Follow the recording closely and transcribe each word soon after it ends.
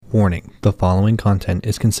Warning, the following content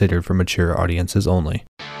is considered for mature audiences only.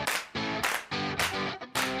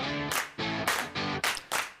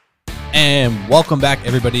 And welcome back,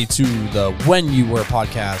 everybody, to the When You Were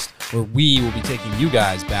podcast, where we will be taking you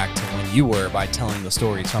guys back to when you were by telling the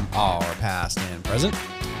stories from our past and present.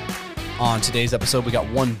 On today's episode, we got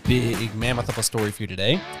one big mammoth of a story for you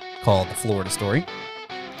today called the Florida Story.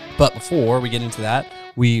 But before we get into that,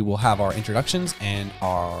 we will have our introductions and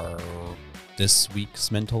our this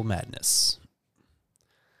week's mental madness.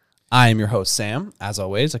 I am your host, Sam, as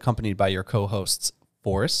always, accompanied by your co-hosts,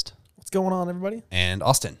 Forrest. What's going on, everybody? And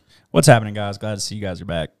Austin. What's happening, guys? Glad to see you guys are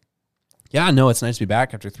back. Yeah, I know it's nice to be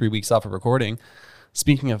back after 3 weeks off of recording.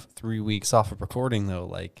 Speaking of 3 weeks off of recording, though,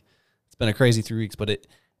 like it's been a crazy 3 weeks, but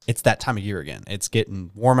it's that time of year again. It's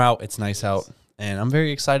getting warm out. It's nice out. And I'm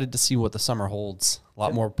very excited to see what the summer holds. A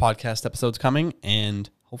lot more podcast episodes coming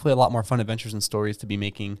and hopefully a lot more fun adventures and stories to be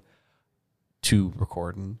making to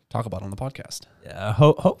record and talk about on the podcast. Yeah,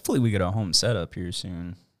 hopefully we get a home setup here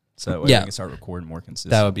soon. So that way we can start recording more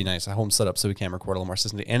consistently. That would be nice. A home setup so we can record a little more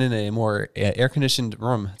consistently and in a more air-conditioned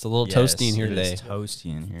room. It's a little toasty in here today. It's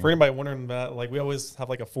toasty in here. For anybody wondering that, like we always have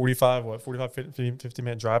like a 45,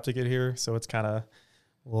 50-minute drive to get here. So it's kind of a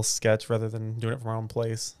little sketch rather than doing it from our own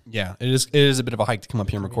place. Yeah, it is a bit of a hike to come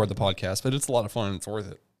up here and record the podcast, but it's a lot of fun and it's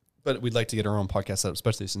worth it. But we'd like to get our own podcast set up,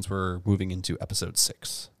 especially since we're moving into episode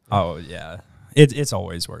 6. Oh, yeah. It's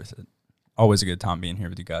always worth it. Always a good time being here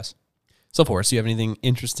with you guys. So, Forrest, do you have anything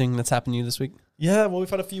interesting that's happened to you this week? Yeah, well, we've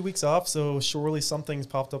had a few weeks off, so surely something's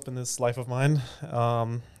popped up in this life of mine.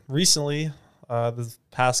 Recently, the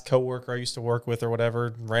past coworker I used to work with or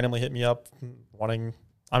whatever randomly hit me up wanting.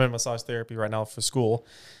 I'm in massage therapy right now for school,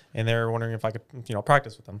 and they're wondering if I could,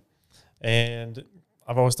 practice with them. And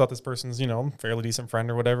I've always thought this person's, fairly decent friend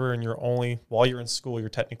or whatever, and while you're in school, you're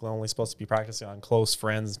technically only supposed to be practicing on close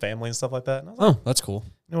friends, family, and stuff like that. And I was like, that's cool.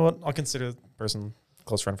 You know what? I'll consider the person a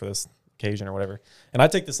close friend for this occasion or whatever. And I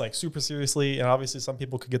take this like super seriously, and obviously some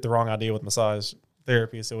people could get the wrong idea with massage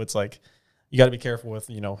therapy, so it's like you got to be careful with,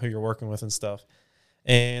 who you're working with and stuff.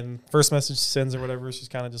 And first message she sends or whatever, she's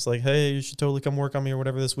kind of just like, hey, you should totally come work on me or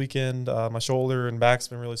whatever this weekend. My shoulder and back's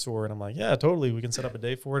been really sore. And I'm like, yeah, totally. We can set up a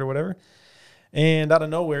day for it or whatever. And out of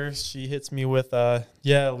nowhere, she hits me with,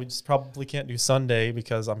 we just probably can't do Sunday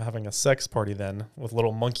because I'm having a sex party then with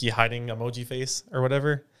little monkey hiding emoji face or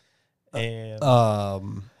whatever. And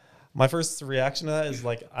my first reaction to that is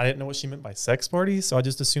like, I didn't know what she meant by sex party, so I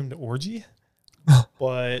just assumed orgy.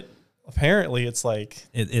 But apparently it's like...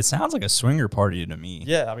 It sounds like a swinger party to me.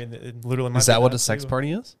 Yeah, I mean, it literally might Is that what a sex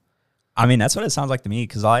party is? I mean, that's what it sounds like to me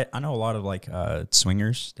because I know a lot of like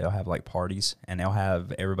swingers. They'll have like parties and they'll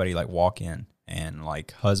have everybody like walk in and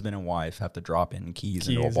like husband and wife have to drop in keys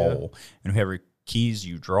into a bowl. Yeah. And whoever keys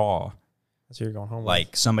you draw... So you're going home.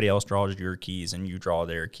 Like somebody else draws your keys and you draw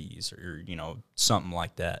their keys or, something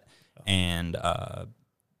like that. And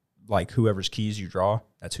like whoever's keys you draw,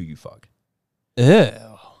 that's who you fuck. Ew.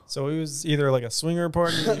 So it was either like a swinger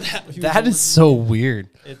party. That is so weird.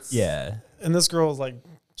 Yeah. And this girl was like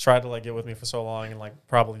tried to like get with me for so long and like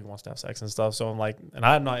probably wants to have sex and stuff. So I'm like, and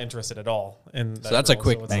I'm not interested at all. So that's a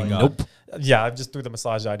quick thing. Nope. Yeah, I just threw the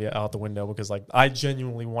massage idea out the window because like I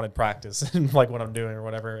genuinely wanted practice and like what I'm doing or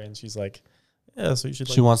whatever. And she's like, yeah, so you should.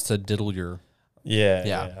 She wants to diddle your.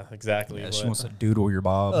 Yeah, exactly. Yeah, she wants to doodle your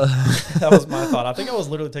bob. That was my thought. I think I was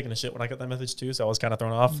literally taking a shit when I got that message too, so I was kind of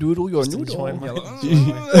thrown off. Doodle your noodle.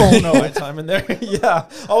 My time in there. Yeah,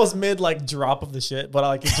 I was mid like drop of the shit, but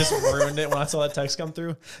like it just ruined it when I saw that text come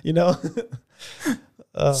through.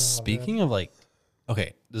 Speaking of like,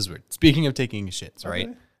 okay, this is weird. Speaking of taking shits, right?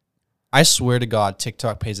 I swear to God,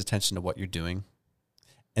 TikTok pays attention to what you're doing.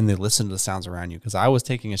 And they listen to the sounds around you. Because I was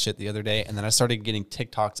taking a shit the other day, and then I started getting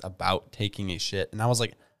TikToks about taking a shit. And I was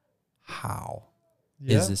like, how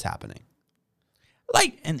is this happening?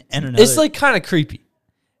 Like, and another, it's like kind of creepy.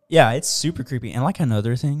 Yeah, it's super creepy. And like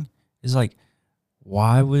another thing is like,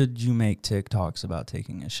 why would you make TikToks about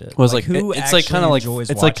taking a shit? Well, it's who it's like kind of like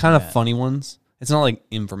it's like kind of that? funny ones. It's not like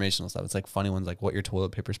informational stuff. It's like funny ones, like what your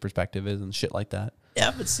toilet paper's perspective is and shit like that.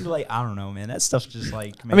 Yeah, but see, like, I don't know, man. That stuff just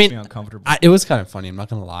like makes me uncomfortable. It was kind of funny. I'm not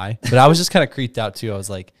gonna lie, but I was just kind of creeped out too. I was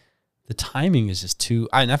like, the timing is just too.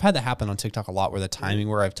 And I've had that happen on TikTok a lot, where the timing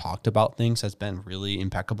where I've talked about things has been really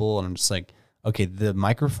impeccable, and I'm just like, okay, the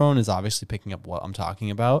microphone is obviously picking up what I'm talking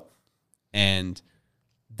about, and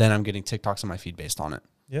then I'm getting TikToks on my feed based on it.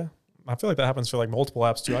 Yeah. I feel like that happens for like multiple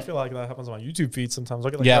apps too. I feel like that happens on my YouTube feed sometimes.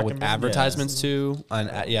 Like with advertisements too. And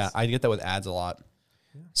I get that with ads a lot.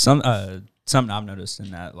 Something I've noticed in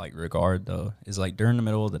that like regard though is like during the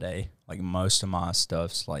middle of the day, like most of my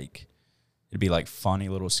stuff's like it'd be like funny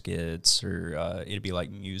little skits or it'd be like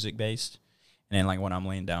music based. And then like when I'm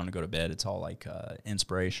laying down to go to bed, it's all like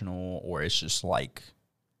inspirational, or it's just like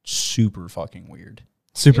super fucking weird.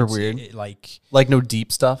 Super It's, weird. Like No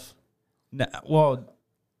deep stuff. well,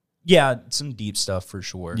 yeah, some deep stuff for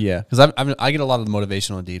sure. Yeah, because I get a lot of the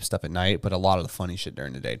motivational and deep stuff at night, but a lot of the funny shit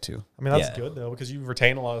during the day too. I mean, that's Yeah. good though, because you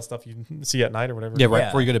retain a lot of stuff you see at night or whatever. Yeah, right Yeah.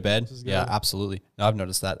 before you go to bed. This is Yeah, good. absolutely. No, I've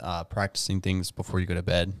noticed that practicing things before you go to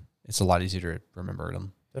bed, it's a lot easier to remember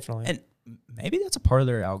them. Definitely. And maybe that's a part of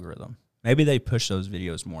their algorithm. Maybe they push those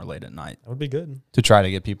videos more late at night. That would be good. To try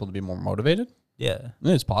to get people to be more motivated. Yeah.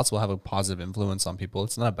 It's possible to have a positive influence on people.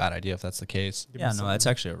 It's not a bad idea if that's the case. Give Yeah, them no, something- that's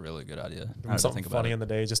actually a really good idea. give Now them that I something think about funny it. in the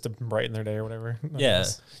day just to brighten their day or whatever. Yeah.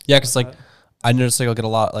 Nice. Yeah, because like That- I noticed like I'll get a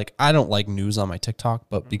lot like I don't like news on my TikTok,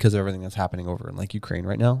 but because of everything that's happening over in like Ukraine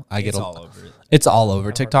right now, I get It's a, all over it. it's all over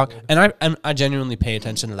Kinda TikTok, hard to and I genuinely pay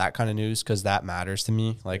attention to that kind of news because that matters to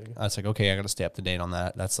me. Like it's like okay, I got to stay up to date on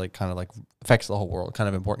that. That's like kind of like affects the whole world. Kind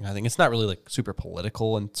of important. I think it's not really like super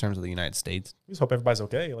political in terms of the United States. We just hope everybody's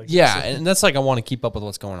okay. Like Yeah, and that's like I want to keep up with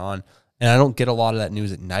what's going on. And I don't get a lot of that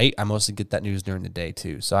news at night. I mostly get that news during the day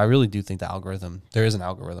too. So I really do think the algorithm, there is an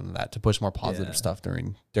algorithm to that to push more positive Yeah. stuff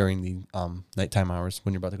during the nighttime hours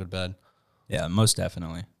when you're about to go to bed. Yeah, most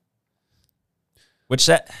definitely. Which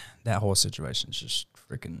that whole situation is just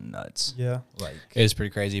freaking nuts. yeah. Like, It is pretty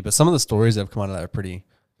crazy. But some of the stories that have come out of that are pretty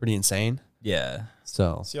insane. yeah.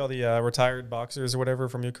 So See all the retired boxers or whatever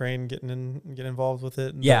from Ukraine getting involved with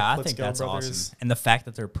it. And Yeah, the I think Klitschko that's brothers. awesome. And the fact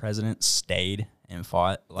that their president stayed and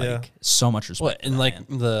fought, like, Yeah. so much respect. what for and that like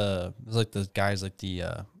man. the guys like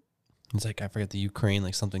the it's like I forget the Ukraine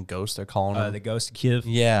like something ghost they're calling him. The Ghost of Kiev.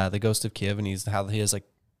 Yeah, the ghost of Kiev, and he has like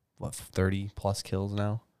what 30 plus kills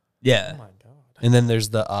now. Yeah. Oh my god. And then there's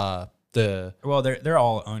the Well, they're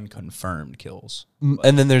all unconfirmed kills.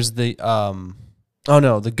 and then there's the oh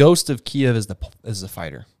no, the ghost of Kiev is the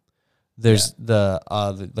fighter. There's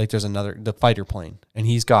there's another the fighter plane, and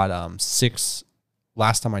he's got 6.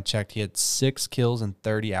 Last time I checked, he had 6 kills in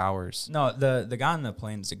 30 hours. No, the guy in the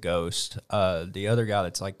plane's a ghost. The other guy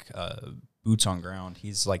that's like boots on ground,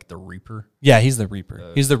 he's like the Reaper. Yeah, he's the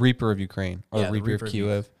Reaper. He's the Reaper of Ukraine, or Yeah, the the Reaper Reaper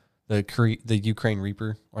of of Kiev, the Ukraine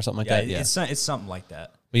Reaper, or something like Yeah, that. Yeah, it's something like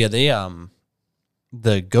that. but yeah, they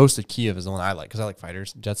the ghost of Kiev is the one I like because I like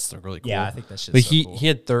fighters. Jets are really cool. Yeah, I think that's just But so cool.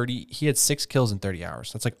 he had 6 kills in 30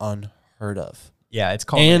 hours. That's like unheard of. Yeah, it's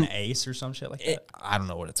called And an ace or some shit like that. I don't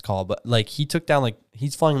know what it's called, but like he took down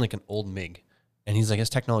he's flying like an old MiG, and he's like his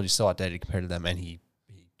technology's so outdated compared to them, and he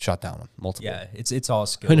shot down multiple. Yeah, it's all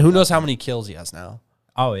skill. And who knows how many kills he has now?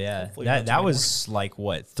 Oh yeah, Hopefully not too that many was like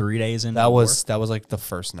what 3 days in. That was like the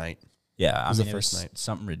first night. yeah. I was the mean, first it was night.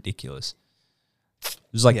 something ridiculous. It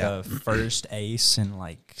was like Yeah. the first ace in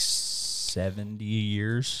like 70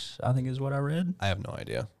 years. I think is what I read. I have no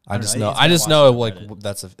idea. I I don't just know. know. It's I been a just while know since I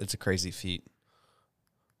like read it's a crazy feat.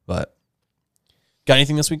 But got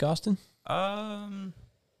anything this week, Austin?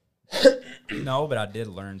 No, but I did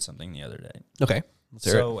learn something the other day. Okay, let's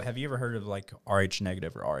hear it. So, have you ever heard of like Rh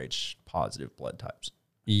negative or Rh positive blood types?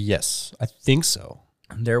 Yes, I think so.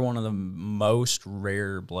 They're one of the most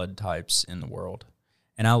rare blood types in the world.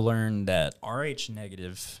 And I learned that Rh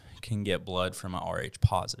negative can get blood from an Rh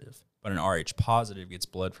positive, but an Rh positive gets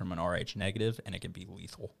blood from an Rh negative, and it can be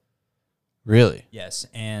lethal. Really? Yes,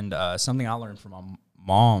 and something I learned from my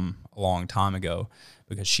mom a long time ago,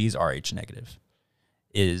 because she's Rh negative,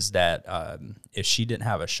 is that if she didn't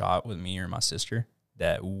have a shot with me or my sister,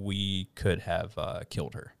 that we could have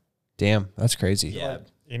killed her. Damn, that's crazy. Yeah. Like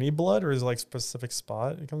any blood, or is it like specific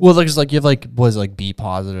spot? It comes Well, like it's like you have like was like B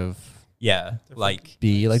positive, Yeah, like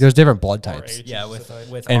B. Like there's different blood types. RH. yeah, Specified.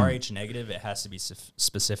 with And- Rh negative, it has to be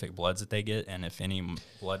specific bloods that they get, and if any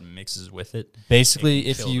blood mixes with it, Basically, It can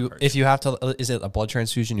if kill the you person. have to, is it a blood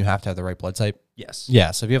transfusion? You have to have the right blood type. yes, Yeah.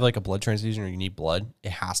 So if you have like a blood transfusion or you need blood,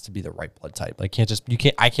 it has to be the right blood type. Like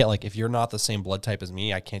I can't like if you're not the same blood type as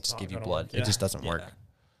me, I can't just Not give you gonna blood. work, It yeah. just doesn't Yeah. work.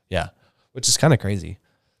 Yeah. Which is kind of crazy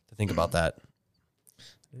to think about that.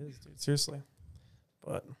 It is, dude. Seriously.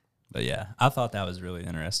 But but yeah, I thought that was really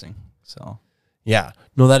interesting. So Yeah.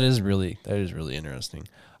 No, that is really interesting.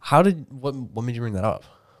 What made you bring that up?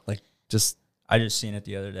 Like just I just seen it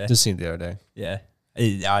the other day. seen it the other day. Yeah,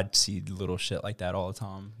 I'd see little shit like that all the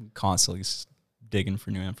time, constantly digging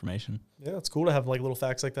for new information. yeah, it's cool to have like little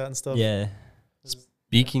facts like that and stuff. Yeah,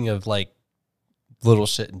 Speaking of like little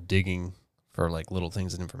shit and digging for like little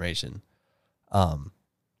things and information,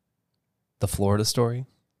 the Florida story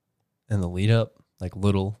and the lead up, like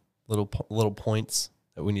little points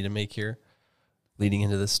that we need to make here leading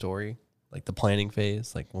into this story, like the planning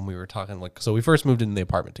phase, like when we were talking, like, so we first moved into the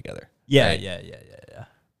apartment together. yeah, Right. yeah.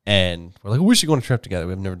 And we're like, we should go on a trip together.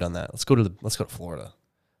 We've never done that. Let's go to Florida.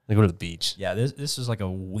 We go to the beach. Yeah, this was like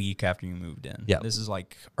a week after you moved in. Yeah. This is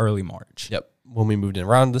like early March. Yep. When we moved in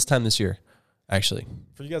around this time this year, actually.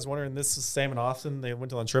 For you guys wondering, this is Sam and Austin. They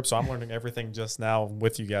went on a trip, so I'm learning everything just now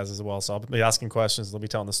with you guys as well. So I'll be asking questions. They'll be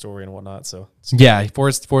telling the story and whatnot. So Yeah,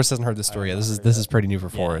 Forrest hasn't heard this story yet. I This haven't is pretty new for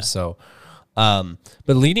Forrest. So, but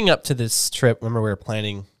leading up to this trip, remember we were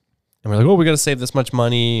planning, and we're like, oh, we got to save this much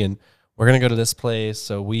money, and we're gonna go to this place.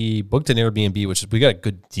 So we booked an Airbnb, which is we got a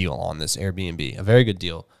good deal on this Airbnb, a very good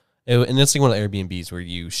deal. And it's like one of the Airbnbs where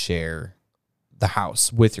you share the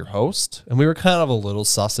house with your host, and we were kind of a little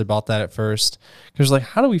sus about that at first because like,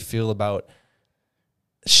 how do we feel about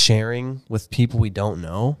sharing with people we don't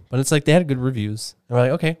know? But it's like they had good reviews, and we're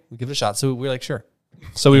like, okay, we'll give it a shot. So we were like, sure.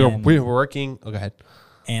 So we were working. Oh, go ahead.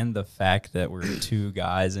 And the fact that we're two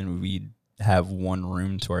guys and we have one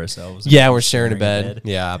room to ourselves. Yeah, we're sharing a bed.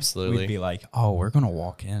 Yeah, absolutely. We'd be like, oh, we're gonna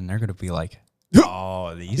walk in. They're gonna be like,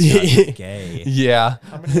 oh, these guys are gay. Yeah.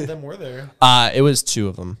 how many of them were there? It was two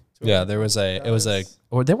of them. Yeah, there was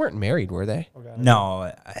or they weren't married, were they? Okay.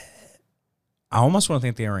 No, I almost want to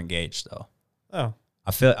think they were engaged though. Oh,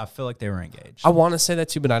 I feel like they were engaged. I want to say that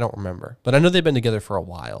too, but I don't remember. But I know they've been together for a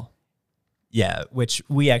while. Yeah, which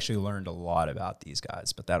we actually learned a lot about these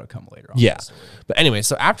guys, but that'll come later on. Yeah. But anyway,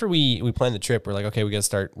 so after we planned the trip, we're like, okay, we got to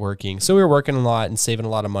start working. So we were working a lot and saving a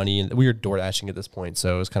lot of money, and we were door dashing at this point.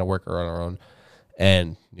 So it was kind of work on our own.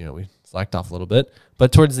 And, you know, we slacked off a little bit.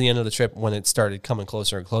 But towards the end of the trip, when it started coming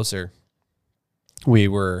closer and closer, we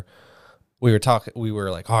were talking, we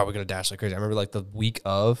were like, oh, we're going to dash like crazy. I remember like the week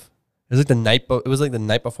of, it was like the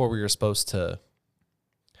night before we were supposed to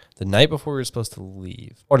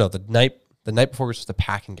leave. Or no, the night before we were supposed to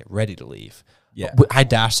pack and get ready to leave. Yeah. I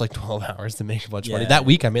dashed like 12 hours to make a bunch of money. Yeah. That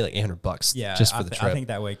week I made like $800 Yeah, just for the trip. I think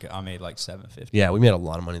that week I made like $750. Yeah, we made a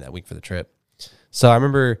lot of money that week for the trip. So I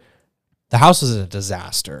remember the house was a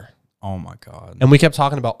disaster. Oh my god. And we kept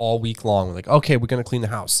talking about all week long. We're like, okay, we're gonna clean the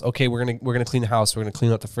house. Okay, we're gonna clean the house. We're gonna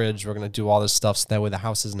clean up the fridge. We're gonna do all this stuff so that way the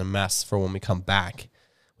house isn't a mess for when we come back.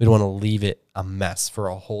 We don't want to leave it a mess for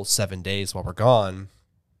a whole 7 days while we're gone.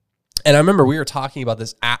 And I remember we were talking about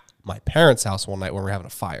this at my parents' house one night when we were having a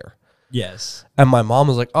fire. Yes. And my mom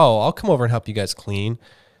was like, oh, I'll come over and help you guys clean.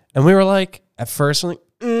 And we were like, at first, we're like,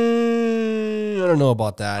 I don't know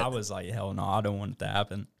about that. I was like, hell no, I don't want it to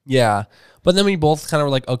happen. Yeah. But then we both kind of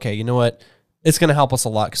were like, okay, you know what? It's going to help us a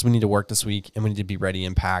lot because we need to work this week and we need to be ready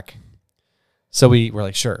and pack. So we were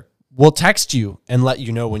like, sure. We'll text you and let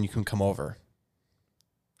you know when you can come over.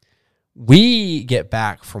 We get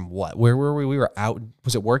back from what? Where were we? We were out.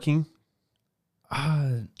 Was it working?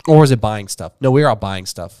 Or was it buying stuff? No, we were out buying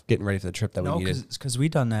stuff, getting ready for the trip that we needed. because we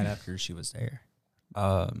done that after she was there.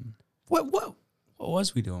 What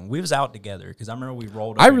was we doing? We was out together because I remember we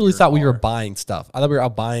rolled up I in really your thought we were car. buying stuff. I thought we were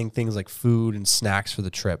out buying things like food and snacks for the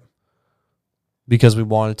trip because we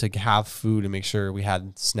wanted to have food and make sure we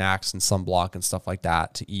had snacks and sunblock and stuff like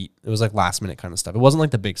that to eat. It was like last minute kind of stuff. It wasn't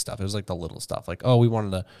like the big stuff. It was like the little stuff. Like, oh, we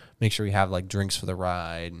wanted to make sure we have like drinks for the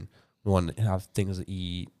ride and we wanted to have things to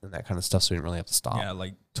eat and that kind of stuff so we didn't really have to stop. Yeah,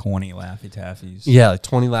 like 20 Laffy Taffies. Yeah, like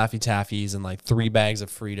 20 Laffy Taffies and like 3 bags of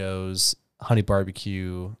Fritos, honey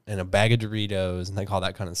barbecue, and a bag of Doritos and like all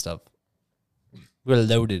that kind of stuff. We were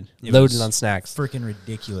loaded was on snacks. Freaking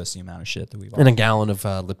ridiculous the amount of shit that we bought. And a gallon of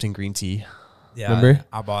Lipton green tea. Yeah, remember?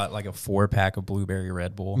 I bought like a 4-pack of blueberry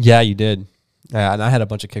Red Bull. Yeah, you did. Yeah, and I had a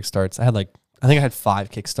bunch of kickstarts. I think I had 5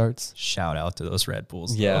 kickstarts. Shout out to those Red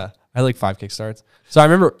Bulls. Yeah, though. I had like 5 kickstarts. So I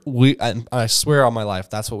remember I swear on my life,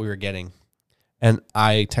 that's what we were getting. And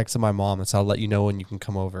I texted my mom and said, I'll let you know when you can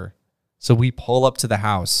come over. So we pull up to the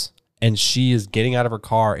house and she is getting out of her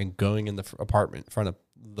car and going in the apartment,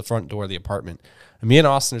 the front door of the apartment. And me and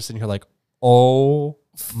Austin are sitting here like, oh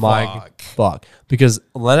my fuck. Because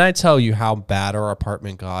when I tell you how bad our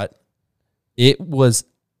apartment got, it was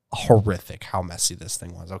horrific how messy this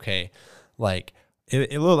thing was. Okay. Like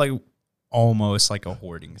It looked like almost like a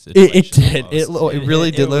hoarding situation. it did. almost. It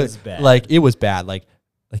really did look bad. like it was bad. Like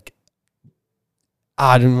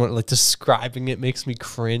I didn't want like describing it makes me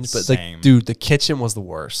cringe, but Same. like dude, the kitchen was the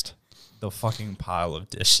worst. the fucking pile of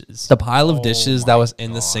dishes. The pile of Oh dishes that my was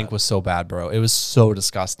in the sink God. was so bad, bro. It was so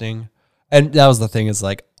disgusting. And that was the thing is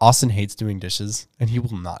like Austin hates doing dishes and he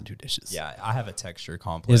will not do dishes. Yeah, I have a texture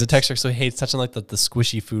complex. He has a texture, so he hates touching like the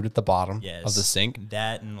squishy food at the bottom Yes. of the sink.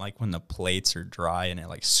 That and like when the plates are dry and it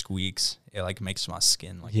like squeaks, it like makes my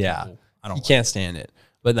skin like Yeah. tickle. I don't He like can't stand it.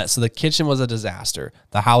 But so the kitchen was a disaster.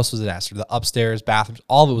 The house was a disaster. The upstairs, bathrooms,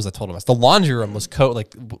 all of it was a total mess. The laundry room was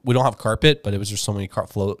like we don't have carpet, but it was just so many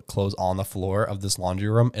clothes on the floor of this laundry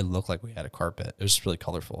room. It looked like we had a carpet. It was just really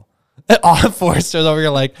colorful. And Forrester's over here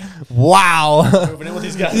like, wow. Moving in with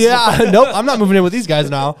these guys. Yeah, nope, I'm not moving in with these guys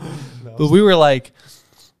now. But we were like,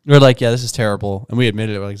 we're like, yeah, this is terrible, and we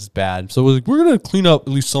admitted it. We're like, this is bad. So we're gonna clean up at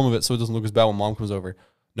least some of it so it doesn't look as bad when mom comes over.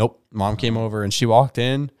 Nope, mom came over and she walked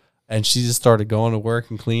in and she just started going to work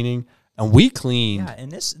and cleaning, and we cleaned. Yeah,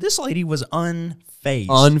 and this lady was unfazed.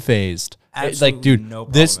 Unfazed. Absolutely Like, dude, no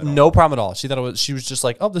problem this at all. no problem at all. She thought it was. She was just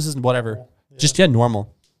like, oh, this is whatever. Just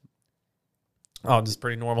normal. Oh, just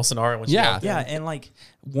pretty normal scenario. When Yeah. walked in. Yeah, and like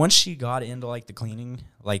once she got into like the cleaning,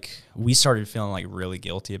 like we started feeling like really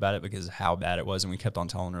guilty about it because of how bad it was, and we kept on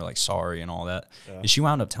telling her like sorry and all that. Yeah. And she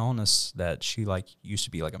wound up telling us that she like used to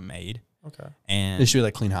be like a maid, Okay. and They should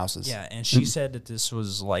like clean houses. yeah, and she said that this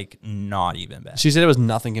was like not even bad. She said it was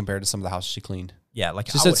nothing compared to some of the houses she cleaned. Yeah, like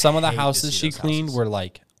She I said would some of the hate to houses see she those cleaned houses. were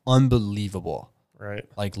like unbelievable. Right.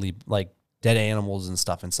 Like dead animals and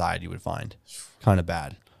stuff inside you would find kind of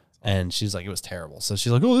bad. And she's like, it was terrible. So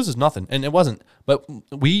she's like, oh, this is nothing. And it wasn't. But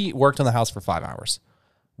we worked on the house for 5 hours.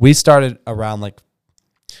 We started around like,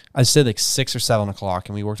 I said like 6 or 7 o'clock,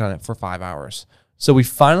 and we worked on it for 5 hours. So we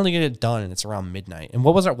finally get it done, and it's around midnight. And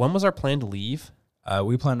when was our plan to leave?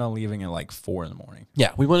 We planned on leaving at like 4 in the morning.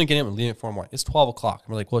 Yeah, we want to get in and leave at 4 in the morning. It's 12 o'clock.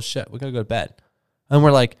 And we're like, well, shit, we got to go to bed. And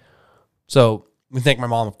we're like, so we thank my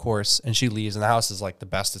mom, of course, and she leaves, and the house is like the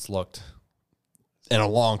best it's looked in a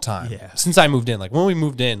long time. Yeah. Since I moved in. Like when we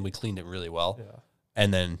moved in, we cleaned it really well. Yeah.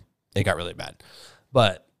 And then it got really bad.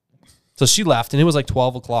 But so she left, and it was like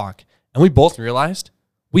 12 o'clock, and we both realized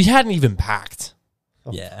we hadn't even packed.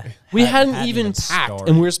 Yeah, We hadn't even packed, started.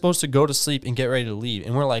 and we were supposed to go to sleep and get ready to leave.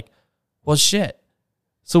 And we're like, well, shit.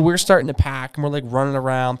 So we're starting to pack, and we're like running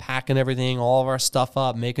around, packing everything, all of our stuff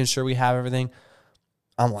up, making sure we have everything.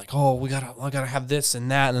 I'm like, oh, I gotta have this and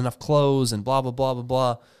that and enough clothes and blah, blah, blah, blah,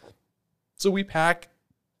 blah. So we pack.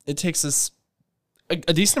 It takes us a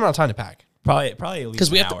decent amount of time to pack probably at least because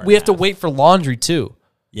we an have hour to and a half. wait for laundry too.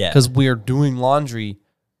 Yeah, Because we are doing laundry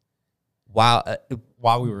while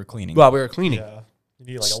while we were cleaning. we were cleaning. Yeah. You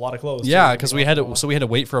need like a lot of clothes. Yeah, too, because to we be had gone. to. So we had to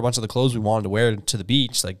wait for a bunch of the clothes we wanted to wear to the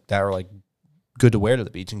beach, like that were like good to wear to the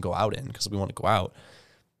beach and go out in because we want to go out.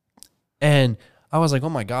 And I was like, oh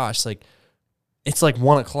my gosh, like it's like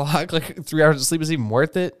 1 o'clock, like 3 hours of sleep is even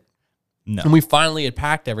worth it. No, And we finally had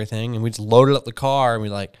packed everything, and we just loaded up the car, and we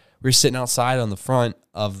were sitting outside on the front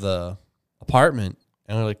of the apartment,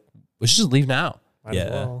 and we're like, we should just leave now. Might as Yeah.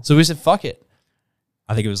 well. So we said, fuck it.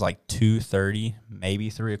 I think it was like 2:30, maybe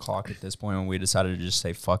 3 o'clock at this point when we decided to just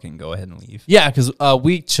say fucking go ahead and leave. Yeah, because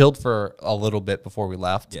we chilled for a little bit before we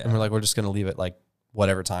left, Yeah. and we're like, we're just gonna leave it like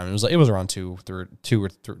whatever time. It was around 2 or 3, somewhere.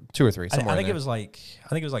 I in think there. it was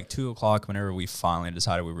like 2 o'clock whenever we finally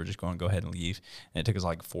decided we were just going to go ahead and leave, and it took us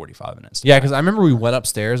like 45 minutes. to Yeah, pack. because I remember we went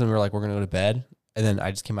upstairs and we were like, we're gonna go to bed, and then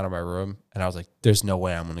I just came out of my room and I was like, there's no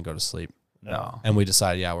way I'm gonna go to sleep, no, and we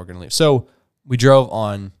decided, yeah, we're gonna leave. So we drove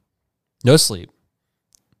on no sleep,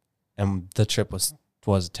 and the trip was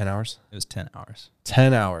 10 hours. it was 10 hours.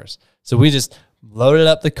 10 hours. So we just loaded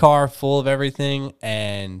up the car full of everything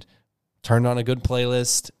and turned on a good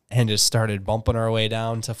playlist and just started bumping our way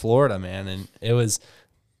down to Florida, man. And it was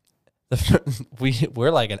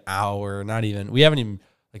we're like an hour, not even. We haven't even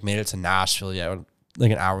like made it to Nashville yet. We're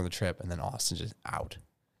like an hour on the trip, and then Austin just out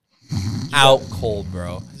cold,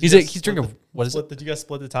 bro. He's guys he's drinking. What is it? Did you guys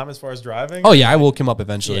split the time as far as driving? Oh yeah, I woke him up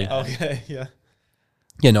eventually. Yeah. Okay. Yeah.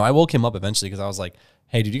 Yeah, no, I woke him up eventually because I was like,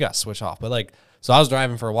 hey, dude, you got to switch off. But like, so I was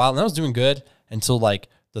driving for a while and I was doing good until like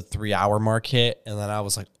the 3 hour mark hit. And then I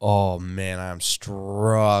was like, oh man, I'm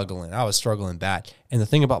struggling. I was struggling bad. And the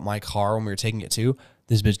thing about my car when we were taking it to,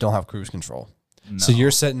 this bitch don't have cruise control. So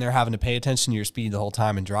you're sitting there having to pay attention to your speed the whole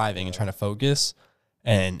time and driving and trying to focus.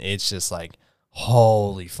 And it's just like,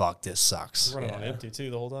 holy fuck, this sucks. Running on empty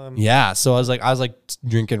too the whole time. Yeah. So I was like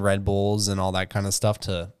drinking Red Bulls and all that kind of stuff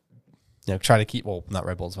to, try to keep, well, not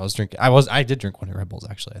Red Bulls. I did drink one of Red Bulls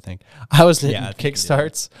actually, I think. I was hitting I think you did.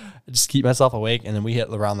 kickstarts, just keep myself awake. And then we hit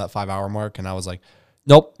around that 5 hour mark and I was like,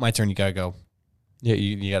 nope, my turn. You got to go. Yeah.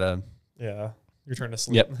 You got to, Yeah. Your turn to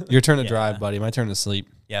sleep. yep. Your turn to Yeah. drive, buddy. My turn to sleep.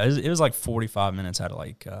 Yeah, it was like 45 minutes out of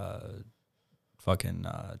like fucking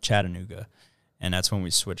Chattanooga, and that's when we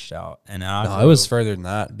switched out. And No, it was further than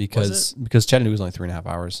that because Chattanooga was only 3.5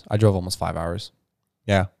 hours. I drove almost 5 hours.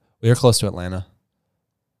 Yeah. We were close to Atlanta.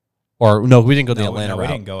 Or no, we didn't go the Atlanta we route.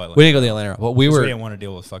 didn't go Atlanta. We didn't go the Atlanta route. But we didn't want to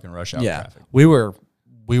deal with fucking rush hour traffic. we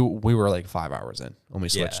were like 5 hours in when we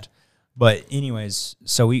switched. But anyways,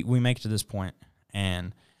 so we make it to this point,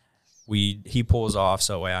 and he pulls off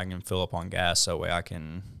so way I can fill up on gas, so way I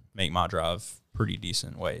can make my drive pretty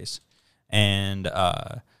decent ways. And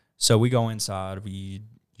so we go inside, we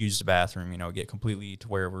use the bathroom, get completely to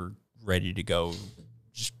where we're ready to go,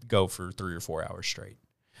 just go for 3 or 4 hours straight.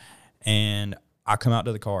 And I come out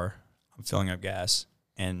to the car, I'm filling up gas,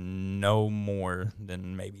 And no more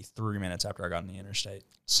than maybe 3 minutes after I got on the interstate,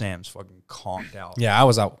 Sam's fucking conked out. Yeah, I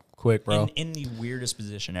was out quick, bro. In the weirdest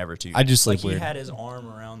position ever, too. I just sleep like weird. He had his arm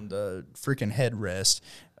around the freaking headrest,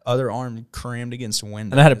 other arm crammed against the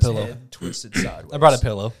window. And I had a his pillow. head twisted sideways. I brought a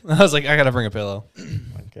pillow. I was like, I gotta bring a pillow. Oh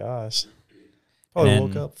my gosh. Probably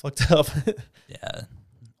And woke up fucked up. Yeah.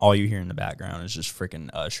 All you hear in the background is just freaking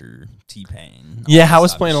Usher, T-Pain. Yeah, I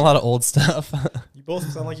was playing a lot of old stuff. You both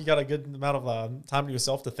sound like you got a good amount of time to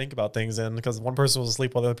yourself to think about things in, because one person was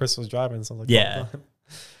asleep while the other person was driving. So like, Yeah.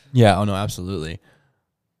 Yeah. Oh no, absolutely.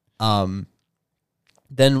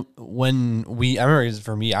 Then I remember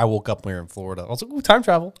for me, I woke up when we were in Florida. I was like, ooh, time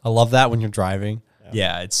travel. I love that when you're driving.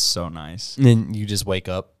 Yeah, it's so nice. And then you just wake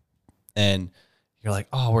up and you're like,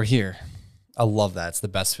 oh, we're here. I love that. It's the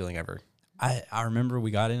best feeling ever. I remember we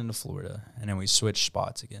got into Florida and then we switched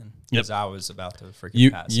spots again because I was about to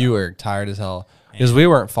freaking pass You out. were tired as hell because we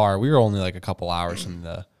weren't far. We were only like a couple hours from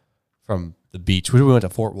the beach. We went to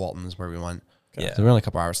Fort Walton is where we went. Yeah. So we were only a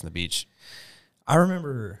couple hours from the beach. I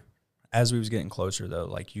remember as we was getting closer though,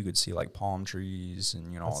 like you could see like palm trees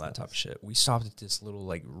and all that type of shit. We stopped at this little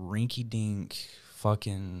like rinky dink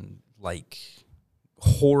fucking like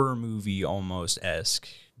horror movie almost esque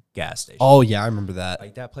gas station. Oh yeah, I remember that.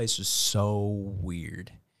 Like that place was so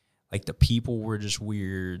weird. Like the people were just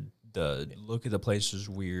weird. The look of the place was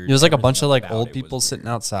weird. It was like a Everything bunch of like about old it people was sitting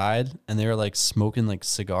weird. outside and they were like smoking like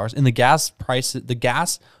cigars. And the gas.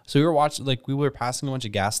 So we were watching, like we were passing a bunch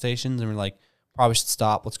of gas stations and we're like, probably should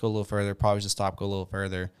stop. Let's go a little further. Probably should stop, go a little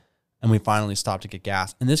further. And we finally stopped to get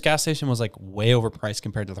gas. And this gas station was like way overpriced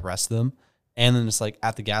compared to the rest of them. And then just like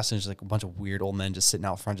at the gas station, there's like a bunch of weird old men just sitting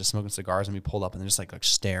out front, just smoking cigars. And we pulled up and they're just like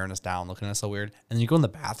staring us down, looking at us so weird. And then you go in the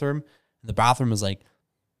bathroom and the bathroom is like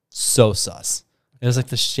so sus. It was like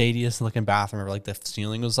the shadiest looking bathroom ever. Like the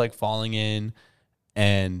ceiling was like falling in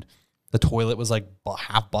and the toilet was like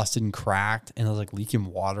half busted and cracked and it was like leaking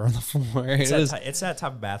water on the floor. It's that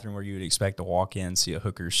type of bathroom where you would expect to walk in and see a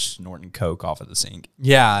hooker snorting coke off of the sink.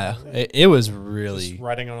 Yeah, it was really. Just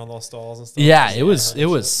writing on all those stalls and stuff. Yeah, Just it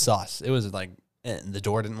was shit. sus. It was like and the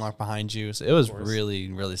door didn't lock behind you, so it was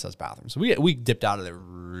really really sus bathroom. So we dipped out of there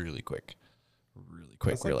really quick.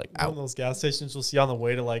 It's We were like one of out. those gas stations you'll see on the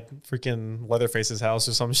way to like freaking Leatherface's house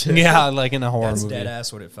or some shit. Yeah, like in a horror That's movie. dead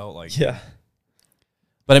ass what it felt like. Yeah.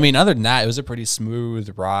 But I mean, other than that, it was a pretty smooth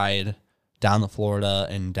ride down to Florida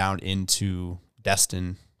and down into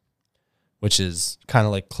Destin, which is kind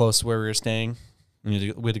of like close to where we were staying. We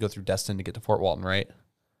had to go through Destin to get to Fort Walton, right?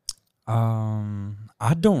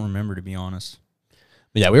 I don't remember, to be honest.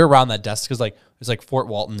 But yeah, we were around that Destin because like it's like Fort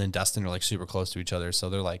Walton and Destin are like super close to each other, so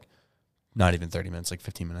they're like not even 30 minutes, like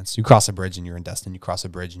 15 minutes. You cross a bridge and you're in Destin. You cross a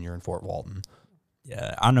bridge and you're in Fort Walton.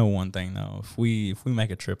 Yeah, I know one thing though. If we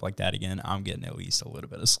make a trip like that again, I'm getting at least a little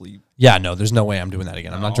bit of sleep. Yeah, no, there's no way I'm doing that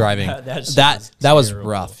again. I'm not No, driving. that That was terrible.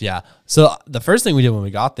 rough. Yeah. So the first thing we did when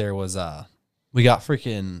we got there was we got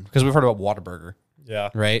freaking because we've heard about Whataburger, Yeah.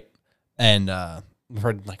 right? And we've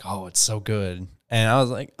heard like, oh, it's so good. And I was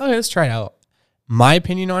like, okay, let's try it out. My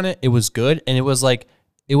opinion on it, it was good, and it was like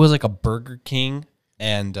a Burger King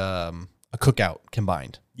and a Cookout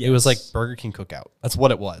combined. It was like Burger King Cookout. That's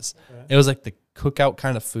what it was. Okay. It was like the Cookout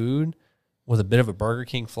kind of food with a bit of a Burger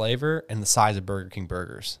King flavor and the size of Burger King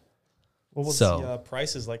burgers. What was So- the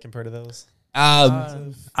prices like compared to those?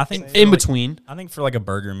 I think Same. in for, like, between. I think for like a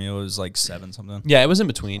burger meal, it was like 7 something. Yeah, it was in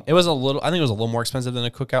between. It was a little. I think it was a little more expensive than a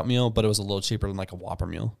Cookout meal, but it was a little cheaper than like a Whopper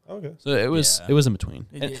meal. Okay. So it was Yeah. it was in between.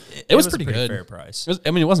 It was a pretty good. fair price. It was,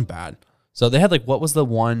 I mean, it wasn't bad. So they had like what was the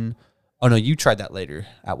one oh no, you tried that later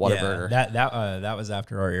at Whataburger. That was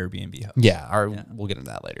after our Airbnb house. Yeah, we'll get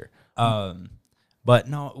into that later. But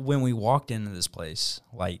no, when we walked into this place,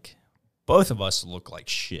 like both of us looked like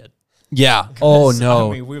shit. Yeah. Oh I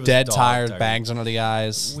no. mean, we was Dead dog tired, tired. bags under the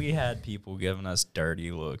eyes. We had people giving us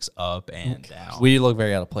dirty looks up and down. We look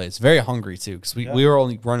very out of place. Very hungry too, because we were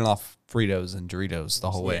only running off Fritos and Doritos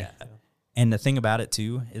the whole way. Yeah. And the thing about it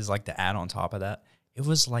too is like to add on top of that, it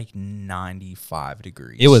was like 95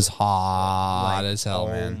 degrees. It was hot as hell,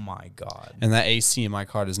 oh man. my God. And that AC in my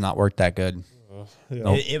car does not work that good. Yeah.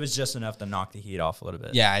 Nope. It was just enough to knock the heat off a little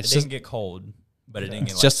bit. Yeah, it it's didn't just- get cold, but it didn't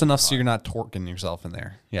get It's just like, enough so hot. you're not torquing yourself in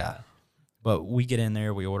there. Yeah. But we get in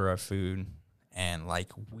there, we order our food, and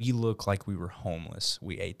like we look like we were homeless.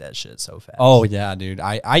 We ate that shit so fast. Oh yeah, dude.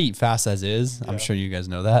 I eat fast as is. I'm Yeah. sure you guys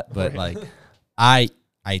know that, but like I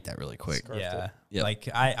ate that really quick. Scarfed yeah. it. Yep. Like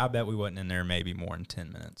I bet we wasn't in there maybe more than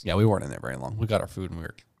 10 minutes. Yeah, we weren't in there very long. We got our food and we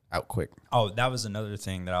were out quick. Oh, that was another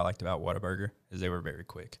thing that I liked about Whataburger is they were very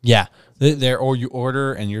quick. Yeah, there or you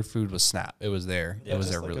order and your food was snap. It was there. Yeah, it was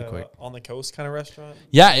just there like really a quick. on the coast kind of restaurant.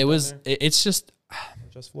 Yeah, it was. there? It's just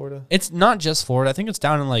Just Florida. It's not just Florida. I think it's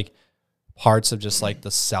down in like parts of just like the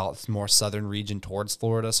south, more southern region towards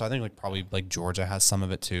Florida. So I think like probably like Georgia has some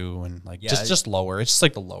of it too, and like just lower. It's just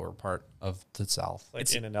like the lower part of the south. Like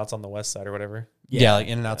It's, In-N-Out's on the west side or whatever. yeah, like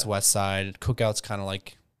In-N-Out's west side. Cookout's kind of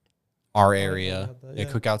like our area. Yeah,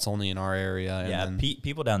 Cookout's only in our area. And Yeah, then,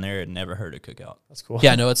 people down there had never heard of Cookout. That's cool.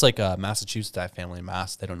 yeah, no, it's like Massachusetts. I have family in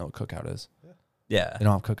Mass. They don't know what Cookout is. Yeah. They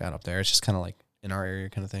don't have Cookout up there. It's just kind of like in our area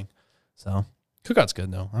kind of thing. So Cookout's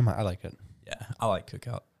good though. I like it. Yeah, I like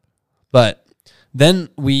Cookout. But then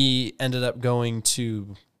we ended up going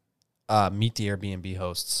to meet the Airbnb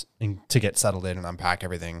hosts and to get settled in and unpack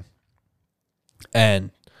everything.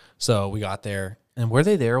 And so we got there. And were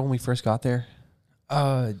they there when we first got there?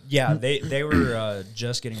 Yeah, they were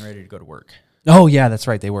just getting ready to go to work. Oh, yeah, that's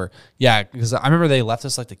right. They were. Yeah, because I remember they left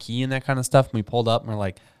us like the key and that kind of stuff. And we pulled up and we're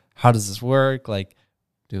like, how does this work? Like,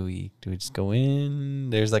 do we just go in?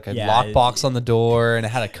 There's like a lockbox on the door and it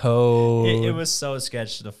had a code. It was so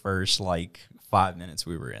sketch the first like 5 minutes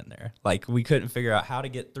we were in there. Like we couldn't figure out how to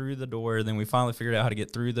get through the door. Then we finally figured out how to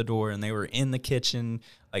get through the door, and they were in the kitchen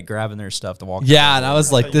like grabbing their stuff to walk. Yeah, and I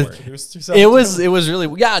was like, it was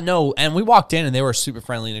really and we walked in and they were super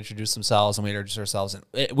friendly and introduced themselves, and we introduced ourselves,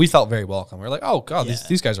 and we felt very welcome. We were like, oh god,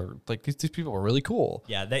 these guys are like these people are really cool.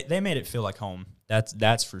 Yeah, they made it feel like home.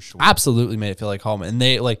 That's for sure. Absolutely made it feel like home. And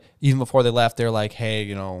they like even before they left, they're like, hey,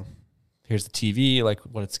 you know, here's the TV, like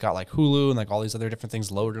what it's got like Hulu and like all these other different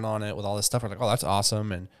things loaded on it with all this stuff. We're like, oh, that's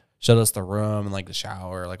awesome, and showed us the room and like the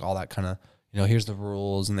shower, like all that kind of, you know, here's the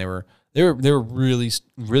rules. And they were really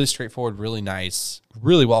straightforward, really nice,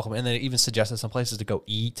 really welcome. And they even suggested some places to go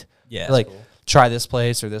eat. Yeah, like cool. Try this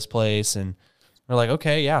place or this place, and we're like,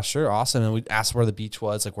 okay, yeah, sure, awesome. And we asked where the beach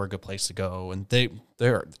was, like where a good place to go, and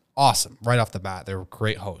they're awesome right off the bat. They were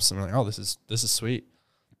great hosts, and we're like, oh, this is sweet.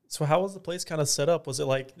 So how was the place kind of set up? Was it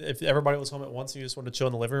like if everybody was home at once and you just wanted to chill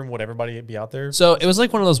in the living room, would everybody be out there? So it was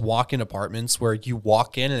like one of those walk-in apartments where you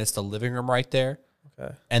walk in and it's the living room right there.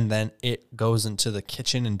 Okay. And then it goes into the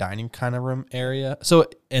kitchen and dining kind of room area. So,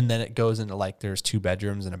 and then it goes into like there's 2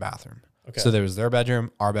 bedrooms and a bathroom. Okay. So there was their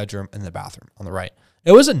bedroom, our bedroom, and the bathroom on the right.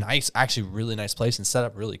 It was a nice, actually really nice place and set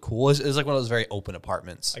up really cool. It was like one of those very open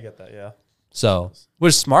apartments. I get that, yeah. So it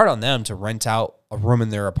was smart on them to rent out a room in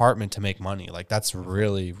their apartment to make money. Like that's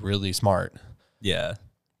really, really smart. Yeah.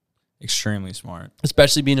 Extremely smart.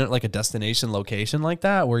 Especially being at like a destination location like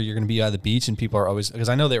that where you're going to be at the beach and people are always, because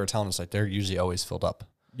I know they were telling us like they're usually always filled up.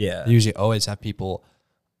 Yeah. They usually always have people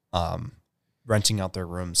renting out their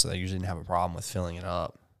rooms, so they usually didn't have a problem with filling it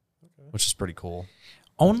up, which is pretty cool.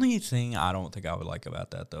 Only thing I don't think I would like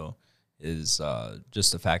about that though is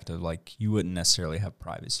just the fact of like you wouldn't necessarily have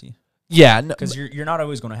privacy. Yeah, because you're not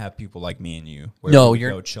always going to have people like me and you. Where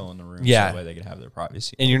you're go chill in the room. Yeah, so that way they could have their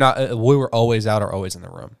privacy. And you're not. We were always out or always in the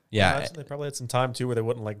room. Yeah, they probably had some time too where they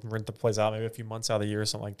wouldn't like rent the place out maybe a few months out of the year or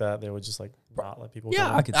something like that. They would just like not let people.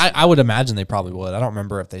 Yeah, I would imagine they probably would. I don't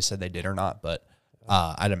remember if they said they did or not, but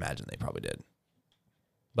I'd imagine they probably did.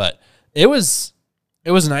 But it was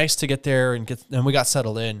nice to get there and we got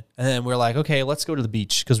settled in, and then we're like, okay, let's go to the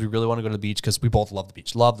beach because we really want to go to the beach because we both love the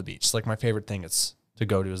beach. Love the beach. It's like my favorite thing. It's to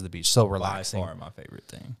go to is the beach. So relaxing. By far my favorite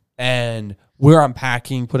thing. And we're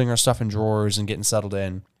unpacking, putting our stuff in drawers and getting settled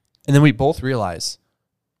in. And then we both realize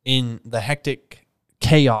in the hectic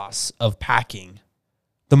chaos of packing,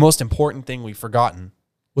 the most important thing we've forgotten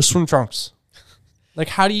was swim trunks. Like,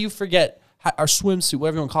 how do you forget our swimsuit,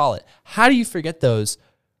 whatever you want to call it? How do you forget those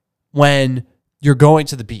when you're going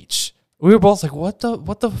to the beach? We were both like, what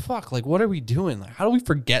the fuck? Like, what are we doing? Like, how do we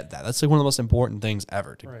forget that? That's like one of the most important things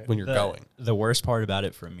ever when you're going. The worst part about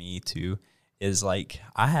it for me, too, is like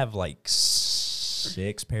I have like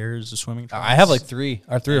 6 pairs of swimming trunks. I have like 3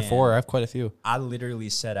 or 4. I have quite a few. I literally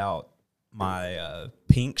set out my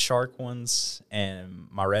pink shark ones and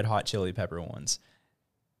my red hot chili pepper ones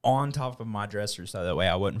on top of my dresser so that way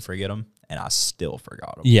I wouldn't forget them, and I still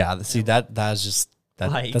forgot them. Yeah, see, that's just...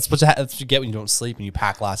 that's what you get when you don't sleep and you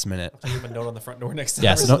pack last minute. You have a note on the front door next to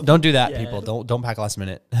Yeah, so don't do that, people. Don't pack last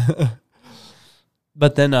minute.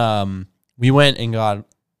 But then we went and got,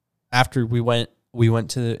 after we went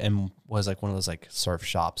to, and was like one of those like surf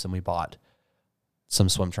shops, and we bought some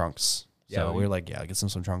swim trunks. So we were like, yeah, get some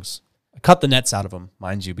swim trunks. I cut the nets out of them,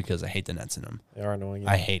 mind you, because I hate the nets in them. They are annoying.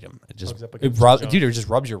 I hate them. It just it just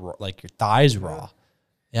rubs your like your thighs raw.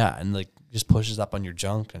 Yeah, and like just pushes up on your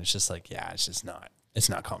junk, and it's just like, yeah, it's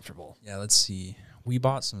not comfortable. Yeah, let's see. We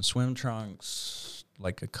bought some swim trunks,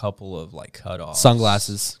 like a couple of like cutoffs.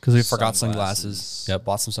 Sunglasses, because we forgot sunglasses. Yeah,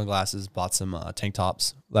 bought some sunglasses, bought some tank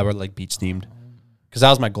tops that were like beach themed. Because that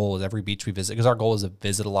was my goal is every beach we visit. Because our goal is to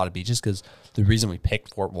visit a lot of beaches. Because the reason we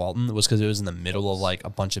picked Fort Walton was because it was in the middle of like a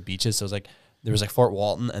bunch of beaches. So it was like there was like Fort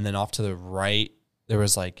Walton, and then off to the right there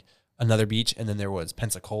was like another beach, and then there was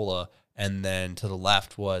Pensacola, and then to the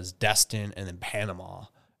left was Destin, and then Panama,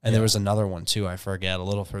 and there was another one too. I forget, a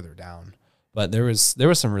little further down, but there was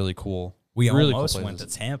some really cool. We really almost cool went to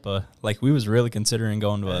places. Tampa. Like, we was really considering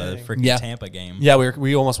going to a freaking Yeah. Tampa game. Yeah,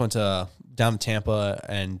 we almost went down to Tampa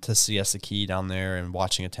and to Siesta Key down there and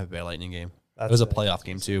watching a Tampa Bay Lightning game. It was a playoff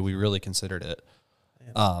game too. We really considered it,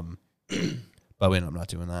 but we ended up not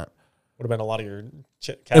doing that. Would have been a lot of your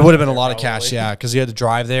cash. It would have been a there, lot of probably. cash, yeah, because you had to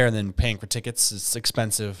drive there and then paying for tickets is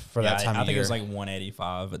expensive for that time I of think year. it was like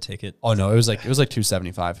 $185 a ticket. Oh no, it was like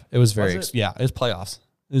 $275. It was very Was it? yeah, it was playoffs.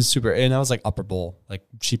 It was super, and that was like upper bowl, like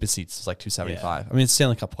cheapest seats was like $275. I mean, it's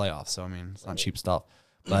Stanley Cup playoffs, so I mean, it's not cheap stuff.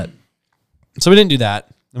 But so we didn't do that.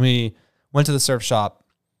 And we went to the surf shop,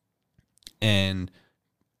 and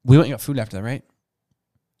we went and got food after that, right?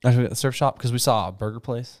 After we got the surf shop, because we saw a burger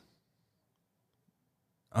place.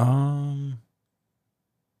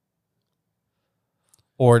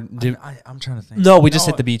 Or did I'm trying to think. No, we just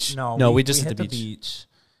hit the beach. No, we just hit the beach.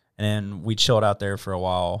 And we chilled out there for a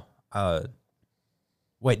while. I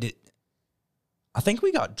think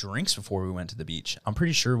we got drinks before we went to the beach. I'm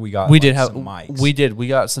pretty sure we got. we like, did have some mics. we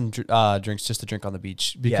got some drinks just to drink on the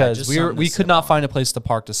beach because just we something to could sip not on. find a place to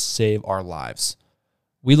park to save our lives.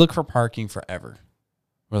 We look for parking forever.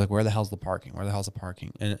 We're like, where the hell's the parking? Where the hell's the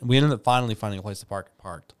parking? And we ended up finally finding a place to park.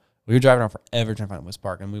 Parked. We were driving around forever trying to find a place to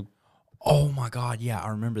park, and we. Oh my God! Yeah, I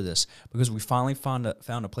remember this because we finally found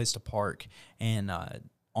a place to park, and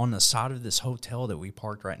on the side of this hotel that we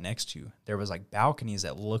parked right next to, there was like balconies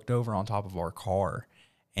that looked over on top of our car,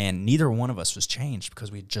 and neither one of us was changed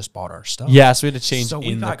because we had just bought our stuff. Yeah, so we had to change so we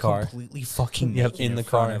in the got car. completely fucking Yep, naked in the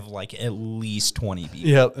front car. of like at least 20 people.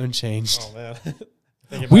 Yep, and changed. Oh man.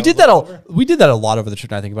 Thinking We about did it that over. we did that a lot over the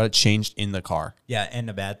trip. Now I think about it. Changed in the car. Yeah, and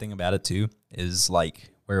the bad thing about it too is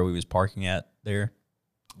like where we was parking at there.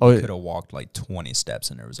 Oh, We yeah. could have walked like 20 steps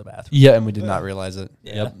and there was a bathroom. Yeah, and we did not realize it.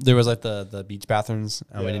 Yeah. Yep, there was like the beach bathrooms,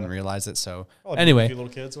 and we Yeah. didn't realize it. So Probably a anyway, few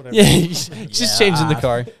little kids, whatever. yeah, just change in the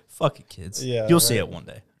car. Fuck it, kids. Yeah, You'll see right. it one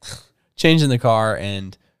day. Change in the car,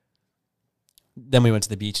 and then we went to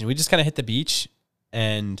the beach, and we just kind of hit the beach,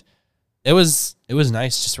 and it was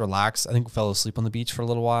nice, just relax. I think we fell asleep on the beach for a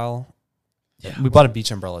little while. Yeah. We bought a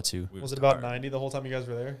beach umbrella too. Was it about 90 the whole time you guys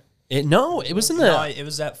were there? It was in No, the it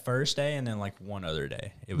was that first day and then like one other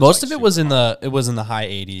day. It was most like of it was super in hot. the high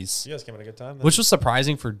 80s, You guys came at a good time. Then. which was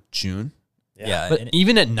surprising for June. Yeah, But and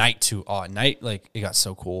even at night too. Oh, at night, like it got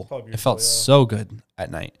so cool. Probably It felt beautiful, yeah. so good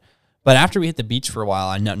at night. But after we hit the beach for a while,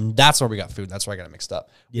 I know that's where we got food. That's where I got it mixed up.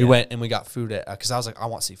 Yeah. We went and we got food at because I was like, I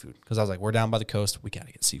want seafood because I was like, we're down by the coast, we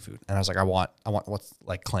gotta get seafood. And I was like, I want what's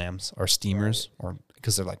like clams or steamers or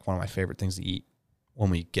because they're like one of my favorite things to eat when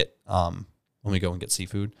we go and get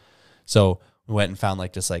seafood. So we went and found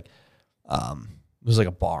like this like it was like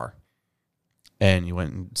a bar. And you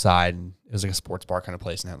went inside, and it was like a sports bar kind of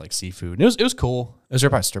place, and had like seafood. And it was cool. It was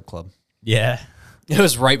right by a strip club. yeah. It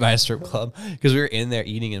was right by a strip club because we were in there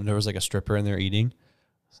eating, and there was like a stripper in there eating.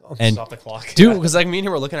 Just and- off the clock. Dude, because like me and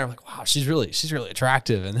her were looking at her like, wow, she's really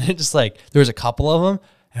attractive. And then just like there was a couple of them,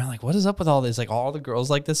 and I'm like, what is up with all this? Like all the girls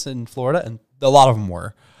like this in Florida, and a lot of them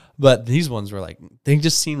were, but these ones were like they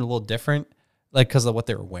just seemed a little different, like because of what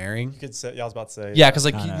they were wearing. You could say, yeah, I was about to say. Yeah, because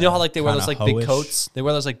like you Kinda- know how like they wear those kinda like big hoish. coats. They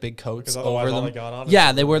wear those like big coats Because otherwise over all them. they got on is-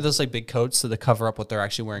 Yeah, they wear those like big coats so they cover up what they're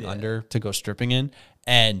actually wearing under to go stripping in.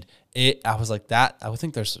 And I was like that. I would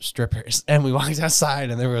think there's some strippers. And we walked outside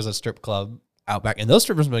and there was a strip club out back. And those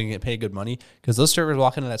strippers were going to get paid good money because those strippers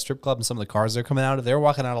walking to that strip club and some of the cars they're coming out of, they were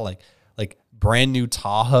walking out of like brand new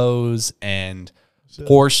Tahoes and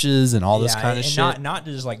Porsches and all this kind of and shit. Not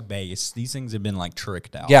just like base. These things have been like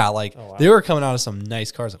tricked out. Yeah, like wow. they were coming out of some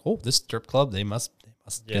nice cars. Like, oh, this strip club, they must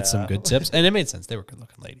get some Yeah. good tips, and it made sense. They were good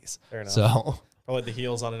looking ladies. Fair enough. So Probably the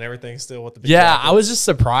heels on and everything still with the big yeah, jackets. I was just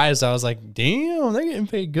surprised. I was like, damn, they're getting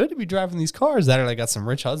paid good to be driving these cars. That or they got some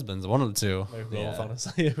rich husbands, one of the two. Maybe both,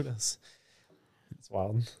 honestly. Who knows? It's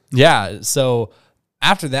wild. Yeah. So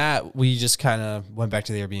after that, we just kind of went back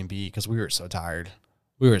to the Airbnb because we were so tired.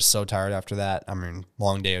 We were so tired after that. I mean,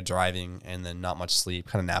 long day of driving and then not much sleep,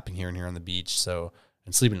 kind of napping here and here on the beach. So,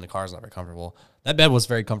 and sleeping in the car is not very comfortable. That bed was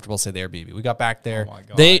very comfortable, say the Airbnb. We got back there. Oh my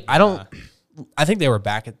God, I think they were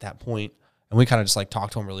back at that point, and we kind of just like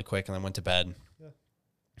talked to them really quick and then went to bed. Yeah.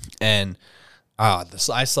 And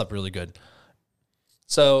I slept really good.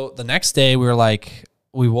 So the next day we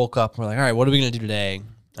woke up and we're like, all right, what are we going to do today?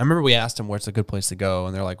 I remember we asked them where's a good place to go.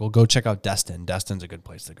 And they're like, well, go check out Destin. Destin's a good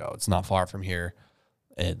place to go. It's not far from here.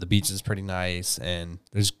 The beach is pretty nice. And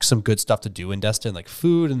there's some good stuff to do in Destin, like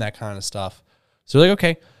food and that kind of stuff. So we're like,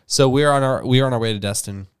 okay. So we were on our way to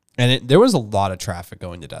Destin. And there was a lot of traffic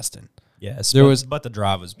going to Destin. Yes, There but, was- but the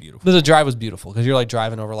drive was beautiful. The drive was beautiful because you're like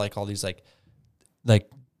driving over like all these like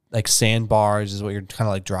sandbars is what you're kind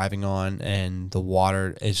of like driving on, and the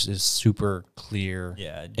water is just super clear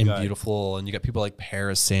Yeah, and beautiful, and you got people like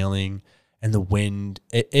parasailing, and the wind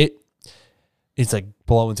it's like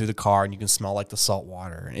blowing through the car, and you can smell like the salt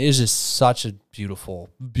water. And it is just such a beautiful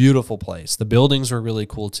place. The buildings were really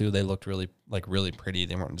cool too. They looked really pretty.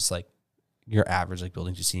 They weren't just like your average like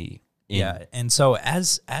buildings you see. Yeah, and so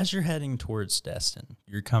as you're heading towards Destin,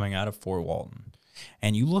 you're coming out of Fort Walton,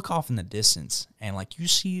 and you look off in the distance, and like you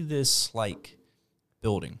see this like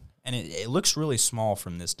building, and it looks really small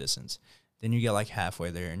from this distance. Then you get like halfway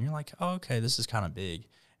there, and you're like, oh, okay, this is kind of big.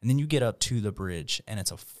 And then you get up to the bridge, and it's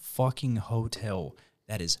a fucking hotel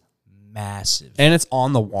that is massive. And it's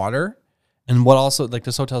on the water. And what also, like,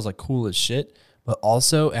 this hotel is like cool as shit, but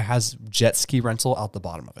also it has jet ski rental out the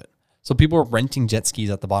bottom of it. So people are renting jet skis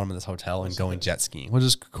at the bottom of this hotel and going jet skiing, which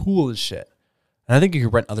is cool as shit. And I think you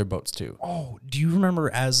could rent other boats too. Oh, do you remember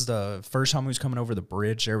as the first time we was coming over the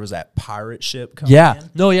bridge, there was that pirate ship coming Yeah. in?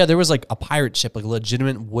 No, yeah, there was like a pirate ship, like a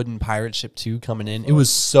legitimate wooden pirate ship too coming in. It was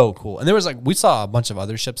so cool. And there was like, we saw a bunch of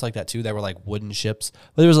other ships like that too that were like wooden ships,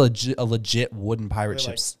 but there was a legit wooden pirate They're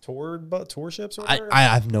like ships. tour ships or I whatever? I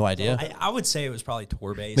have no idea. I would say it was probably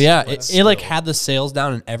tour based. But yeah, but it like still. had the sails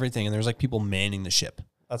down and everything, and there was like people manning the ship.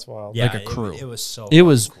 That's wild. yeah, like a crew. It was so It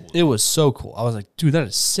was cool. it was so cool. I was like, dude, that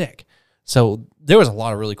is sick. So there was a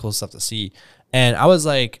lot of really cool stuff to see. And I was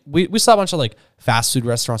like, we saw a bunch of like fast food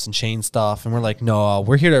restaurants and chain stuff, and we're like, no,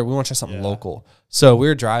 we want to try something local. So we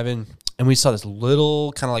were driving, and we saw this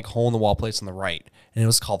little kind of like hole in the wall place on the right, and it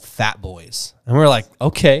was called Fat Boys. And we were like,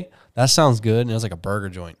 okay, that sounds good. And it was like a burger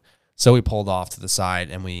joint. So we pulled off to the side,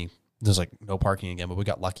 and there's like no parking again, but we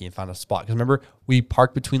got lucky and found a spot. Because remember, we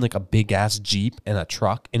parked between like a big ass Jeep and a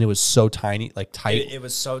truck, and it was so tiny, like tight. It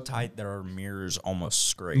was so tight that our mirrors almost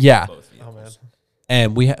scraped. Yeah. Both Oh, man. vehicles.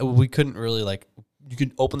 And we couldn't really like, you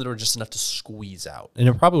could open the door just enough to squeeze out, and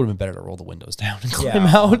it probably would have been better to roll the windows down and climb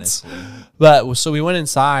out. honestly. But so we went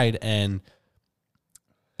inside, and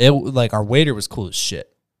it like our waiter was cool as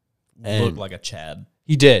shit. And Looked like a Chad.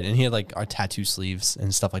 he did, and he had like our tattoo sleeves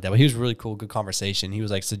and stuff like that. But he was really cool, good conversation. He was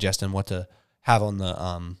like suggesting what to have on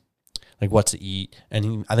the like what to eat,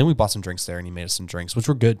 and I think we bought some drinks there, and he made us some drinks, which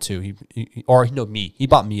were good too. He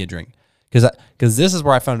bought me a drink because this is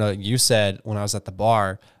where I found out. You said when I was at the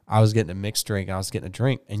bar, I was getting a mixed drink, and I was getting a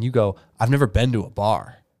drink, and you go, I've never been to a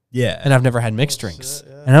bar, Yeah. and I've never had mixed drinks, shit,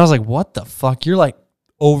 yeah. and I was like, what the fuck? You're like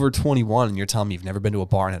over 21, and you're telling me you've never been to a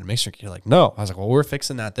bar and had a mixed drink. You're like, no. I was like, well, we're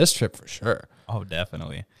fixing that this trip for sure. Oh,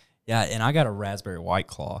 definitely. Yeah, and I got a raspberry white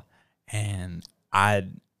claw, and I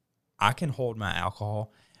can hold my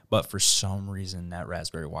alcohol, but for some reason that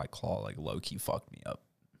raspberry white claw like low key fucked me up.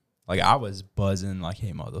 Like I was buzzing like,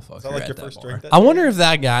 hey motherfucker. Is that like at your that first bar. drink? I wonder if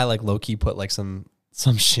that guy like low key put like some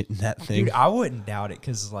shit in that thing. Dude, I wouldn't doubt it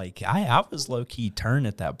because like I was low key turned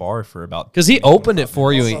at that bar for about Because he opened it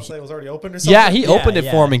for you. It was already opened or something? Yeah, he Yeah, opened it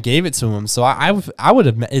for yeah. him and gave it to him. So I would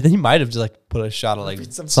have. He might have just like put a shot of like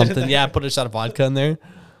Put some shit in something. there. Yeah, put a shot of vodka in there.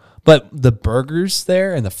 But the burgers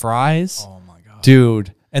there and the fries, oh my god.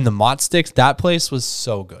 dude, and the mott sticks. That place was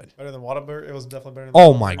so good. Better than Whataburger? It was definitely better than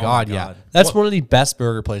Oh my Whataburger. god, my yeah, God. that's one of the best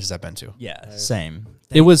burger places I've been to. Yeah, same.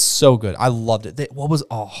 It was so good. I loved it. What was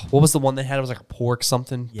the one they had? It was like a pork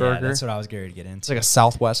something Yeah, burger. that's what I was going to get into. It's like a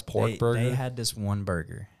Southwest pork burger. They had this one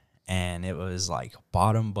burger, and it was like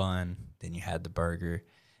bottom bun. Then you had the burger.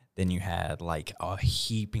 Then you had like a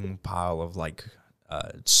heaping pile of like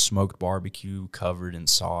smoked barbecue covered in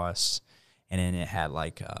sauce, and then it had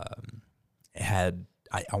like it had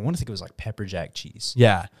I want to think it was like pepper jack cheese.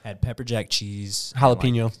 yeah, Had pepper jack cheese, and,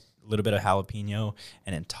 jalapeno. like, a little bit of jalapeno,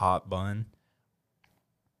 and then top bun.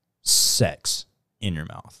 Sex in your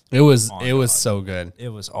mouth. It was Oh, God. God. good. It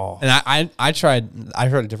was all. And I tried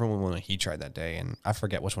a different one when he tried that day, and I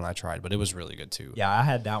forget which one I tried, but it was really good too. Yeah, I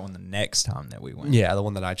had that one the next time that we went. Yeah, the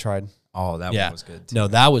one that I tried. Oh, that Yeah. one was good too. No,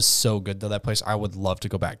 that was so good though. That place, I would love to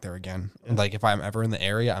go back there again. Like if I'm ever in the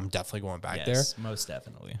area, I'm definitely going back there. Yes, most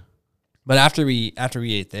definitely. But after we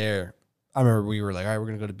ate there, I remember we were like, all right, we're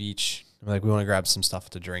gonna go to the beach. And we want to grab some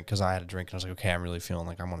stuff to drink because I had a drink, and I was like, okay, I'm really feeling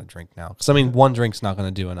like I want to drink now. Because I mean, one drink's not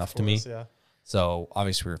gonna do enough to me. Yeah. So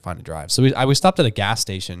obviously we were fine to drive. So we stopped at a gas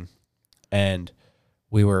station, and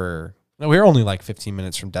we were only like 15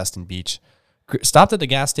 minutes from Destin Beach. Stopped at the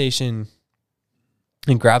gas station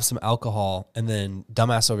and grabbed some alcohol, and then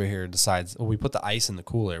dumbass over here decides, well, we put the ice in the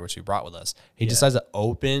cooler, which we brought with us. He decides to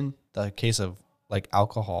open the case of like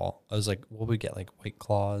alcohol. I was like, what we get, like White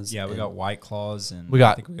Claws? Yeah, we and got White Claws, and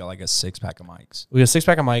I I think we got like a 6-pack of Mikes. we got a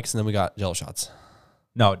 6-pack of Mikes, and then we got Jello shots.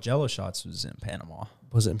 No, Jello shots was in Panama.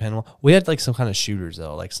 Was it in Panama? We had like some kind of shooters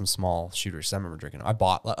though, like some small shooters. I remember drinking them. I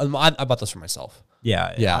bought those for myself.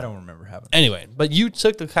 Yeah. Yeah. I don't remember having. Anyway, but you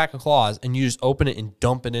took the pack of claws and you just open it and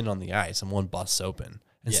dump it in on the ice, and one busts open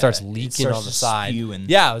and Yeah, starts it leaking starts on the just side. spewing.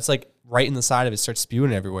 Yeah, it's like right in the side of it, starts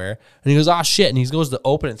spewing everywhere. And he goes, "Oh shit!" And he goes to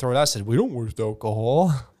open it and throw it out. I said, "We don't work with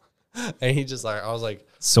alcohol." And he just like, I was like,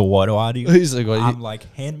 So what do I do? he's like, well, I'm like,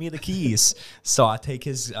 hand me the keys. So I take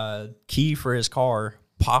his key for his car,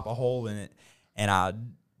 pop a hole in it, and I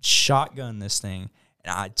shotgun this thing.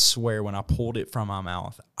 And I swear, when I pulled it from my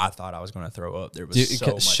mouth, I thought I was going to throw up. There was so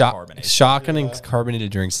much carbonation. Shotgunning carbonated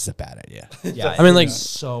drinks is a bad idea. Yeah, I mean, like,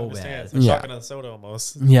 so It's bad. like Yeah. shotgun and soda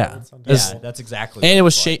almost. Yeah. It's on Yeah, top. that's exactly. And what it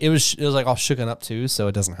was like. it was like all shooken up too, so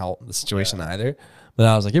it doesn't help the situation either. But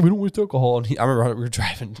I was like, yeah, we don't waste alcohol. And I remember we were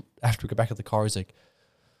driving after we got back at the car. He's like,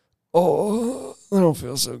 oh, I don't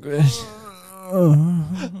feel so good.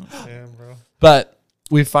 Damn, bro. But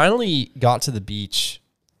we finally got to the beach,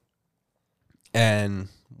 and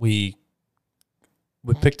we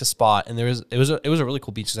picked a spot, and it was a really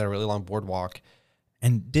cool beach. It had a really long boardwalk.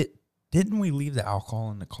 And didn't we leave the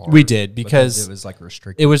alcohol in the car? We did because it was like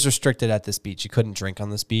restricted. it was restricted at this beach. You couldn't drink on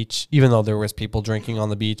this beach, even though there was people drinking on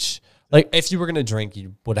the beach. Like if you were gonna drink,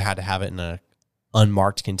 you would have had to have it in a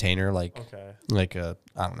unmarked container, like a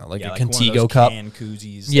I don't know, like a one of Contigo those cup. Can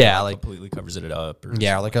koozies. Yeah, that like- completely covers it up. Or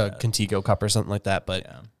Yeah, something like a that. Contigo cup or something like that. But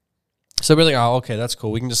Yeah. so we're like, oh, okay, that's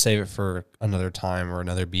cool. We can just save it for another time or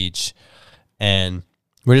another beach. And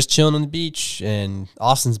we're just chilling on the beach, and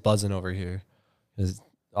Austin's buzzing over here.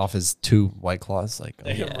 Off his 2 White Claws, like,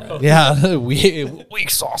 oh, Damn, bro. yeah, weak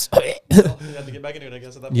sauce. You had to get back into it, I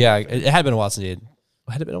guess. At that point. Yeah, it had been a while since he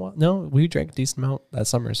had it been a while? No, we drank a decent amount that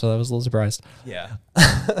summer, so I was a little surprised. Yeah,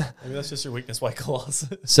 Maybe that's just your weakness, White Claws.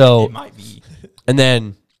 So, it might be. and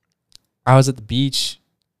then I was at the beach,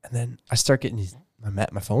 and then I start getting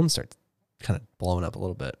my phone starts kind of blowing up a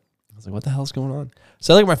little bit. I was like, what the hell's going on?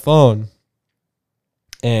 So I look at my phone,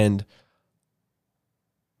 and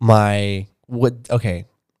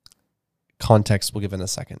context we'll give in a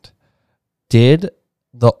second. Did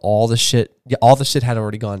all the shit had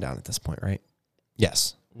already gone down at this point, right?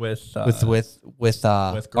 Yes. With With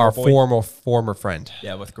Girl our Boy? former friend.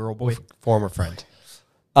 yeah, with Girl Boy. Former friend.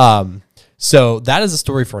 So that is a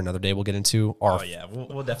story for another day we'll get into. Oh yeah,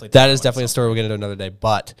 we'll definitely. That is definitely a story we'll get into another day.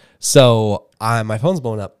 But so my phone's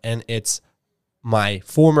blowing up, and it's my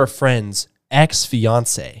former friend's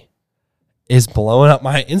ex-fiance is blowing up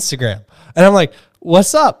my Instagram. And I'm like,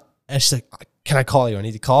 what's up? And she's like, can I call you? I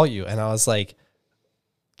need to call you. And I was like,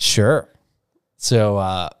 sure.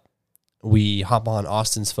 So we hop on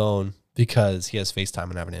Austin's phone because he has FaceTime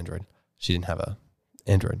and I have an Android. She didn't have a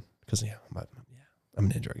Android because I'm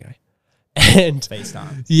an Android guy. And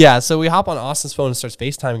FaceTime. yeah, so we hop on Austin's phone and starts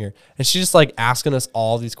FaceTiming her. And she's just like asking us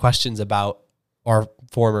all these questions about our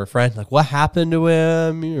former friend. Like, what happened to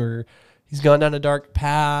him? Or he's gone down a dark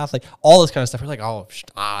path. Like, all this kind of stuff. We're like,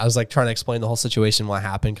 I was like trying to explain the whole situation, what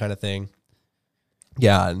happened kind of thing.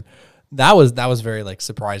 Yeah, and that was very like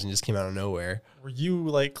surprising. Just came out of nowhere. Were you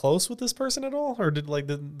like close with this person at all, or did like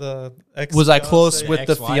the ex? Was I close with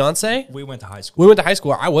the ex-wife? fiance? We went to high school. We went to high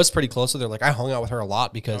school. I was pretty close with her. Like, I hung out with her a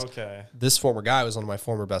lot because Okay. this former guy was one of my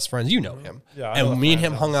former best friends. You know him. Yeah, I know And the me and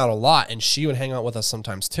him friend. hung out a lot, and she would hang out with us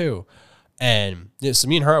sometimes too. And yeah, so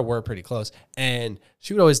me and her were pretty close. And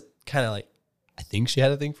she would always kind of like, I think she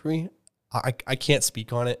had a thing for me. I can't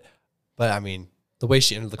speak on it, but I mean, the way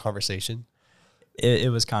she ended the conversation.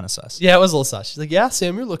 It was kind of sus. Yeah, it was a little sus. She's like, yeah,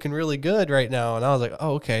 Sam, you're looking really good right now. And I was like,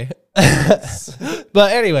 oh, okay.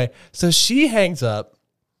 But anyway, so she hangs up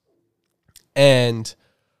and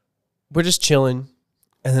we're just chilling.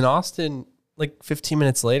 And then Austin, like 15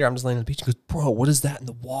 minutes later, I'm just laying on the beach and goes, bro, what is that in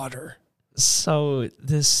the water? So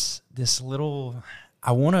this little,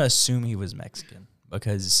 I want to assume he was Mexican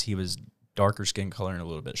because he was darker skin color and a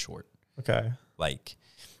little bit short. Okay. Like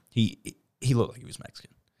he looked like he was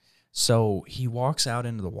Mexican. So he walks out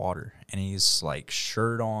into the water and he's like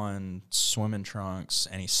shirt on, swimming trunks,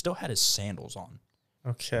 and he still had his sandals on.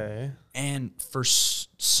 Okay. And for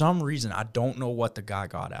some reason, I don't know what the guy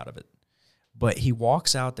got out of it, but he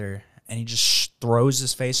walks out there and he just throws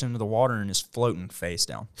his face into the water and is floating face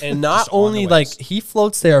down. And not Just on the only like waves. he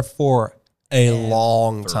floats there for a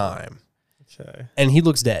long time Okay. and he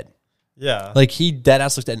looks dead. Yeah. Like he dead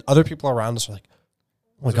ass looks dead. And other people around us are like,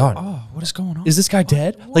 oh my God. Oh, what is going on? Is this guy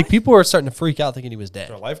dead? Like people were starting to freak out thinking he was Is there a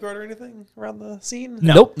dead. lifeguard or anything around the scene?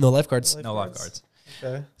 Nope, no lifeguards. No lifeguards.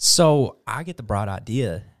 Okay. So I get the bright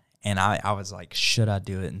idea, and I was like, should I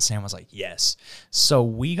do it? And Sam was like, yes. So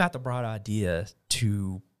we got the bright idea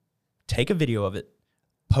to take a video of it,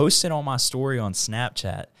 post it on my story on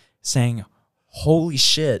Snapchat saying, holy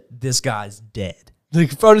shit, this guy's dead.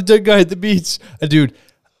 Like, found a dead guy at the beach. Dude.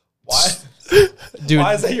 Why? Dude.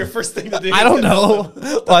 Why is that your first thing to do? I don't know.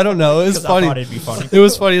 I don't know. It was 'Cause I funny. thought it'd be funny. It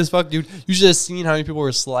was funny as fuck, dude. You should have seen how many people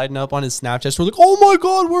were sliding up on his Snapchat. We're like, "Oh my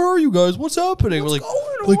god, where are you guys? What's happening?" We're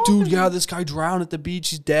like, dude, yeah, this guy drowned at the beach.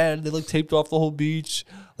 He's dead. They like taped off the whole beach.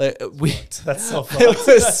 Like That's so funny. it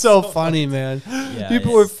was so funny, man. Yeah,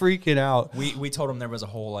 People were freaking out. We told him there was a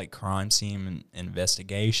whole like crime scene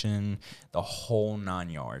investigation, the whole 9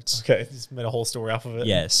 yards. Okay, just made a whole story off of it.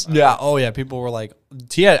 Yes. Yeah. Oh yeah. People were like,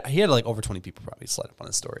 he had like over 20 people probably slide up on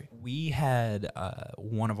his story. We had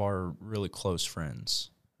one of our really close friends.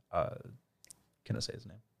 Can I say his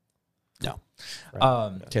name? No.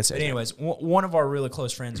 Can't say But his anyways, one of our really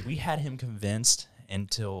close friends, we had him convinced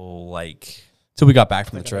until like So we got back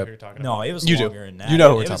from the I know who trip. you're talking no, about. it was You do. longer than that. You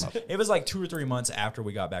know who we're It talking was- It was like 2 or 3 months after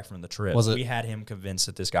we got back from the trip. Was it? We had him convinced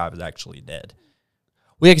that this guy was actually dead.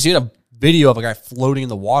 Well, yeah, because you had a video of a guy floating in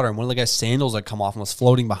the water, and one of the guy's sandals had come off and was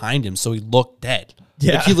floating behind him, so he looked dead.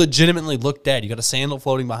 Yeah. Like, he legitimately looked dead. You got a sandal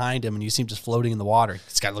floating behind him, and you see him just floating in the water.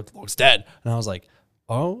 This guy looks dead. And I was like,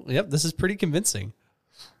 oh, yep, this is pretty convincing.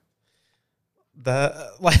 That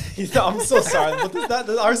I'm so sorry, but that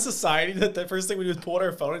our society that the first thing we do is pull out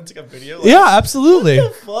our phone and take a video. Like, Yeah, absolutely.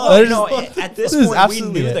 fuck? No, at this This is point, we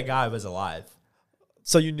absolutely knew it. the guy was alive.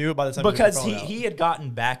 So you knew by the time Because you took your phone out. he had gotten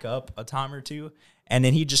back up a time or two, and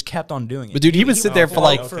then he just kept on doing it. But dude, he would sit there for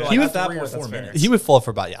like okay. he would At that 3 or point, 4 that's fair. minutes. he would float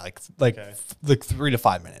for about Okay. like 3 to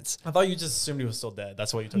 5 minutes. I thought you just assumed he was still dead.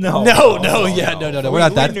 That's what you took. No. No, no, no. We- We're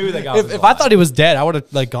not we that. knew that guy if was if I alive. thought he was dead, I would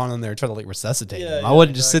have like gone in there and tried to like resuscitate Yeah, him. yeah, I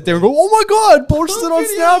wouldn't just sit there and go, "Oh my god, post it on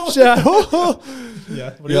Snapchat."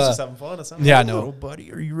 Yeah, but he was just having fun. It sounded Yeah, like. no.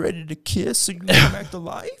 buddy, are you ready to kiss so you can come back to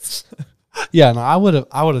life? Yeah, no, I would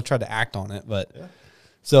have tried to act on it, but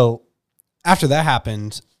so after that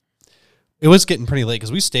happened, it was getting pretty late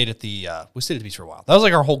because we stayed at the beach for a while. That was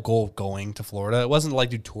like our whole goal of going to Florida. It wasn't to like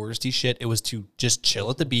do touristy shit. It was to just chill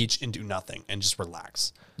at the beach and do nothing and just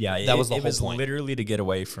relax. Yeah, That was the it whole was point. literally to get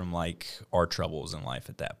away from like our troubles in life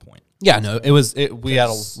at that point. Yeah, no, we had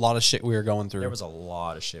a lot of shit we were going through. There was a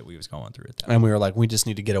lot of shit we was going through at that. And we were like, we just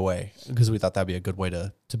need to get away because we thought that'd be a good way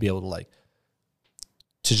to be able to like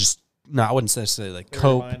to just no, I wouldn't necessarily like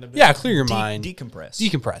Clear your cope. mind a bit. Yeah, clear your mind, Decompress.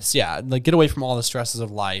 decompress. Yeah, like get away from all the stresses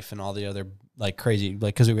of life and all the other like crazy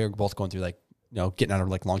like because we were both going through like getting out of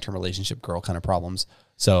like long-term relationship girl kind of problems.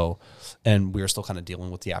 So, and we were still kind of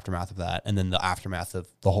dealing with the aftermath of that, and then the aftermath of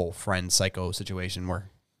the whole friend psycho situation where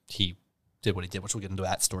he did what he did, which we'll get into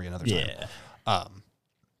that story another time. Yeah.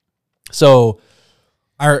 So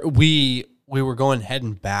we were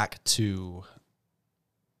heading back to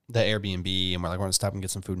the Airbnb, and we're like, we're gonna stop and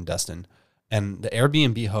get some food in Destin. And the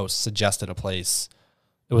Airbnb host suggested a place.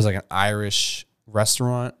 It was like an Irish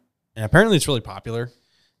restaurant, and apparently it's really popular.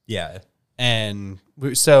 Yeah. And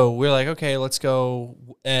so we're like, okay, let's go.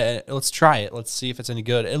 Let's try it. Let's see if it's any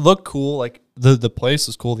good. It looked cool. Like the place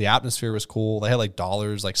was cool. The atmosphere was cool. They had like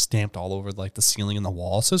dollars like stamped all over like the ceiling and the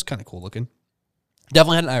wall. So it was kind of cool looking.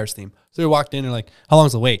 Definitely had an Irish theme. So we walked in and like, how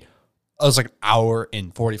long's the wait? It was like an hour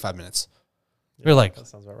and 45 minutes. We were like, That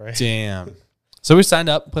sounds about right. damn. So we signed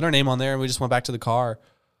up, put our name on there, and we just went back to the car.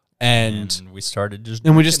 And we started just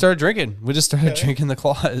we just started drinking. We just started drinking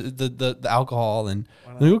the alcohol, and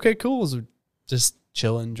like, okay, cool. So just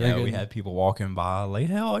chilling, drinking. Yeah, we had people walking by like,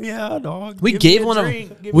 hell yeah, dog. We Give me gave a one of drink.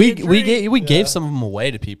 them. Give me a We drink. gave some of them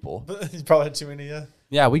away to people. You probably had too many. Yeah.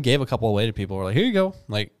 Yeah, we gave a couple away to people. We're like, here you go.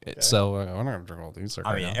 Like, so we're not gonna drink all these.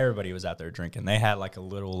 I mean, everybody was out there drinking. They had like a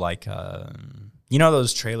little like you know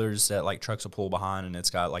those trailers that like trucks will pull behind and it's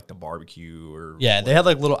got like the barbecue or yeah, they had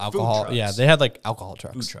like little alcohol. trucks. Yeah, they had like alcohol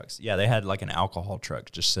trucks. food trucks. Yeah, they had like an alcohol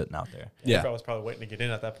truck just sitting out there. Yeah. Everybody was probably waiting to get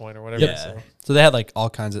in at that point or whatever. Yeah. So. So they had like all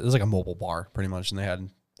kinds of. It was like a mobile bar pretty much, and they had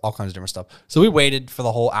all kinds of different stuff. So we waited for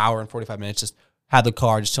the whole hour and 45 minutes. Just had the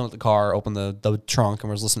car, just chilling at the car, opened the trunk,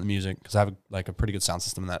 and was listening to music because I have like a pretty good sound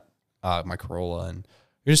system in that my Corolla, and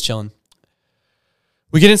we're just chilling.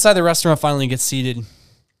 We get inside the restaurant, finally get seated,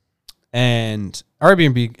 and our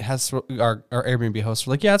Airbnb hosts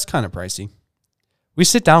were like, yeah, it's kind of pricey. We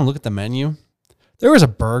sit down and look at the menu. There was a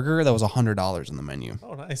burger that was $100 in the menu.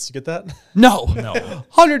 Oh, nice. You get that? No, No,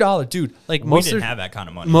 $100, dude. Like we most didn't of have that kind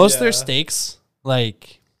of money. most of their Yeah. steaks,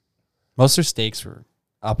 most of their steaks were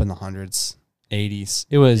up in the hundreds, 80s.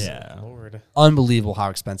 It was Yeah. Lord. unbelievable how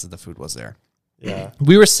expensive the food was there. Yeah.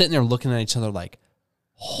 We were sitting there looking at each other like,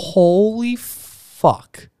 holy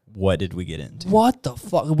fuck. What did we get into? What the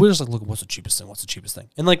fuck? We're just like, look, what's the cheapest thing? What's the cheapest thing?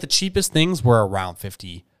 And like the cheapest things were around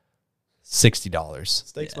 $50, $60.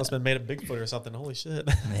 Steaks must have been made of Bigfoot or something. Holy shit.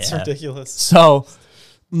 It's Yeah. ridiculous. So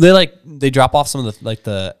they drop off some of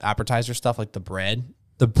the appetizer stuff, like the bread.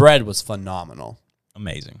 The bread was phenomenal.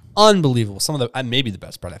 Amazing. Unbelievable. Some of the maybe the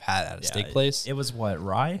best bread I've had at a steak place. It was what,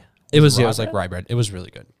 rye? It was rye like bread? rye bread. It was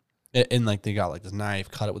really good. And like they got like this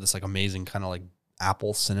knife, cut it with this like amazing kind of like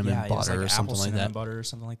apple cinnamon Yeah, it was butter like or something apple like cinnamon that. butter or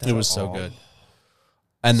something like that. It was so Oh, good.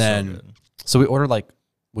 And so then good. so we ordered like,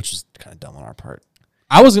 which is kind of dumb on our part.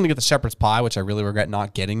 I was gonna get the shepherd's pie, which I really regret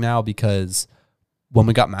not getting now because when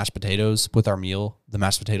we got mashed potatoes with our meal, the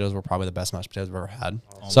mashed potatoes were probably the best mashed potatoes I've ever had.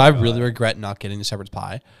 So I really regret not getting the shepherd's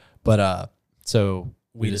pie. But so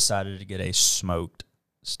We decided to get a smoked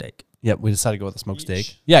steak. yep, we decided to go with a smoked Each?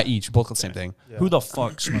 steak. Yeah, each both the same thing. Yeah. Who the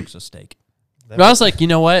fuck smokes a steak? But I was like, you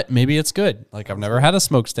know what? Maybe it's good. Like I've never had a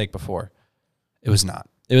smoked steak before. It was not.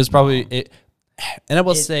 It was probably it. And I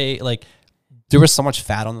will say, like, there was so much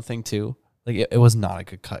fat on the thing too. Like it was not a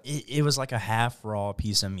good cut. It was like a half raw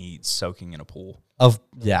piece of meat soaking in a pool.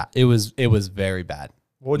 It was very bad.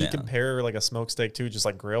 What would you Yeah. compare like a smoked steak to? Just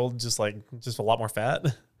like grilled, just a lot more fat.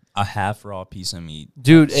 A half raw piece of meat.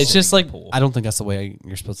 Dude, it's Sitting just in a like pool. I don't think that's the way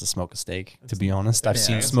you're supposed to smoke a steak. To be honest, I've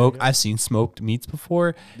Yeah. seen smoked meats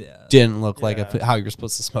before. Yeah. Didn't look like Yeah. how you're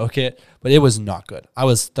supposed to smoke it, but it was not good. I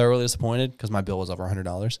was thoroughly disappointed because my bill was over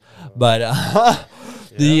 $100. But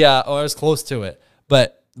I was close to it.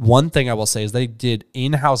 But one thing I will say is they did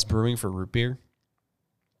in-house brewing for root beer,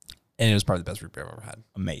 and it was probably the best root beer I've ever had.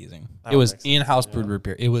 Amazing. It was in-house brewed root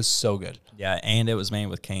beer. It was so good. Yeah, and it was made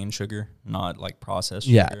with cane sugar, not like processed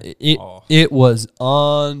Yeah, sugar. it it was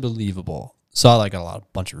unbelievable. So I like got a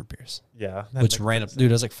bunch of root beers, Yeah. which ran up. Dude,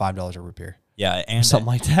 it was like $5 a root beer. Yeah, Or and something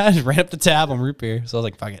like that. Ran up the tab on root beer. So I was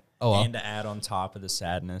like, fuck it. Oh, well. and to add on top of the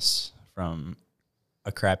sadness from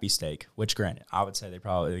a crappy steak, which granted, I would say they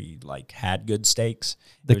probably like had good steaks.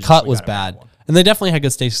 The It just- cut we was got a bad bad. one. And they definitely had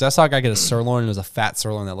good steaks. 'Cause I saw a guy get a sirloin, and it was a fat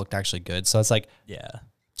sirloin that looked actually good. So it's like, Yeah.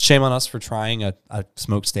 shame on us for trying a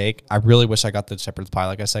smoked steak. I really wish I got the shepherd's pie,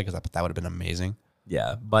 like I said, because that would have been amazing.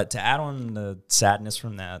 Yeah, but to add on the sadness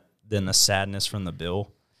from that, then the sadness from the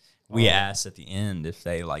bill, we asked at the end if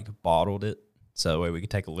they like bottled it so that way we could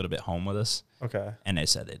take a little bit home with us, Okay. and they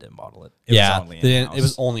said they didn't bottle it. It was only in-house. it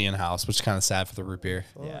was only in-house, which is kind of sad for the root beer.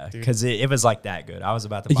 Yeah, Dude. because it was like that good. I was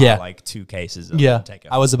about to buy Yeah. like 2 cases of it Yeah, and take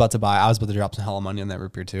it I was about to drop some hella money on that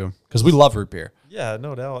root beer too, because we love root beer. Yeah,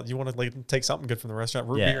 no doubt. You want to like take something good from the restaurant,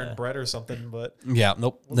 root beer Yeah. and bread or something. But Yeah,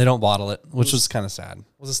 nope, they don't bottle it, which was kind of sad.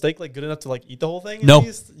 was the steak like good enough to like eat the whole thing? No. At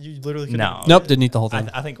least? You literally couldn't No. eat Nope, it? didn't eat the whole thing.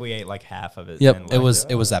 I think we ate like half of it. Yep, and it left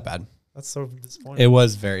was that bad. That's so disappointing. It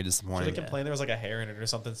was very Should they disappointing. complain there was like a hair in it or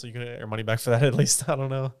something, so you could get your money back for that at least? I don't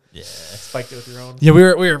know. Yeah. Spiked it with your own. Yeah, we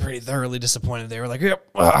were pretty thoroughly disappointed. They were like, "Yep,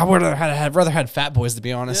 I would have rather had Fat Boys, to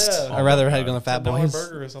be honest. Yeah. I'd rather had gone to Fat $10 Boys."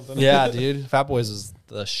 burger or something. Yeah, dude, Fat Boys is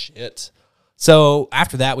the shit. So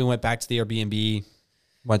after that, we went back to the Airbnb,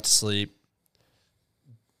 went to sleep.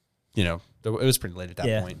 You know, it was pretty late at that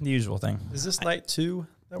Yeah, point. the usual thing. Is this night 2?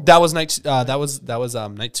 That was night. That was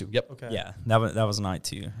night 2. Yep. Okay. Yeah, that was night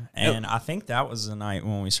 2, and I think that was the night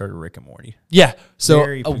when we started Rick and Morty. Yeah. So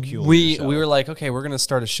Very peculiar we show. were like, okay, we're gonna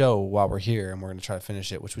start a show while we're here, and we're gonna try to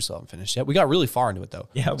finish it, which we still haven't finished yet. We got really far into it though.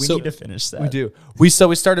 Yeah, we So- need to finish that. We do. We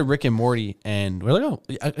started Rick and Morty, and we're like, oh,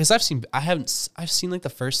 because I've seen like the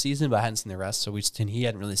first season, but I hadn't seen the rest. So and he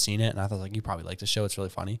hadn't really seen it, and I thought like, you probably like the show. It's really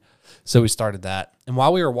funny. So we started that, and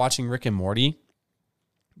while we were watching Rick and Morty,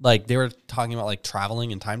 like they were talking about like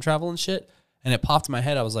traveling and time travel and shit, and it popped in my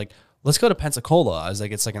head. I was like, let's go to Pensacola. I was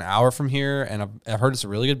like, it's like an hour from here, and I've heard it's a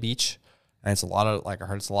really good beach, and it's a lot of like I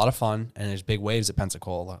heard it's a lot of fun, and there's big waves at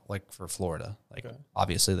Pensacola, like for Florida. Like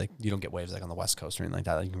obviously, like you don't get waves like on the West Coast or anything like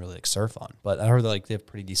that that you can really like surf on, but I heard that, like they have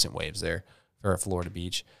pretty decent waves there for a Florida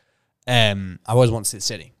beach, and I always want to see the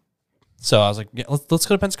city. So I was like, yeah, let's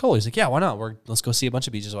go to Pensacola. He's like, yeah, why not? Let's go see a bunch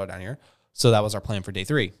of beaches while we're down here. So that was our plan for day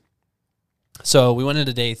 3. So we went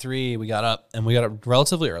into day 3. We got up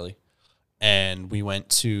relatively early, and we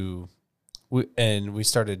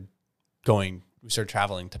started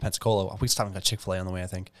traveling to Pensacola. We stopped and got Chick-fil-A on the way, I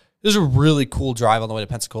think. It was a really cool drive on the way to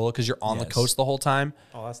Pensacola because you're on the Yes. coast the whole time,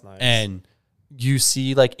 Oh, that's nice. and you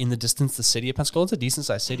see like in the distance the city of Pensacola. It's a decent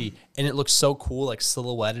sized city, and it looks so cool, like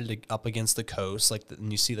silhouetted up against the coast. Like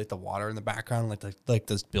and you see like the water in the background, like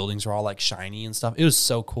those buildings are all like shiny and stuff. It was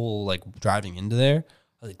so cool, like driving into there.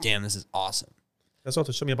 I was like, damn, this is awesome. That's what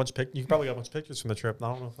to show me a bunch of pictures. You probably got a bunch of pictures from the trip. I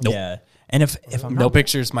don't know. Yeah, and if I'm No not,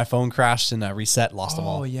 pictures. My phone crashed and reset. Lost them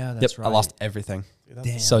all. Oh, yeah, that's I right. lost everything. Dude,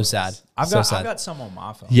 that's, So sad. I've so got sad. I've got some on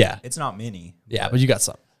my phone. Yeah. it's not many. Yeah, but you got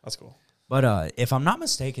some. that's cool. But if I'm not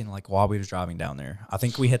mistaken, like while we was driving down there, I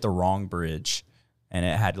think we hit the wrong bridge, and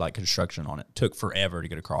it had like construction on it. Took forever to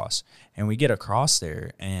get across, and we get across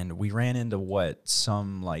there, and we ran into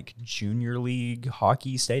some like junior league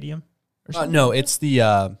hockey stadium. Or something? No, it's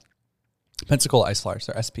the Pensacola Ice Flyers.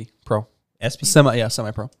 They're SP Pro. SP?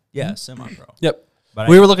 Semi-pro. Yeah, semi-pro. Yep. But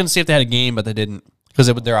We were looking to see if they had a game, but they didn't because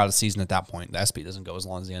they're out of season at that point. The SP doesn't go as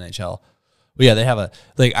long as the NHL. But yeah, they have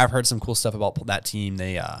I've heard some cool stuff about that team.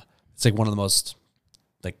 It's like one of the most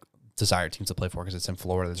like desired teams to play for because it's in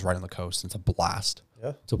Florida. It's right on the coast. It's a blast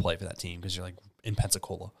to play for that team because you're like in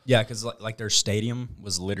Pensacola. Yeah, because like their stadium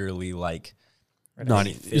was literally like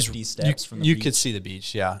 50 steps from the you beach. could see the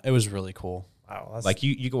beach. Yeah, it was really cool. Wow, that's Like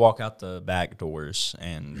you could walk out the back doors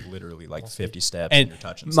and literally like 50 steps and And you're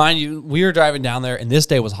touching. mind you, we were driving down there, and this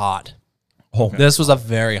day was hot. Oh, This was a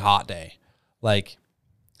very hot day. Like,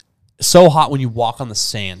 so hot when you walk on the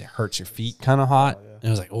sand, it hurts your feet kind of hot. And it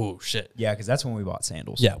was like, oh, shit. yeah, because that's when we bought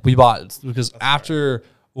sandals. Yeah, we bought, because after,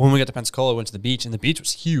 when we got to Pensacola, we went to the beach, and the beach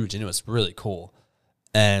was huge, and it was really cool.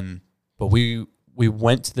 But we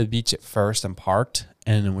went to the beach at first and parked,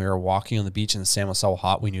 and then we were walking on the beach, and the sand was so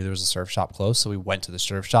hot, we knew there was a surf shop close, so we went to the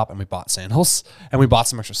surf shop, and we bought sandals, and we bought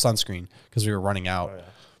some extra sunscreen, because we were running out.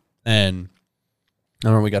 And I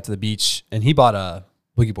remember we got to the beach, and he bought a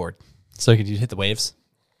boogie board, so he could hit the waves.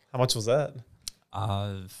 How much was that?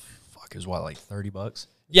 It was what, like $30?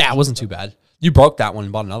 Yeah, it wasn't too bad. You broke that one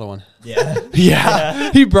and bought another one. Yeah.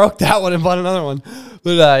 Yeah, he broke that one and bought another one.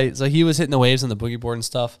 But so he was hitting the waves on the boogie board and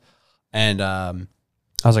stuff. And I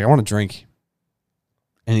was like, I want to drink.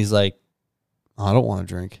 And he's like, oh, I don't want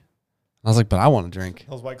to drink. I was like, but I want to drink.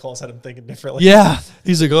 Those White Claws had him thinking differently. Yeah.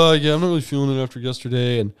 He's like, oh, yeah, I'm not really feeling it after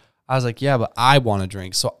yesterday. And I was like, yeah, but I want to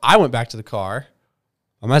drink. So I went back to the car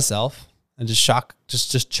by myself and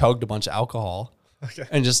just chugged a bunch of alcohol. Okay.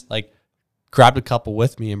 And just like grabbed a couple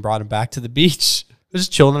with me and brought him back to the beach.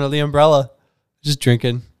 Just chilling under the umbrella, just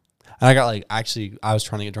drinking. And I got I was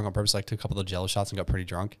trying to get drunk on purpose. I took a couple of Jello shots and got pretty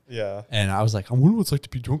drunk. Yeah. And I was like, I wonder what it's like to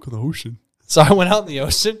be drunk in the ocean. So I went out in the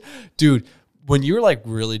ocean. Dude, when you're like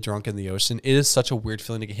really drunk in the ocean, it is such a weird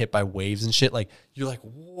feeling to get hit by waves and shit. Like you're like,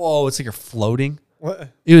 whoa, it's like you're floating. What?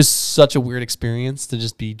 It was such a weird experience to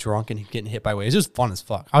just be drunk and getting hit by waves. It was fun as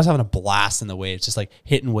fuck. I was having a blast in the waves, just like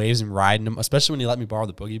hitting waves and riding them, especially when you let me borrow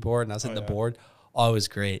the boogie board and I was hitting the board. Oh, it was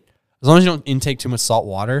great. As long as you don't intake too much salt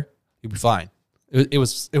water, you'll be fine. It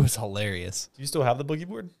was hilarious. Do you still have the boogie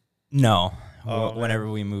board? No. Oh, Whenever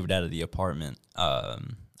we moved out of the apartment,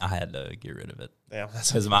 I had to get rid of it. Damn.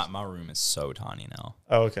 Because my room is so tiny now.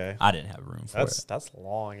 Oh, okay. I didn't have room for it. That's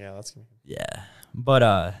long. Yeah, that's Yeah.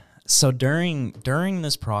 But so during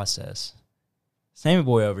this process, Sammy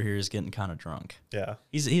boy over here is getting kind of drunk. yeah.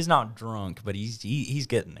 He's not drunk, but he's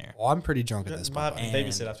getting there. Well, I'm pretty drunk at this Might point. have to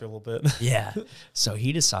babysit after a little bit. Yeah. So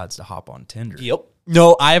he decides to hop on Tinder. Yep.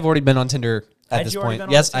 No, I have already been on Tinder at Had this you already point. been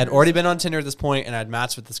on Yes, Tinder? I'd already been on Tinder at this point, and I'd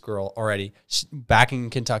matched with this girl already. Back in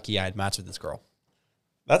Kentucky, I had matched with this girl.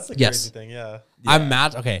 That's the Yes. crazy thing. Yeah. I'm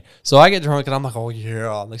matched. Okay, so I get drunk, and I'm like, oh, yeah.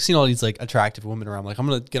 I'm like, seeing all these, like, attractive women around. I'm like, I'm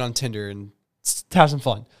going to get on Tinder and have some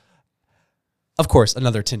fun. Of course,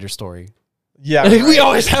 another Tinder story. Yeah. We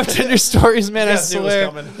always have Tinder stories, man, I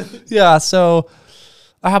swear. Yeah, so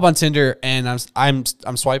I hop on Tinder, and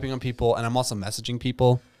I'm swiping on people, and I'm also messaging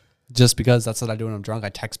people just because that's what I do when I'm drunk. I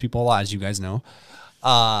text people a lot, as you guys know.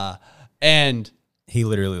 And He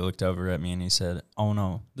literally looked over at me and he said, "Oh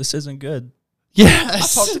no, this isn't good.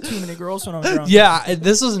 yes, I talk to too many girls when I'm drunk." yeah, and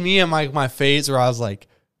this was me and my phase where I was like,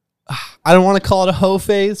 I don't want to call it a hoe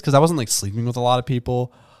phase because I wasn't like sleeping with a lot of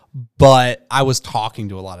people, but I was talking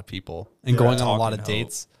to a lot of people and going on a lot of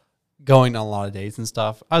dates, and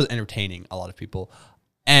stuff. I was entertaining a lot of people,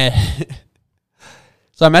 and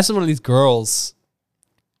so I met one of these girls,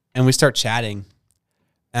 and we start chatting,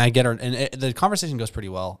 and I get her, and the conversation goes pretty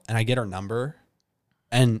well, and I get her number,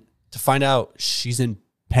 and to find out she's in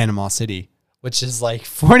Panama City, which is like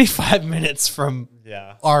 45 minutes from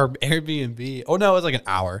our Airbnb. Oh, no, it was like an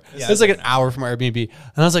hour. Yeah, it was like an hour from our Airbnb.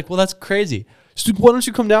 And I was like, well, that's crazy. She's like, why don't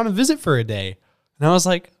you come down and visit for a day? And I was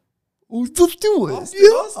like, oh, let's do it.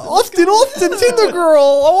 Austin, Tinder girl.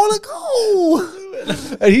 I want to go.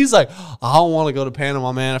 And he's like, I don't want to go to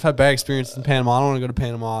Panama, man. I've had bad experiences in Panama. I don't want to go to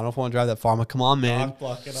Panama. I don't want to drive that far. I'm like, come on, man. Cock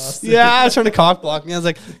blocking us. Yeah, I was trying to cock block me. I was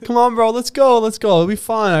like, come on, bro. Let's go. It'll be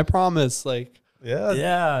fun. I promise. Like,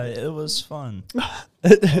 Yeah, it was fun. Oh,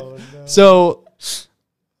 no. So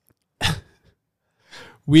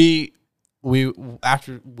we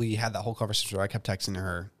after we had that whole conversation where I kept texting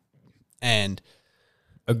her and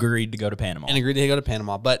Agreed to go to Panama. agreed to go to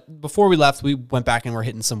Panama. But before we left, we went back and we're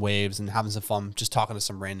hitting some waves and having some fun, just talking to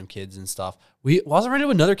some random kids and stuff. We ran into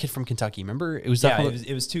another kid from Kentucky. Remember? It was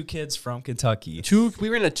it was two kids from Kentucky. We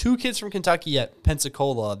ran into two kids from Kentucky at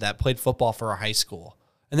Pensacola that played football for our high school.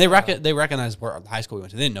 And they recognized where high school we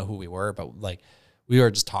went to. They didn't know who we were, but like we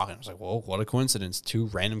were just talking. I was like, "Whoa, what a coincidence! Two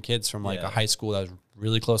random kids from like a high school that was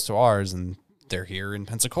really close to ours, and they're here in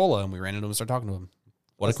Pensacola." And we ran into them and started talking to them.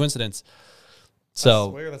 What a coincidence. I So,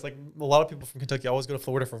 swear that's like a lot of people from Kentucky always go to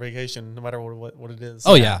Florida for vacation, no matter what it is.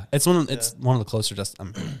 oh yeah, it's one of the closer one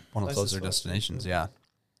of the Nicest closer spots, destinations. Yeah.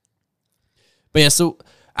 But yeah, so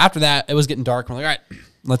after that, it was getting dark. We're like, all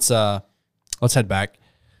right, let's head back.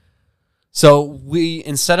 So we,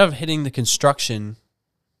 instead of hitting the construction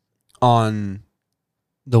on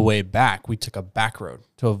the way back, we took a back road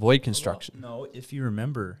to avoid construction. No, if you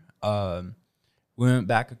remember, we went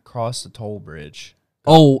back across the toll bridge.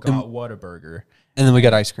 And Got Whataburger. then we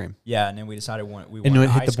got ice cream. Yeah, and then we decided we And wanted then we hit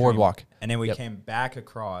ice the cream. boardwalk. And then we Yep. came back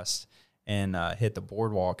across and hit the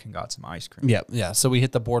boardwalk and got some ice cream. Yeah, yeah. So we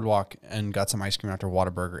hit the boardwalk and got some ice cream after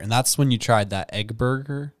Whataburger, and that's when you tried that egg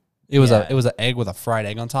burger. It was Yeah. it was an egg with a fried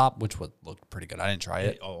egg on top, which looked pretty good. I didn't try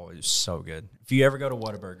it. It was so good. If you ever go to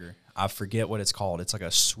Whataburger, I forget what it's called. It's like a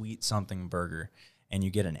sweet something burger, and you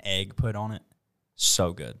get an egg put on it.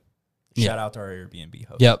 So good. Shout out to our Airbnb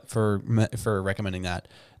host. Yep, for recommending that.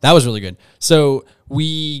 That was really good. So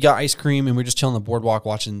we got ice cream and we were just chilling on the boardwalk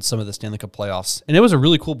watching some of the Stanley Cup playoffs, and it was a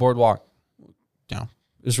really cool boardwalk. You know,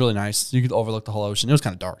 it was really nice. You could overlook the whole ocean. It was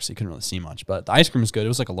kind of dark, so you couldn't really see much, but the ice cream was good. It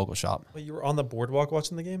was like a local shop. Wait, you were on the boardwalk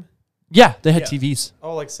watching the game? Yeah, they had Yeah. TVs.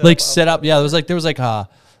 Oh, like Set up. Yeah, there was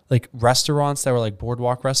like restaurants that were like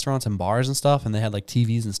boardwalk restaurants and bars and stuff, and they had like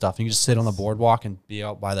TVs and stuff. And you just sit on the boardwalk and be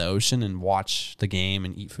out by the ocean and watch the game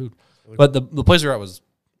and eat food. But the place we were at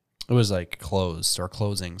was like closed or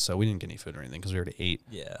closing, so we didn't get any food or anything because we already ate.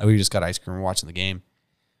 Yeah. And we just got ice cream and watching the game.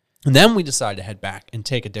 And then we decided to head back and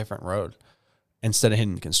take a different road instead of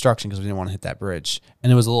hitting the construction because we didn't want to hit that bridge.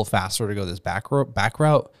 And it was a little faster to go this back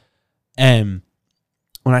route. And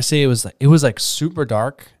when I say it was like super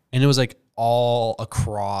dark, and it was like all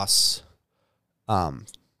across,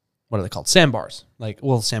 what are they called? Sandbars.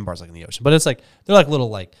 Sandbars like in the ocean, but it's like they're like little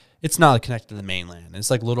like it's not like connected to the mainland.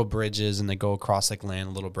 It's like little bridges, and they go across like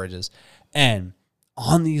land, little bridges, and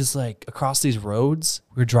on these like across these roads,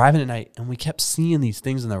 we were driving at night, and we kept seeing these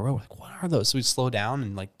things in the road. Like, what are those? So we slow down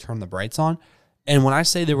and like turn the brights on, and when I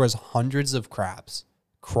say there was hundreds of crabs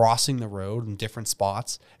crossing the road in different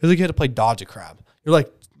spots, it was like you had to play dodge a crab. You're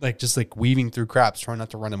like just like weaving through crabs, trying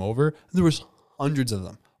not to run them over. And there was hundreds of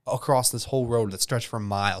them across this whole road that stretched for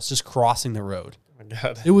miles, just crossing the road. Oh my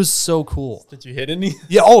God. It was so cool. Did you hit any?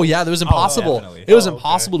 Yeah. Oh yeah. There was impossible. definitely. It was Oh, okay.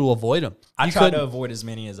 impossible to avoid them. I You tried couldn't- to avoid as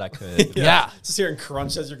many as I could. Yeah. Just hearing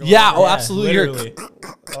crunch as you're going. Yeah. Oh, over. absolutely. Literally.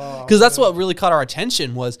 Because that's what really caught our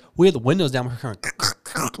attention was we had the windows down.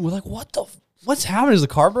 We're like, what's happening? Is the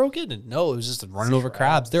car broken? And no, it was just running over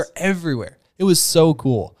crabs. They're everywhere. It was so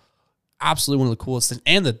cool. Absolutely one of the coolest things.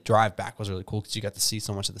 And the drive back was really cool because you got to see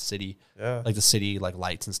so much of the city, Yeah. like the city, like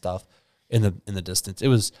lights and stuff in the distance. It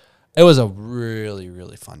was a really,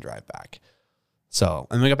 really fun drive back. So,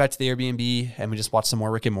 and we got back to the Airbnb and we just watched some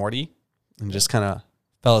more Rick and Morty and just kind of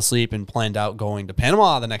fell asleep and planned out going to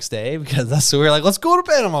Panama the next day because that's what we were like, let's go to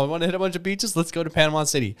Panama. We want to hit a bunch of beaches. Let's go to Panama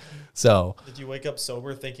City. So, Did you wake up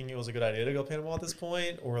sober thinking it was a good idea to go Panama at this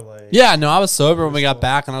point, or like? yeah, no, I was sober when we got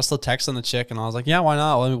back and I was still texting the chick and I was like, yeah, why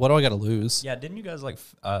not? I mean, what do I got to lose? Yeah, didn't you guys like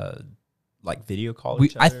video call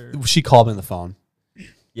each I other? she called me on the phone.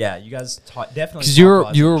 Yeah, you guys definitely. Because talked you were while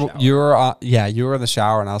I was in the shower. you were in the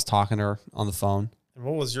shower and I was talking to her on the phone. And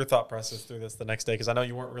what was your thought process through this the next day? Because I know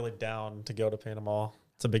you weren't really down to go to Panama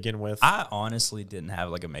to begin with. I honestly didn't have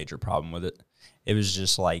like a major problem with it. It was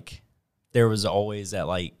just like there was always that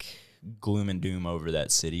like gloom and doom over that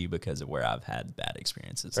city because of where I've had bad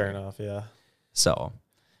experiences. Fair enough. Yeah. So,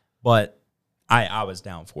 but I was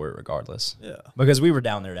down for it regardless. Yeah. Because we were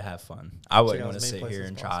down there to have fun. I wouldn't out want to as many sit here places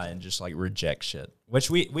and as try possible. and just like reject shit, which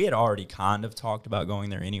we had already kind of talked about going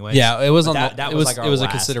there anyway. Yeah, it was But on that it was was like it was our a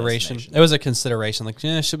last consideration. destination. It was a consideration. Like,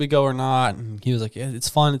 yeah, should we go or not? And he was like, yeah, it's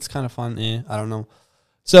fun. It's kind of fun. I don't know.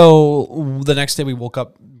 So the next day we woke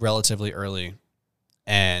up relatively early,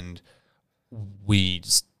 and we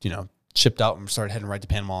just chipped out and started heading right to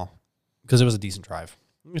Panama because it was a decent drive.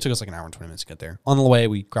 It took us like an hour and 20 minutes to get there. On the way,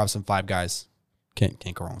 we grabbed some Five Guys. Can't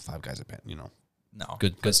go wrong with Five Guys at Panama. No,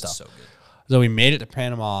 Good that's stuff. So good. So we made it to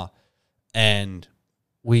Panama, and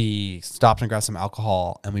we stopped and grabbed some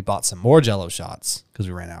alcohol, and we bought some more Jello shots because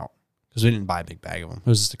we ran out. Because we didn't buy a big bag of them. It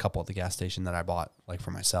was just a couple at the gas station that I bought like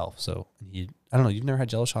for myself. So I don't know. You've never had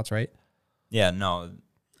Jello shots, right? Yeah, no.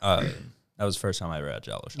 That was the first time I ever had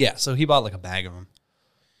Jello shots. Yeah. So he bought like a bag of them,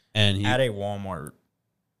 and he At a Walmart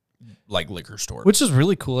like liquor store. which is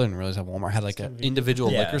really cool. I didn't realize that Walmart had like an convenient.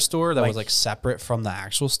 individual Yeah. liquor store that was Like- like separate from the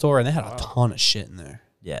actual store, and they had a ton of shit in there.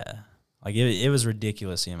 Yeah. Like it was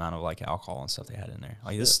ridiculous the amount of like alcohol and stuff they had in there.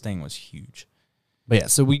 Like this thing was huge. But yeah,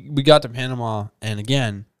 so we got to Panama, and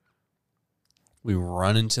again, we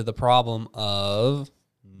run into the problem of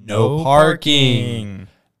no parking.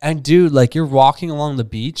 And dude, like you're walking along the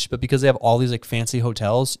beach, but because they have all these like fancy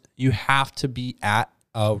hotels, you have to be at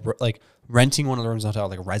like renting one of the rooms in the hotel,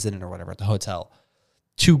 like a resident or whatever at the hotel,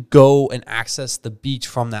 to go and access the beach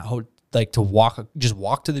from that like to just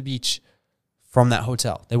walk to the beach from that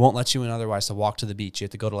hotel. They won't let you in otherwise to walk to the beach. You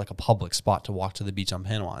have to go to like a public spot to walk to the beach on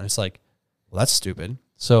Panama. And it's like, well, that's stupid.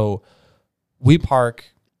 So we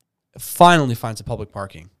finally find some public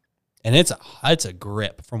parking. And it's a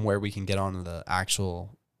grip from where we can get onto the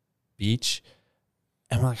actual beach.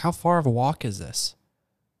 And we're like, how far of a walk is this?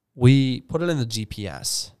 We put it in the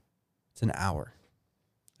GPS. It's an hour.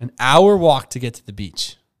 An hour walk to get to the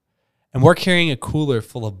beach. And we're carrying a cooler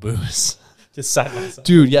full of booze. Just side by side.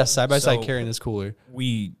 Dude, yes, side by side carrying this cooler.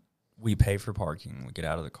 We pay for parking. We get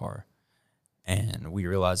out of the car. And we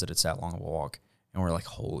realize that it's that long of a walk. And we're like,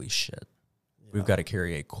 holy shit. We've got to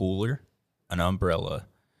carry a cooler, an umbrella,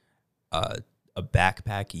 a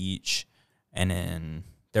backpack each, and then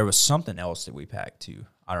there was something else that we packed too.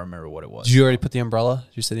 I don't remember what it was. Did you already put the umbrella?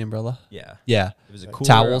 Did you say the umbrella? Yeah. Yeah. It was a Like cooler,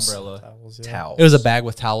 towels. umbrella, towels. It was a bag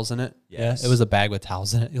with towels in it. Yes. Yeah. It was a bag with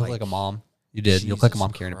towels in it. You look like a mom. You did. You look like a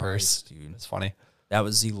mom carrying a purse. Dude. It's funny. That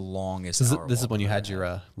was the longest This hour is walk when you I've had had.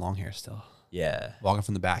 your long hair still. Yeah. Walking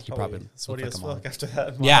from the back, you probably sweaty looked as like a mom. fuck after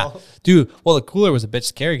that. Yeah, Wow. dude. Well, the cooler was a bitch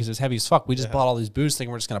to carry because it was heavy as fuck. We just Yeah. bought all these booze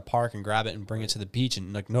thinking we're just gonna park and grab it and bring it to the beach.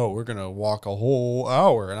 And like, no, we're gonna walk a whole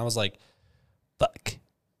hour. And I was like, fuck.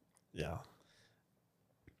 Yeah.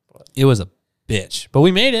 It was a bitch, but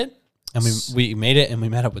we made it. And we made it, and we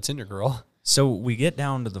met up with Tinder Girl. So we get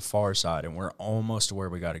down to the far side, and we're almost to where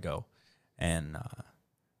we got to go. And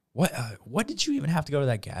what did you even have to go to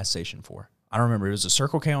that gas station for? I don't remember. It was a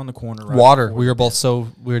Circle K on the corner. Right Water. before We were the- both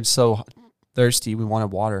so thirsty. We wanted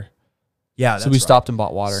water. Yeah, So that's we right. stopped and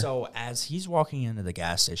bought water. So as he's walking into the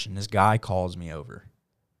gas station, this guy calls me over.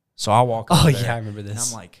 So I walk over Oh there, yeah, I remember and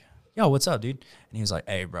this. I'm like, yo, what's up, dude? And he was like,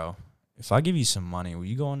 hey, bro, if I give you some money, will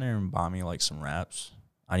you go in there and buy me like some wraps?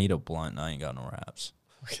 I need a blunt and I ain't got no wraps.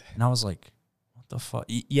 Okay. And I was like, what the fuck?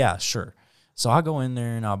 Yeah, sure. So I go in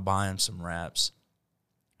there and I buy him some wraps.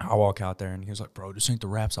 I walk out there and he was like, bro, this ain't the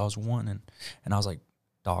wraps I was wanting. And I was like,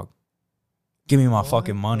 dog, give me my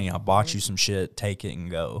fucking money. I bought you some shit. Take it and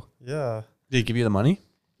go. Yeah. Did he give you the money?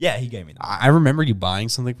 Yeah, he gave me that. I remember you buying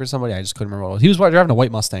something for somebody. I just couldn't remember what it was. He was driving a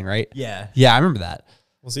white Mustang, right? Yeah. Yeah, I remember that.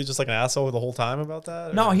 Was he just like an asshole the whole time about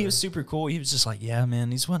that? No, or- he was super cool. He was just like, yeah, man,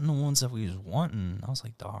 these wasn't the ones that we was wanting. I was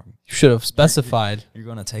like, dog, You should have specified. you're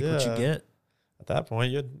going to take what you Yeah. get. At that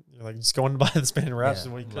point, you're like just going to buy the spinning wraps Yeah,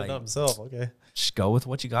 and what he could like- have done himself. Okay. Just go with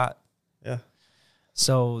what you got. Yeah.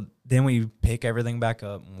 So then we pick everything back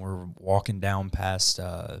up and we're walking down past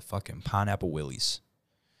fucking Pineapple Willie's.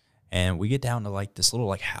 And we get down to like this little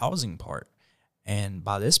like housing part. And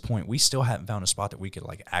by this point, we still hadn't found a spot that we could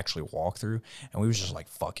like actually walk through. And we was just like,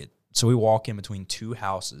 fuck it. So we walk in between two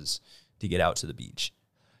houses to get out to the beach.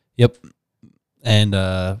 Yep. And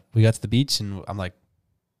we got to the beach, and I'm like,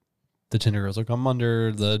 the Tinder Girl's like, I'm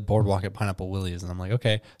under the boardwalk at Pineapple Willie's. And I'm like,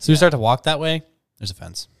 okay. So we start to walk that way. There's a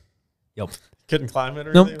fence. Yep. Couldn't climb it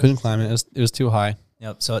or Nope, anything? couldn't climb it. It was too high.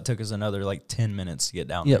 Yep. So it took us another like 10 minutes to get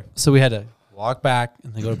down Yep. there. So we had to walk back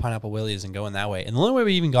and then go to Pineapple Willie's and go in that way. And the only way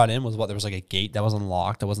we even got in was there was like a gate that was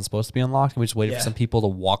unlocked that wasn't supposed to be unlocked. And we just waited for Yeah. some people to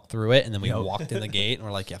walk through it. And then we Yep. walked in the gate and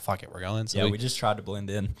we're like, yeah, fuck it. We're going. So Yeah, we just tried to blend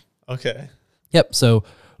in. Okay. Yep. So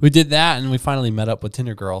we did that, and we finally met up with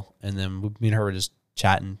Tinder Girl, and then me and her were just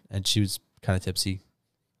chatting, and she was kind of tipsy.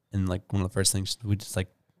 And like one of the first things we just like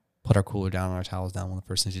put our cooler down and our towels down. One of the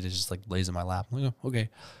first things she did is just like lays in my lap. I'm like, oh, okay,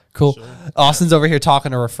 cool. Sure. Austin's over here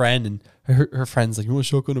talking to her friend, and her friend's like, you want to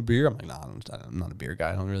shotgun a beer? I'm like, nah, I'm not a beer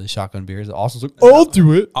guy. I don't really shotgun beers. Austin's like, I'll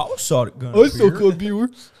do it. I saw it going. I shotgun beer.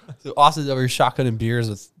 So Austin's over here shotgunning beers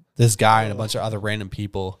with this guy and a bunch of other random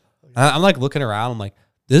people. And I'm like looking around. I'm like,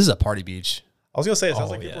 this is a party beach. I was gonna say it sounds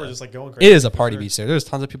Oh, like people yeah. were just like going crazy. It is a for party sure. beach there. There's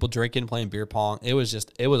tons of people drinking, playing beer pong. It was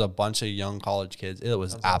a bunch of young college kids. It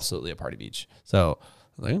was absolutely a party beach. So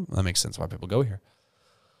like, that makes sense why people go here.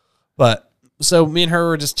 But so me and her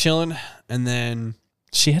were just chilling, and then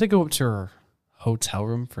she had to go up to her hotel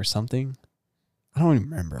room for something. I don't even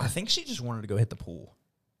remember. I think she just wanted to go hit the pool.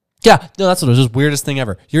 Yeah, no, that's what it was. Just weirdest thing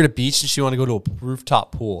ever. You're at a beach and she want to go to a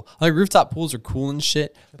rooftop pool. Like rooftop pools are cool and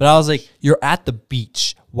shit, but I was like, you're at the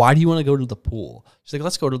beach. Why do you want to go to the pool? She's like,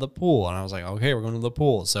 let's go to the pool. And I was like, okay, we're going to the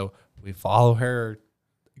pool. So we follow her,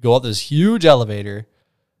 go up this huge elevator,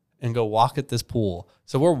 and go walk at this pool.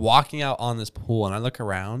 So we're walking out on this pool, and I look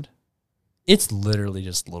around. It's literally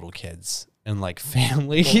just little kids and like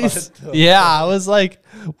families. Yeah, I was like,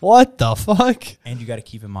 what the fuck? And you got to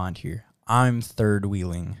keep in mind here, I'm third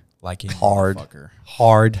wheeling like any Hard. motherfucker.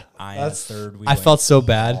 Hard. I am That's- third wheel. I felt so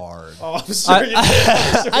bad. Hard. Oh, I'm sure you did.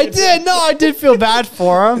 I'm sure I you did. No, I did feel bad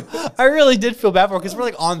for him. I really did feel bad for him because we're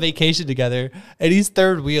like on vacation together and he's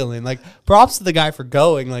third wheeling. Like, props to the guy for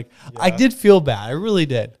going. Like, I Yeah. did feel bad. I really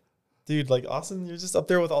did. Dude, like Austin, you're just up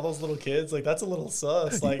there with all those little kids. Like that's a little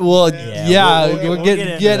sus. Like, Well, man. yeah, we'll we'll get get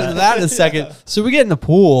into into that in a second. Yeah. So we get in the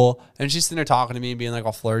pool, and she's sitting there talking to me and being like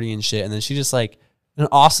all flirty and shit. And then she just like, and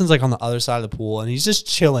Austin's like on the other side of the pool, and he's just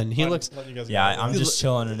chilling. He looks, Let you guys Yeah, go. I'm just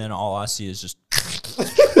chilling, and then all I see is just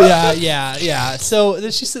yeah. So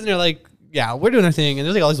then she's sitting there like, yeah, we're doing our thing, and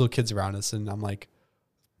there's like all these little kids around us, and I'm like,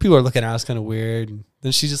 people are looking at us kind of weird. And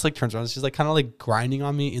then she just like turns around, and she's like kind of like grinding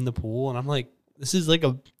on me in the pool, and I'm like, this is like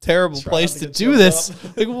a terrible Trying place to to get do choked this.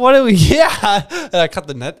 up. Like, what do we? Yeah, and I cut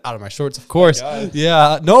the net out of my shorts, of course. God.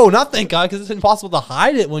 Yeah, no, not thank God, because it's impossible to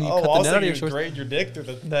hide it when you cut the also net out of you your shorts. grade your dick through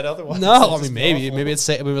that otherwise. No, It's I just mean maybe awful. maybe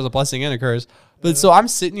it was a blessing and a curse. But so I'm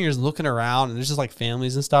sitting here just looking around, and there's just like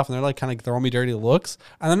families and stuff, and they're like kind of throwing me dirty looks,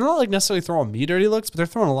 and they're not like necessarily throwing me dirty looks, but they're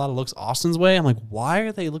throwing a lot of looks Austin's way. I'm like, why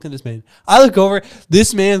are they looking at this man? I look over,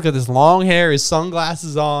 this man's got this long hair, his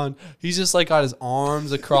sunglasses on, he's just like got his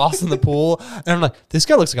arms across in the pool, and I'm like, this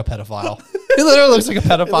guy looks like a pedophile. He literally looks like a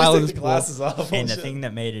At pedophile in least this take the pool. glasses off. And the Shit. thing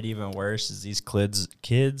that made it even worse is these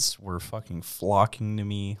kids were fucking flocking to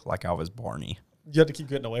me like I was Barney. You had to keep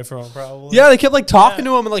getting away from him, probably. Yeah, they kept like talking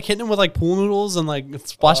to him and like hitting him with like pool noodles and like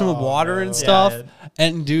splashing him with Oh, water no. and stuff. Yeah.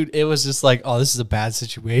 And dude, it was just like, oh, this is a bad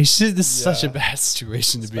situation. This is such a Yeah. bad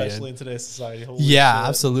situation to be Especially in. in today's society. Holy Yeah, shit.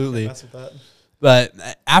 absolutely. Can't mess with that.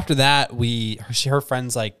 But after that, her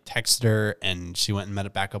friends like texted her, and she went and met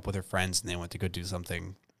it back up with her friends, and they went to go do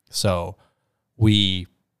something. So we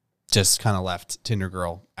just kind of left Tinder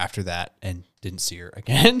Girl after that and didn't see her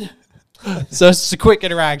again. So it's just a quick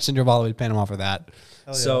interaction. Drove all the way to Panama for that.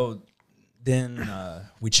 Hell yeah. So then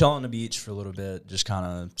we chill on the beach for a little bit, just kind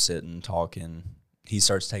of sitting, talking. He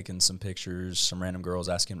starts taking some pictures. Some random girls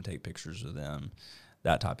ask him to take pictures of them,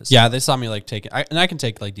 that type of stuff. Yeah, they saw me like taking, and I can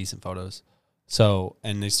take like decent photos. So,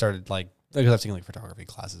 and they started like, because I've taken like photography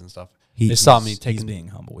classes and stuff. They saw me He's taking, being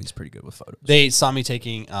humble. He's pretty good with photos. they saw me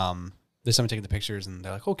taking the pictures, and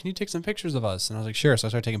they're like, oh, can you take some pictures of us? And I was like, sure. So I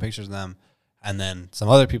started taking pictures of them. And then some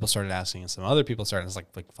other people started asking, and some other people started, it's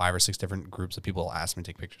like 5 or 6 different groups of people asked me to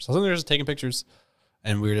take pictures. So I was there just taking pictures,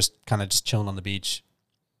 and we were just kind of just chilling on the beach.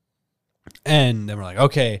 And then we're like,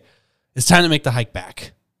 okay, it's time to make the hike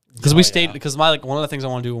back. Because we stayed, because one of the things I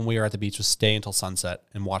want to do when we were at the beach was stay until sunset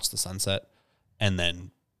and watch the sunset. And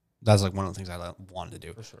then that's like one of the things I wanted to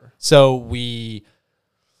do. For sure. So we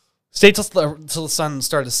stayed till the sun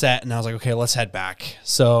started to set, and I was like, okay, let's head back.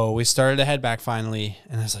 So we started to head back finally,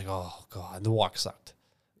 and I was like, oh god, the walk sucked.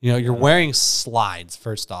 You know, you're wearing slides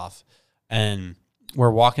first off, and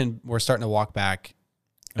we're starting to walk back,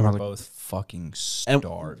 and we're like, both fucking and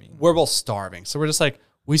starving. we're both starving. So we're just like,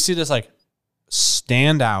 we see this like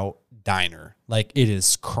standout diner, like it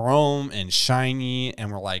is chrome and shiny,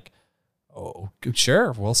 and we're like, oh,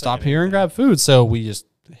 sure, we'll stop here and grab food. So we just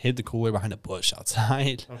hid the cooler behind a bush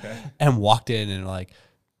outside Okay. and walked in and like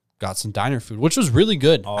got some diner food, which was really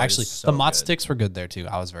good. Oh, it Actually, was so the mott good. sticks were good there too.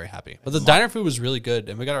 I was very happy. But the diner food was really good,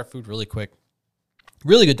 and we got our food really quick.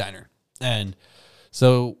 Really good diner. And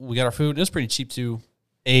so we got our food. It was pretty cheap too.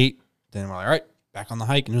 Ate. Then we're like, all right, back on the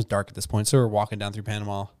hike. And it was dark at this point. So we're walking down through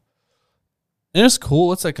Panama. And it's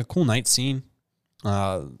cool. It's like a cool night scene.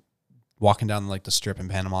 Walking down like the strip in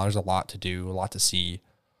Panama. There's a lot to do, a lot to see,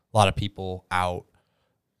 a lot of people out.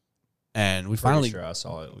 And we finally Pretty sure I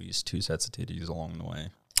saw at least 2 sets of titties along the way.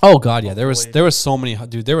 Oh god, yeah. There Hopefully. was so many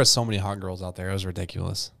there was so many hot girls out there. It was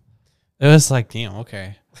ridiculous. It was like, damn,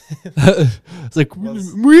 okay. It's like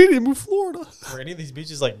we're in Florida. Were any of these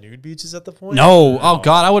beaches like nude beaches at the point? No, oh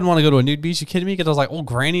god, I wouldn't want to go to a nude beach. You kidding me? Because I was like, old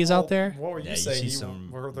grannies out there. What were you Yeah, you saying? see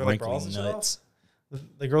some Were there like bras and wrinkly shit nuts. off?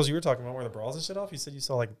 The girls you were talking about were the bras and shit off? You said you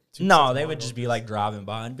saw like 2 No, sets they of would just models. be like driving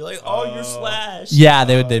by and be like, "Oh, you're Oh. flash." Yeah,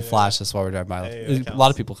 they'd yeah. flash us while we're driving by. Hey, that A lot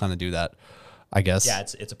counts. of people kind of do that, I guess. Yeah,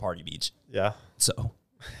 it's a party beach. Yeah. So,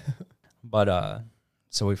 but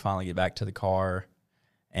so we finally get back to the car,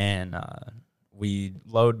 and we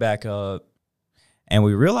load back up, and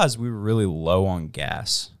we realized we were really low on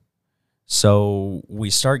gas. So we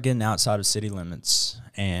start getting outside of city limits,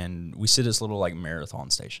 and we see this little like marathon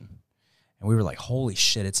station, and we were like, "Holy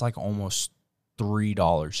shit! It's like almost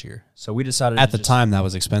 $3 here." So we decided At to the just- time, that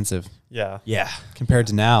was expensive Yeah. yeah. compared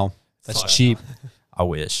to now. That's Fuck. cheap. I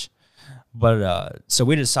wish. But so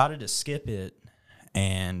we decided to skip it,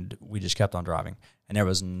 and we just kept on driving, and there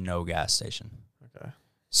was no gas station. Okay.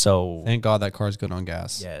 So Thank God that car's good on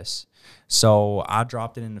gas. yes. So I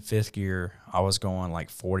dropped it into 5th gear. I was going like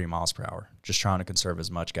 40 miles per hour, just trying to conserve as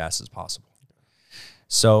much gas as possible.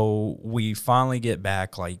 So we finally get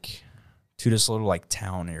back like to this little like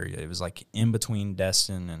town area. It was like in between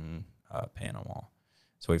Destin and Panama.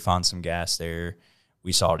 So we found some gas there.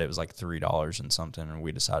 We saw it was like $3 and something, and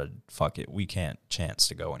we decided, fuck it, we can't chance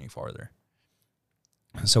to go any farther.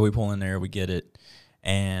 So we pull in there, we get it,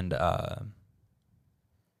 and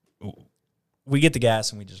we get the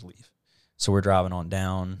gas and we just leave. So we're driving on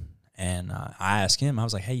down, and I asked him, I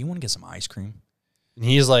was like, hey, you want to get some ice cream? And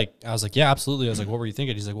he's like, I was like, yeah, absolutely. I was like, what were you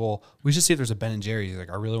thinking? He's like, well, we should see if there's a Ben and Jerry's. He's like,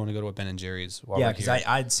 I really want to go to a Ben and Jerry's. Yeah, because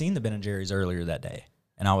I'd seen the Ben and Jerry's earlier that day,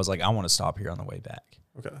 and I was like, I want to stop here on the way back.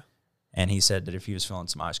 Okay. And he said that if he was feeling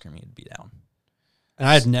some ice cream, he'd be down. And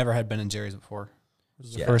I had never had Ben and Jerry's before. This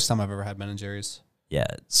is the Yeah. first time I've ever had Ben and Jerry's. Yeah,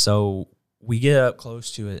 so we get up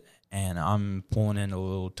close to it, and I'm pulling in a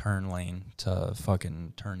little turn lane to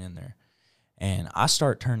fucking turn in there. And I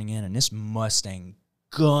start turning in, and this Mustang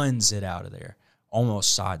guns it out of there.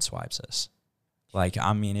 Almost sideswipes us. Like,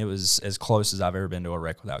 I mean, it was as close as I've ever been to a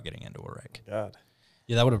wreck without getting into a wreck. God.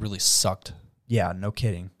 Yeah, that would have really sucked. Yeah, no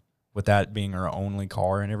kidding. With that being our only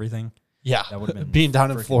car and everything. Yeah, That would have been being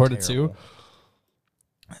down in freaking Florida terrible. too.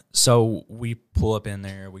 So we pull up in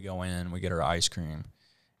there, we go in, we get our ice cream,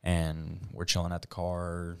 and we're chilling at the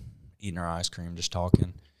car, eating our ice cream, just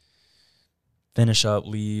talking. Finish up,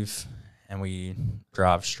 leave, and we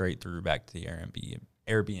drive straight through back to the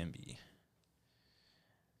Airbnb.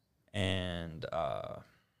 And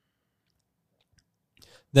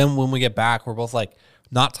Then when we get back, we're both like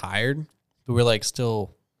not tired, but we're like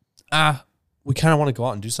still, we kind of want to go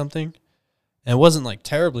out and do something. And it wasn't like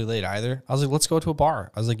terribly late either. I was like, let's go to a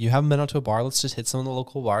bar. I was like, you haven't been out to a bar. Let's just hit some of the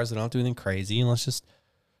local bars. We don't have to do anything crazy, and let's just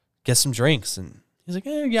get some drinks. And he's like,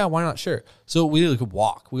 yeah, why not? Sure. So we literally could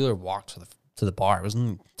walk. We literally walked to the bar. It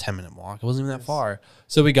wasn't a 10-minute walk. It wasn't even that far.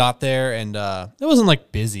 So we got there, and it wasn't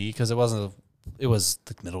like busy because it was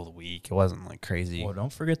the middle of the week. It wasn't like crazy. well,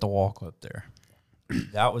 don't forget the walk up there.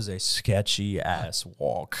 That was a sketchy ass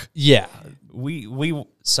walk. Yeah.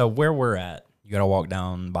 So where we're at, you got to walk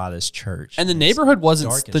down by this church. And the It's neighborhood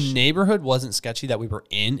wasn't dark as the shit. neighborhood wasn't sketchy that we were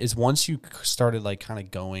in. Is once you started like kind of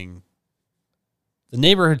going, the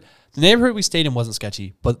neighborhood we stayed in wasn't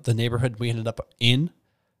sketchy, but the neighborhood we ended up in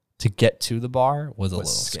to get to the bar was a little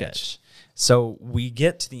sketch. So we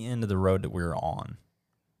get to the end of the road that we're on,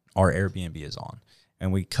 our Airbnb is on,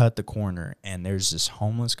 and we cut the corner, and there's this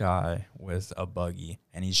homeless guy with a buggy,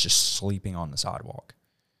 and he's just sleeping on the sidewalk.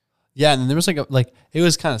 Yeah, and then there was like it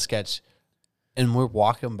was kind of sketch, and we're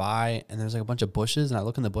walking by, and there's like a bunch of bushes, and I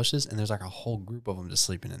look in the bushes, and there's like a whole group of them just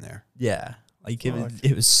sleeping in there. Yeah, like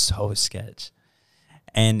it was so sketch.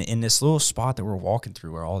 And in this little spot that we're walking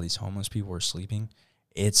through where all these homeless people are sleeping,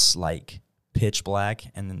 it's like pitch black,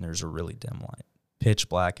 and then there's a really dim light. Pitch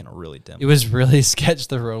black and a really dim It was really sketch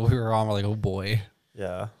the road we were on. We're like, oh boy.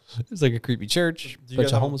 Yeah. It was like a creepy church, Do you bunch guys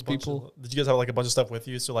of have a homeless bunch people. did you guys have like a bunch of stuff with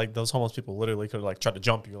you? So like those homeless people literally could have like tried to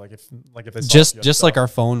jump you, like if they saw you had Just like stuff. our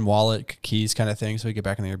phone, wallet, keys kind of thing, so we get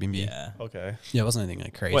back in the Airbnb. Yeah. Okay. Yeah, it wasn't anything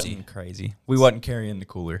like crazy. Wasn't crazy. We wasn't carrying the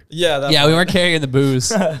cooler. Yeah. That Yeah, we weren't carrying the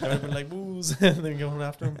booze. Everyone like booze and then going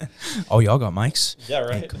after them. Oh, y'all got mics? Yeah.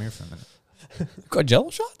 Hey, Right. come here for a minute. Got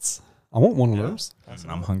Jello shots? I want one of those.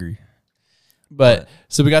 I'm hungry. But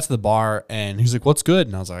so we got to the bar, and he was like, "What's good?"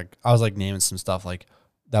 And I was like naming some stuff like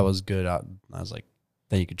that was good. I was like,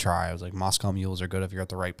 that you could try. I was like, Moscow mules are good if you're at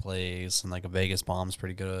the right place, and like a Vegas bomb's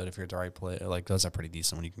pretty good if you're at the right place. Like those are pretty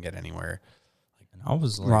decent when you can get anywhere. And I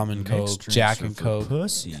was like, Ramen, Coke, mixed drinks Jack are and for Coke.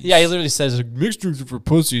 pussies. Yeah, he literally says like, mixed drinks are for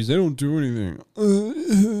pussies. They don't do anything.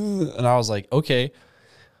 And I was like, okay,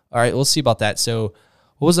 all right, we'll see about that. So,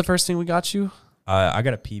 what was the first thing we got you? I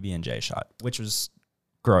got a PB&J shot, which was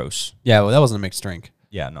gross. Yeah, well, that wasn't a mixed drink.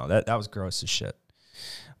 Yeah, no, that was gross as shit.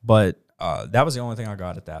 But that was the only thing I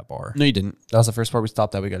got at that bar. No, you didn't. That was the first part we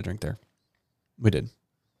stopped at. We got a drink there. We did.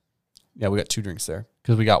 Yeah, we got 2 drinks there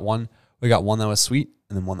because we got one. We got one that was sweet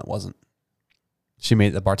and then one that wasn't.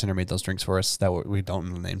 The bartender made those drinks for us that we don't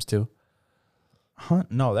know the names to. Huh?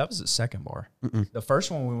 No, that was the second bar. The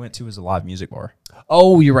first one we went to was a live music bar.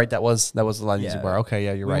 Oh, you're right. That was the live music Yeah. bar. Okay,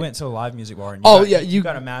 yeah, you're We right. went to a live music bar. And You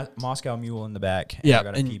got a Moscow Mule in the back. And Yeah, I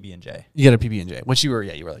got a and- PB&J. You got a PB&J, which you were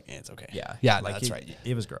like, it's okay. Yeah, yeah, like that's it, right.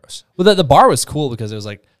 It was gross. Well, the bar was cool because it was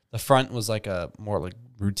like the front was like a more like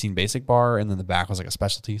routine basic bar, and then the back was like a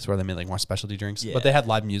specialty, so where they made like more specialty drinks. Yeah. But they had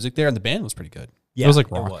live music there, and the band was pretty good. Yeah, it was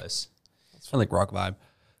like rock. It was. It's kind of like rock vibe.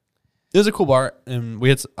 It was a cool bar, and we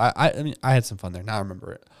had. I mean, I had some fun there. Now I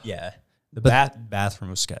remember it. Yeah, the But- bathroom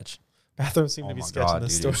was sketch. Bathrooms seem Oh to be my sketching god,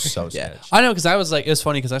 this dude, story. it was so Yeah, sketch. I know because I was like, it was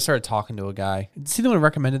funny because I started talking to a guy. Is he the one who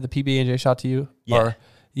recommended the PB&J shot to you?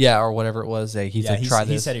 Yeah. Or whatever it was. He said he try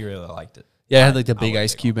he this. said he really liked it. Yeah, it had like the I big would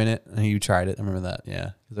ice take cube in it, and you tried it. I remember that.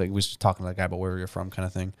 Yeah, like we was just talking to that guy about where you're from, kind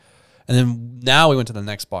of thing. And then now we went to the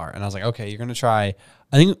next bar, and I was like, okay, you're gonna try.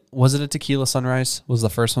 I think was it a tequila sunrise? Was the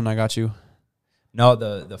first one I got you? No,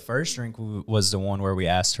 the first drink was the one where we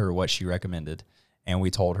asked her what she recommended, and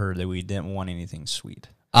we told her that we didn't want anything sweet.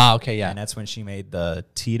 Ah, okay, yeah. And that's when she made the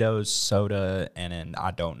Tito's soda, and then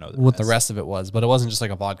I don't know What the rest of it was, but it wasn't just like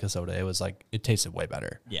a vodka soda. It was like it tasted way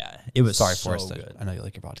better. Yeah, it was Sorry, so Forrest. good. I know you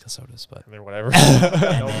like your vodka sodas, but I mean, whatever.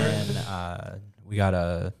 And then we got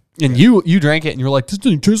a and you drank it, and you were like, this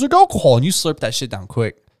doesn't taste like alcohol, and you slurped that shit down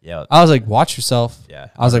quick. yeah. I was like, watch yourself. Yeah.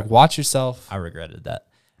 I was like, watch yourself. I regretted that.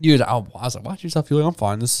 I was like, watch yourself. You're like, I'm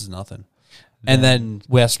fine. This is nothing. And then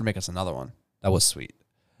we asked her to make us another one. That was sweet.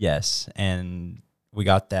 Yes, and we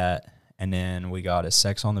got that, and then we got a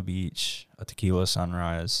Sex on the Beach, a tequila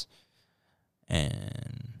sunrise,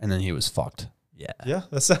 and And then he was fucked. yeah, Yeah,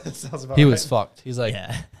 that sounds about He right. was fucked. He's like,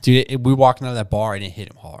 yeah. dude, we walking out of that bar and it hit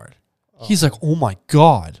him hard. He's like, oh my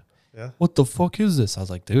God. Yeah. What the fuck is this? I was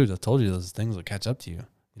like, dude, I told you those things will catch up to you.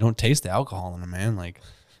 You don't taste the alcohol in them, man. Like,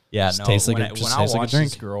 Yeah, Just no. tastes like when a- I, just when I tastes like a watched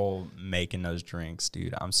this drink. girl making those drinks,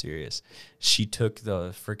 dude, I'm serious. She took the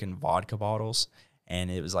freaking vodka bottles,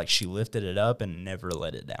 and it was like she lifted it up and never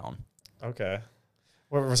let it down. Okay.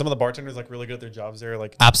 Were some of the bartenders like really good at their jobs there?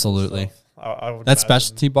 Like absolutely. stuff? I would That imagine.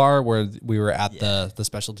 specialty bar where we were at Yeah. the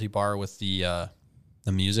specialty bar with the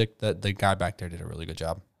music, that the guy back there did a really good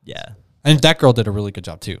job. Yeah, And that girl did a really good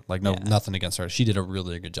job too. Like Yeah. nothing against her. She did a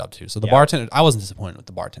really good job too. So the Yeah. bartender, I wasn't disappointed with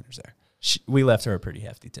the bartenders there. we left her a pretty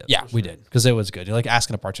hefty tip. Yeah, we did, because it was good. You're like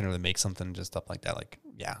asking a bartender to make something and just stuff like that. Like,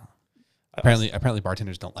 yeah. Apparently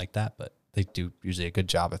bartenders don't like that, but they do usually a good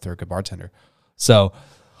job if they're a good bartender. So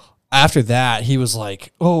after that, he was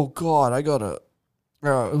like, "Oh God, I gotta,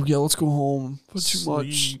 yeah, let's go home. Put too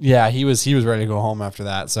much." Sleep. Yeah, he was ready to go home after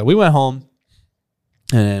that. So we went home,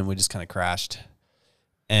 and we just kind of crashed,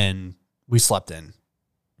 and we slept in,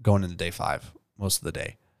 going into day 5 most of the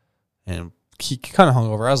day, and he kind of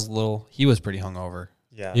hungover. I was little. He was pretty hungover.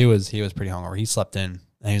 Yeah. He was pretty hungover. He slept in,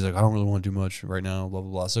 and he's like, I don't really want to do much right now, blah,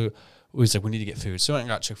 blah, blah. So we was like, we need to get food. So we went and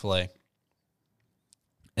got Chick-fil-A.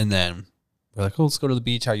 And then we're like, oh, let's go to the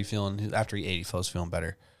beach. How are you feeling? After he ate, he was feeling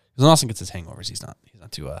better. Because when Austin gets his hangovers, he's not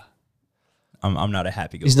too, I'm not a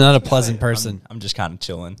happy. he's not a pleasant person. I'm just kind of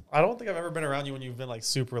chilling. I don't think I've ever been around you when you've been like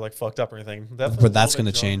super like fucked up or anything. But that's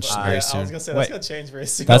gonna change very I soon. was gonna say Wait. that's gonna change very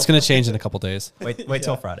soon. That's going to change in a couple days. Wait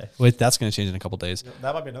till Yeah. Friday. Wait, that's going to change in a couple days.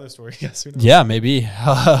 That might be another story. Yes. Who knows? Yeah, maybe.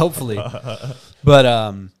 Hopefully.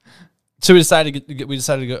 But, so we decided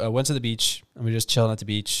to go, went to the beach, and we were just chilling at the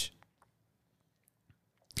beach.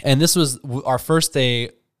 And this was our first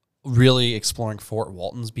day really exploring Fort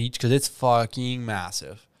Walton's beach, because it's fucking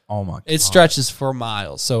massive. Oh my! It stretches for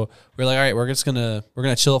miles. So we're like, all right, we're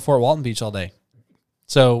gonna chill at Fort Walton Beach all day.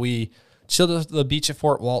 So we chilled at the beach at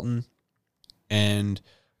Fort Walton, and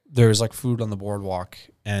there's like food on the boardwalk,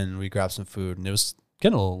 and we grabbed some food, and it was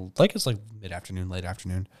getting a little like it's like mid-afternoon, late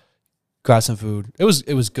afternoon. Grabbed some food. It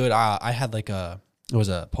was good. I had like it was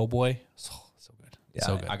a po' boy. So good. Yeah,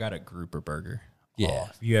 So good. I got a grouper burger. Yeah. Oh,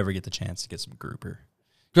 if you ever get the chance to get some grouper,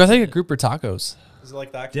 Dude, I think a grouper tacos. Is it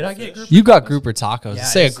like that? Did I get group? You got grouper tacos. Yeah,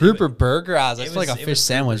 Say a it's- grouper burger. I was like, it it's like a was- it fish was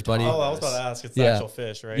sandwich, grouper buddy. Oh, I was about to ask. It's the Yeah. actual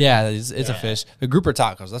fish, right? Yeah, it's a Yeah. fish. The grouper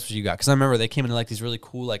tacos. That's what you got. Because I remember they came in like these really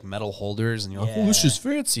cool like metal holders, and you're like, "Oh, this Yeah. is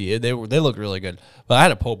fancy." They looked really good. But I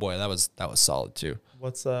had a po' boy. That was solid too.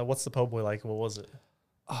 What's the po' boy like? What was it?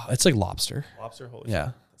 Oh, it's like lobster. Lobster? Holy Yeah,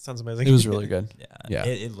 shit. That sounds amazing. it was really good. Yeah, Yeah.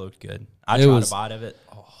 It looked good. I It tried was- a bite of it.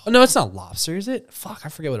 Oh, Oh, no, it's not lobster, is it? Fuck, I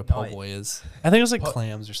forget what a po' No, boy is. I think it was like Po-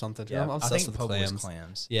 clams or something. yeah, I'm I obsessed think with po' boy's clams.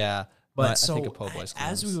 clams. Yeah, But I so think of po' boy's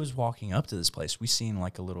clams. as we was walking up to this place, we seen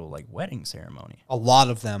like a little like wedding ceremony. a lot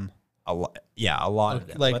of them. A lot of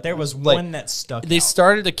them. Like- but there was like, one that stuck. They out.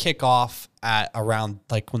 started to kick off at around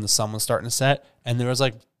like when the sun was starting to set, and there was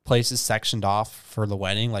like places sectioned off for the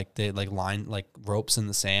wedding, like they like lined like ropes in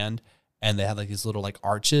the sand, and they had like these little like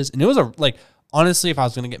arches, and it was a like honestly, if I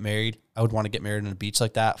was gonna get married, I would want to get married on a beach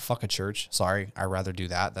like that. Fuck a church. Sorry, I'd rather do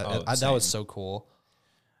that. That was same. so cool.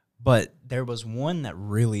 But there was one that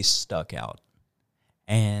really stuck out,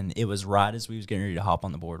 and it was right as we was getting ready to hop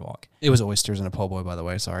on the boardwalk. It was oysters and a po' boy, by the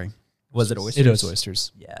way. Sorry, Was it oysters? it was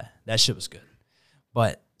oysters. Yeah, that shit was good.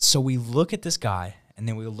 But so we look at this guy, and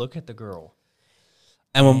then we look at the girl.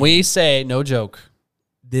 And when we say no joke,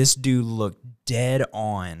 This dude looked dead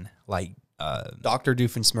on, like Dr.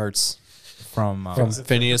 Doofenshmirtz from from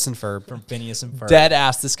Phineas and Ferb, from Phineas and Ferb. dead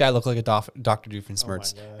ass. This guy looked like a Dr.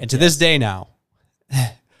 Doofenshmirtz. God. And to this day now,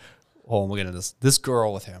 oh, look at this. This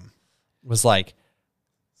girl with him was like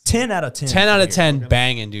 10 out of 10. 10 out of 10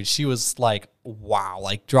 banging, dude. She was like, wow,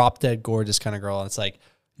 like drop dead gorgeous kind of girl. And it's like,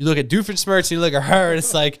 You look at Doofenshmirtz and you look at her, and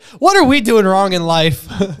it's like, what are we doing wrong in life?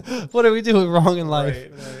 What are we doing wrong in life?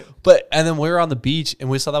 Right. And then we were on the beach and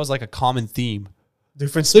we saw that was like a common theme.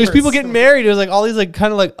 Different. So there's people getting married. It was like all these like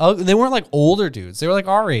kind of like they weren't like older dudes. They were like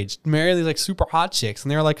our age, marrying these like super hot chicks, and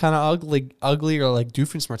they were like kind of ugly or like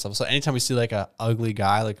Doofenshmirtz level. So anytime we see like a ugly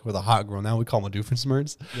guy like with a hot girl, now we call him a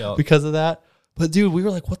Doofenshmirtz because of that. But dude, we were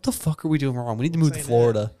like, what the fuck are we doing wrong? We need to move to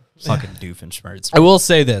Florida. Fucking Doofenshmirtz. I will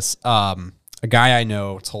say this. A guy I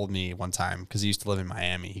know told me one time, because he used to live in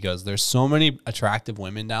Miami, he goes, there's so many attractive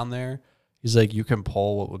women down there. He's like, you can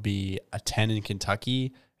pull what would be a 10 in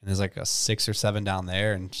Kentucky, and there's like a 6 or 7 down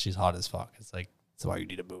there, and she's hot as fuck. It's like, that's why you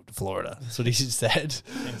need to move to Florida. That's what he said.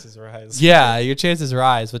 Chances rise. Yeah, your chances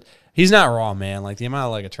rise. But he's not wrong, man. Like the amount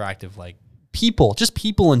of like attractive like people, just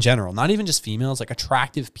people in general, not even just females, like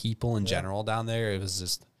attractive people in general down there. It was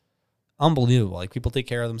just unbelievable. Like people take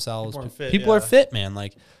care of themselves. People are fit, man.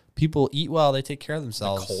 Like people eat well, they take care of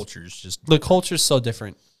themselves. The culture's so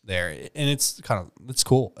different there, and it's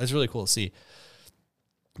cool. It's really cool to see.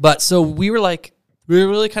 But so we were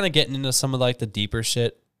really kind of getting into some of like the deeper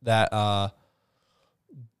shit that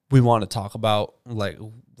we want to talk about,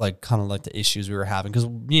 like kind of like the issues we were having, because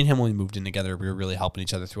me and him, when we moved in together, we were really helping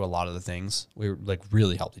each other through a lot of the things. We were like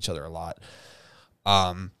really helped each other a lot.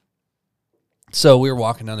 So we were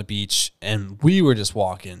walking down the beach, and we were just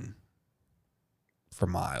walking for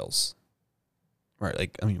miles, right?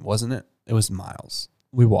 Like, I mean, wasn't it? It was miles.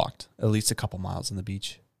 We walked at least a couple miles on the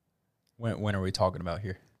beach. When are we talking about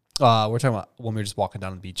here? We're talking about when we were just walking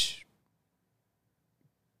down the beach,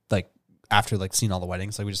 like after like seeing all the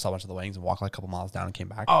weddings. Like we just saw a bunch of the weddings and walked like a couple miles down and came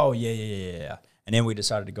back. Oh yeah. And then we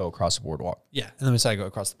decided to go across the boardwalk. Yeah, and then we decided to go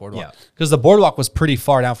across the boardwalk. Yeah, because the boardwalk was pretty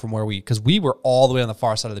far down from where because we were all the way on the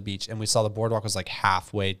far side of the beach, and we saw the boardwalk was like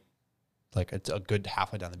halfway, like a good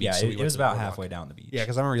halfway down the beach. Yeah, so it was about halfway down the beach. Yeah,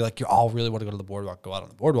 because I remember you all really want to go to the boardwalk, go out on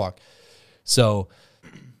the boardwalk. So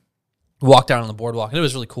we walked down on the boardwalk, and it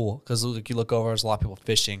was really cool because like, you look over, there's a lot of people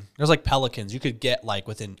fishing. There's like pelicans. You could get like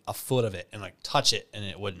within a foot of it and like touch it, and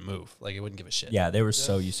it wouldn't move. Like it wouldn't give a shit. Yeah, they were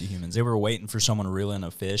so used to humans. They were waiting for someone to reel in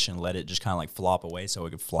a fish and let it just kind of like flop away so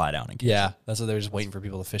it could fly down and catch it. That's what they were just waiting for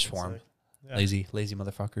people to fish for them. Yeah. Lazy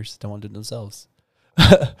motherfuckers don't want to do it themselves.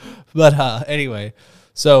 But anyway,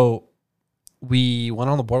 so we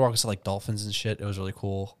went on the boardwalk to like dolphins and shit. It was really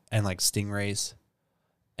cool, and like stingrays,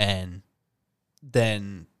 and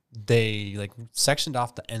then they like sectioned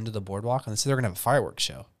off the end of the boardwalk, and they said they were gonna have a fireworks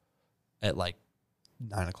show at like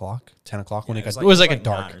 9 o'clock, 10 o'clock when it was like a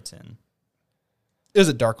dark. 9 or 10. It was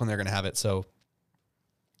a dark when they were gonna have it, so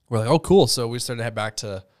we're like, oh cool. So we started to head back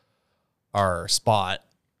to our spot,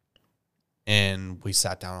 and we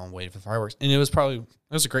sat down and waited for fireworks, and it was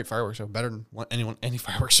a great fireworks show, better than any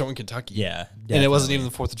fireworks show in Kentucky. Yeah, definitely. And it wasn't even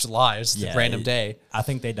the 4th of July. It was just a random day. I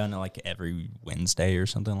think they done it like every Wednesday or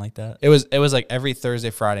something like that. It was like every Thursday,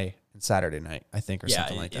 Friday, and Saturday night, I think, or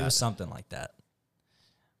something like that. It was something like that.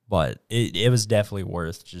 But it was definitely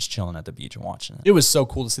worth just chilling at the beach and watching it. It was so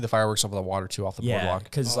cool to see the fireworks over the water too, off the boardwalk.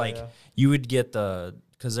 Because you would get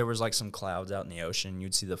because there was like some clouds out in the ocean.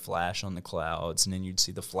 You'd see the flash on the clouds, and then you'd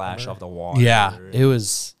see the flash off the water. Yeah, it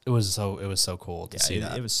was so cool to see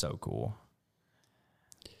that. It was so cool.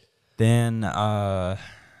 Then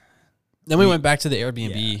we went back to the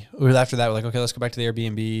Airbnb. Yeah. After that, we're like, okay, let's go back to the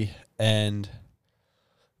Airbnb, and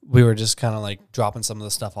we were just kind of like dropping some of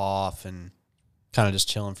the stuff off and kind of just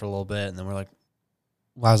chilling for a little bit. And then we're like,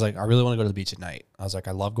 I was like, I really want to go to the beach at night. I was like,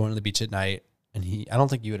 I love going to the beach at night. And I don't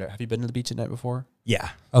think you would. Have you been to the beach at night before? Yeah.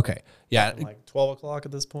 Okay. Yeah. Like 12 o'clock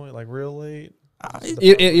at this point, like real late.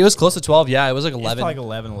 It was close to 12. Yeah. It was like 11. Like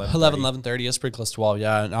 11:30. 11:30. It was pretty close to 12.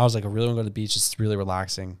 Yeah. And I was like, I really want to go to the beach. It's really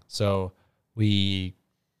relaxing. So we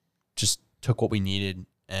just took what we needed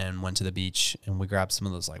and went to the beach, and we grabbed some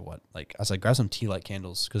of those, I was like, grab some tea light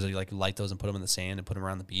candles, because you like light those and put them in the sand and put them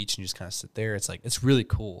around the beach, and you just kind of sit there. It's like, it's really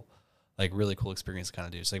cool. Like really cool experience to kind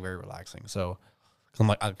of do. It's like very relaxing. So I'm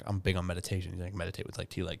like, I'm big on meditation. You like meditate with like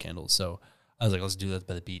tea light candles. So I was like, let's do that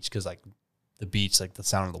by the beach, because like the beach, like the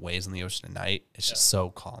sound of the waves in the ocean at night, it's just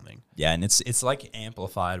so calming. Yeah, and it's like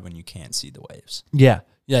amplified when you can't see the waves. Yeah,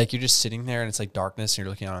 like you're just sitting there and it's like darkness, and you're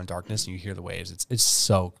looking out on darkness and you hear the waves. It's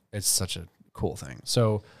such a cool thing.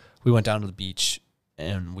 So we went down to the beach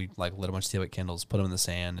and we like lit a bunch of tea light candles, put them in the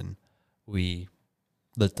sand, and we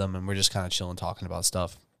lit them, and we're just kind of chilling, talking about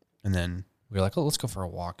stuff. And then we were like, oh, let's go for a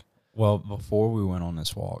walk. Well, before we went on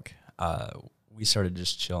this walk, we started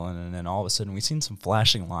just chilling, and then all of a sudden we seen some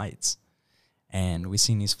flashing lights, and we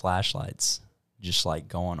seen these flashlights just like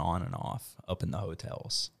going on and off up in the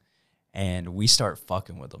hotels, and we start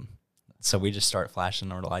fucking with them. So we just start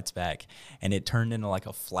flashing our lights back, and it turned into like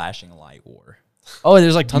a flashing light war. Oh,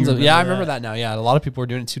 there's like tons of. remember Yeah, I that? remember that now. Yeah, a lot of people were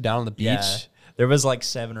doing it too down on the beach. Yeah. There was like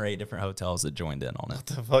 7 or 8 different hotels that joined in on it.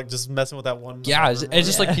 The fuck, just messing with that one. Yeah, it's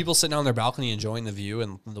just Yeah. like people sitting on their balcony enjoying the view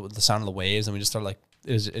and the sound of the waves, and we just started like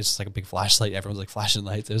it's just like a big flashlight. Everyone's like flashing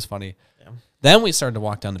lights. It was funny. Yeah. Then we started to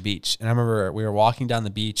walk down the beach, and I remember we were walking down the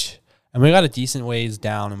beach, and we got a decent ways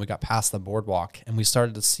down, and we got past the boardwalk, and we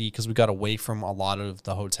started to see because we got away from a lot of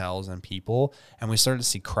the hotels and people, and we started to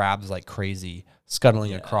see crabs like crazy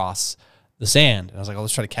scuttling across the sand. And I was like, oh,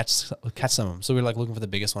 let's try to catch some of them. So we were like looking for the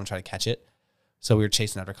biggest one, try to catch it. So we were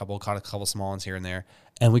chasing after a couple, caught a couple small ones here and there,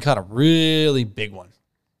 and we caught a really big one.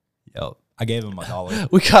 Yo, I gave him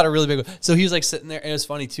 $1. We caught a really big one. So he was like sitting there, and it was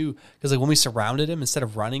funny too, because like when we surrounded him, instead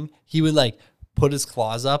of running, he would like put his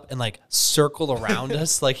claws up and like circle around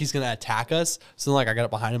us like he's gonna attack us. So then, like I got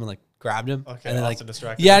up behind him and like grabbed him. Okay, and then like Austin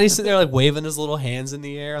distracted yeah, him. and he's sitting there like waving his little hands in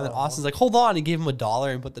the air, and then Austin's like, "Hold on!" He gave him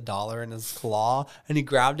 $1 and put the dollar in his claw, and he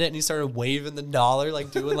grabbed it and he started waving the dollar, like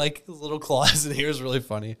doing like his little claws, and it was really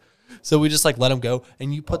funny. So we just like let him go,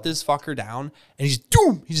 and you put this fucker down, and he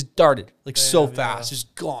just darted like so fast,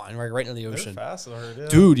 just gone right into the They're ocean. fast, I heard, yeah.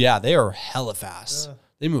 Dude, yeah, they are hella fast. Yeah.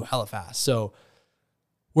 They move hella fast. So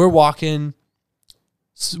we're walking.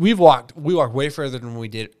 We walked way further than we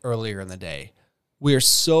did earlier in the day. We are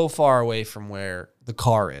so far away from where the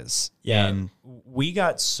car is. Yeah, And we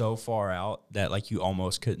got so far out that like you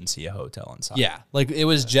almost couldn't see a hotel inside. yeah, like it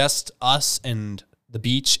was just us and the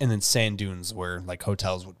beach and then sand dunes where like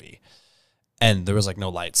hotels would be. And there was like no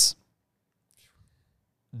lights.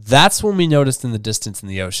 That's when we noticed in the distance in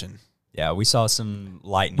the ocean. Yeah, we saw some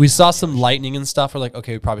lightning. We saw some lightning and stuff. We're like,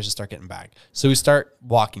 okay, we probably should start getting back. So we start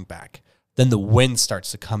walking back. Then the wind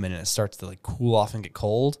starts to come in and it starts to like cool off and get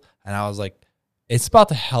cold. And I was like, it's about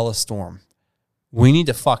to hella storm. We need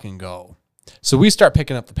to fucking go. So we start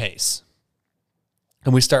picking up the pace.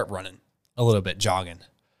 And we start running a little bit, jogging.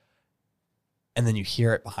 And then you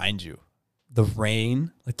hear it behind you. The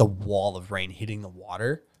rain, like the wall of rain hitting the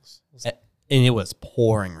water. And it was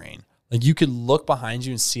pouring rain. Like you could look behind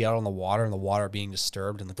you and see out on the water and the water being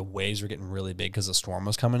disturbed and like the waves were getting really big because the storm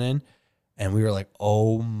was coming in. And we were like,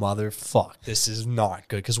 oh, motherfuck, this is not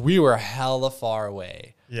good. Because we were hella far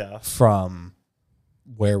away from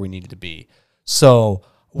where we needed to be. So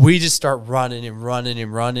we just start running and running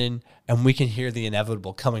and running. And we can hear the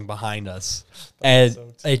inevitable coming behind us. And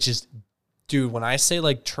it just, dude, when I say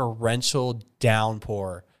like torrential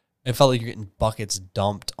downpour, it felt like you're getting buckets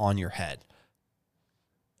dumped on your head.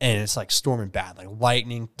 And it's like storming bad, like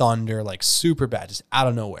lightning, thunder, like super bad, just out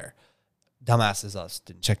of nowhere. Dumbasses us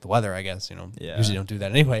didn't check the weather, I guess, usually don't do that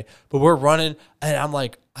anyway. But we're running, and I'm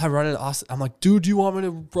like, I'm running. I'm like, dude, do you want me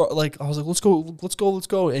to, like, I was like, let's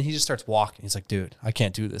go. And he just starts walking. He's like, dude, I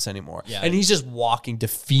can't do this anymore. Yeah. And he's just walking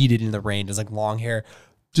defeated in the rain. His like long hair,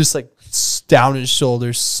 just like down his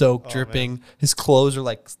shoulders, soaked, dripping. Man. His clothes are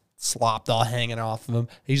like slopped all hanging off of him.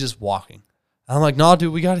 He's just walking. And I'm like, no,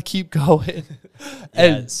 dude, we got to keep going.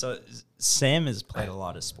 And so Sam has played a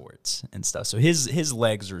lot of sports and stuff, so his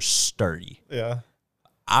legs are sturdy. Yeah.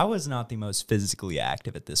 I was not the most physically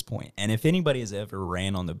active at this point, and if anybody has ever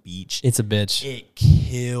ran on the beach, it's a bitch. It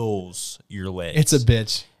kills your legs. It's a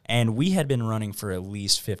bitch. And we had been running for at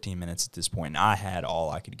least 15 minutes at this point, and I had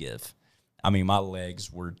all I could give. I mean, my legs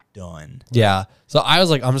were done. Yeah. So I was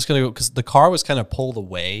like, I'm just going to go, because the car was kind of pulled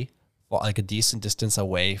away, like a decent distance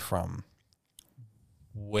away from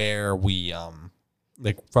where we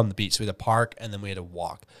like from the beach. So we had to park and then we had to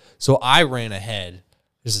walk. So I ran ahead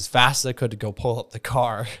just as fast as I could to go pull up the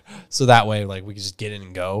car. So that way like we could just get in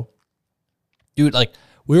and go. Dude, like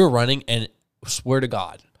we were running and swear to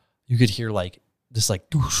God, you could hear like this like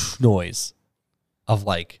doosh noise of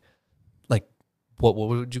like what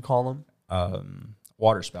would you call them?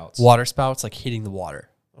 Water spouts. Water spouts like hitting the water.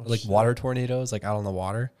 Like water tornadoes like out on the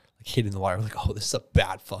water. Hitting the water, like, oh, this is a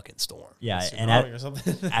bad fucking storm. Yeah, and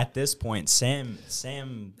at this point,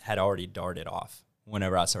 Sam had already darted off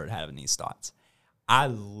whenever I started having these thoughts. I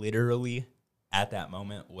literally, at that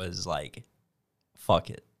moment, was like,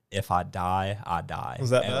 fuck it. If I die, I die.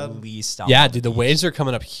 Was that at bad? least Yeah, dude, the waves are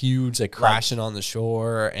coming up huge, like crashing on the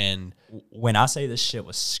shore. And when I say this shit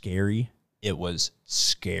was scary, it was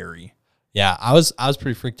scary. Yeah, I was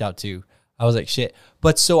pretty freaked out too. I was like, shit.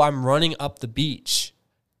 But so I'm running up the beach.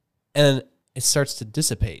 And it starts to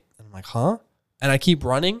dissipate. And I'm like, huh? And I keep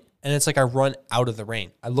running, and it's like I run out of the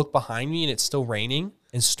rain. I look behind me, and it's still raining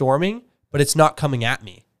and storming, but it's not coming at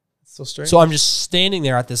me. It's so strange. So I'm just standing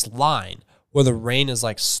there at this line where the rain is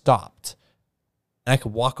like stopped. And I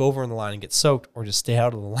could walk over in the line and get soaked, or just stay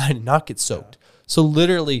out of the line and not get soaked. Yeah. So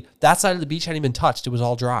literally, that side of the beach hadn't even been touched. It was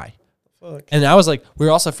all dry. Fuck. And I was like, we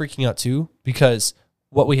were also freaking out too, because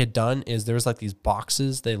what we had done is there was like these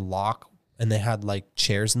boxes they lock and they had like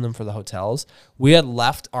chairs in them for the hotels. We had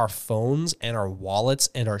left our phones and our wallets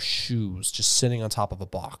and our shoes just sitting on top of a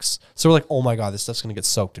box. So we're like, oh my God, this stuff's going to get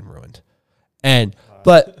soaked and ruined. And,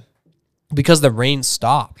 but because the rain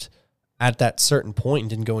stopped at that certain point and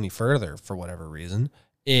didn't go any further for whatever reason,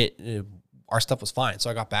 our stuff was fine. So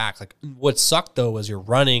I got back. Like, what sucked though was you're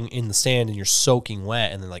running in the sand and you're soaking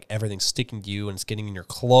wet, and then like everything's sticking to you and it's getting in your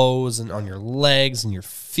clothes and on your legs and your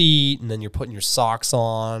feet, and then you're putting your socks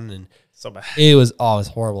on, and So bad. it was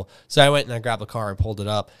horrible. So I went and I grabbed the car and pulled it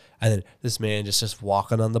up, and then this man just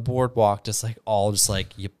walking on the boardwalk, just like I'm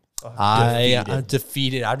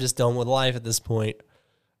defeated. I'm just done with life at this point.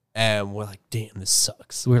 And we're like, damn, this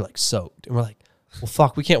sucks. We're like soaked, and we're like, well,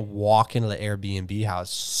 fuck, we can't walk into the Airbnb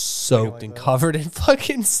house soaked like and that. covered in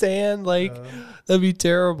fucking sand. Like, that'd be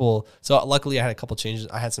terrible. So luckily I had a couple changes.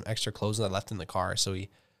 I had some extra clothes that I left in the car. So we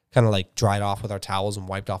kind of like dried off with our towels and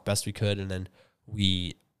wiped off best we could. And then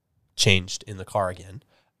we changed in the car again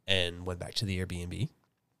and went back to the Airbnb.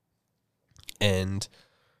 And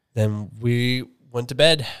then we went to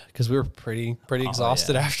bed because we were pretty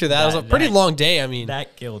exhausted after that. It was a pretty long day. I mean,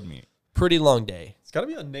 That killed me. pretty long day. It's got to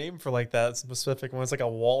be a name for like that specific one. It's like a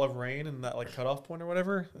wall of rain and that like cutoff point or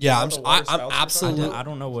whatever. Yeah, Is that the water I'm spout absolutely- sometimes? I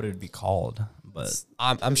don't know what it'd be called, but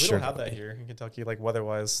I'm We sure don't have that here in Kentucky, like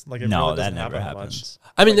weather-wise. Like it no, really that doesn't never happen happens.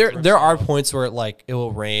 I mean, like, there are points where it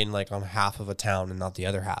will rain like on half of a town and not the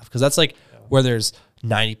other half, because that's like where there's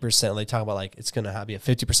 90%. They talk about like it's gonna be a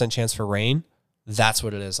 50% chance for rain. That's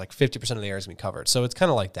what it is. Like 50% of the air is gonna be covered. So it's kind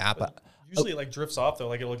of like that. But Usually it like drifts off though.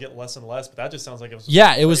 Like it'll get less and less. But that just sounds like it was.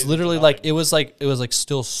 yeah, it was crazy literally to like nothing. it was like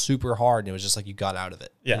still super hard, and it was just like you got out of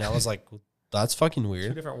it. Yeah. and I was like, that's fucking Two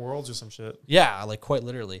weird. different worlds or some shit. Yeah, like quite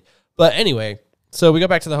literally. But anyway, so we got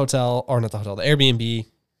back to the hotel, or not the hotel, the Airbnb.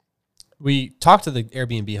 We talked to the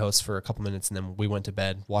Airbnb host for a couple minutes, and then we went to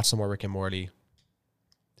bed, watched some more Rick and Morty.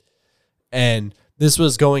 And this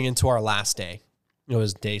was going into our last day. It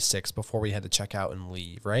was day 6 before we had to check out and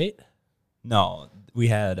leave, right? No, we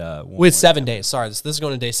had one With more 7 day. days. Sorry, this is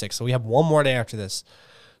going to day 6. So we have one more day after this.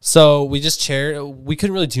 So we just we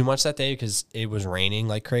couldn't really do much that day because it was raining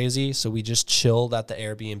like crazy. So we just chilled at the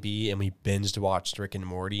Airbnb and we binged watched Rick and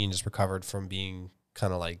Morty and just recovered from being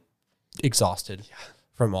kind of like exhausted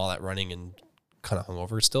from all that running and kind of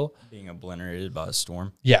hungover still. Being obliterated by a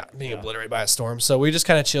storm. Yeah, being obliterated by a storm. So we just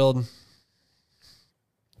kind of chilled.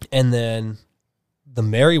 And then the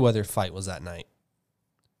Merriweather fight was that night.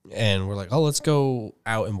 And we're like, oh, let's go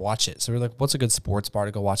out and watch it. So we're like, what's a good sports bar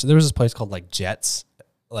to go watch it? There was this place called like Jets,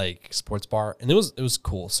 like sports bar, and it was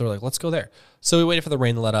cool. So we're like, let's go there. So we waited for the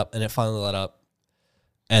rain to let up, and it finally let up.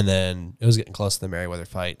 And then it was getting close to the Merriweather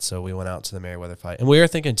fight, so we went out to the Merriweather fight. And we were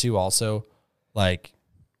thinking too, also, like,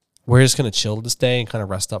 we're just gonna chill this day and kind of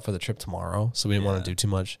rest up for the trip tomorrow. So we didn't want to do too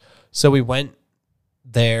much. So we went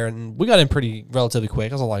there, and we got in pretty relatively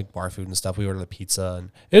quick. It was all like bar food and stuff. We ordered a pizza,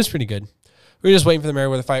 and it was pretty good. We were just waiting for the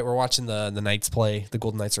Merriweather fight. We're watching the Knights play. The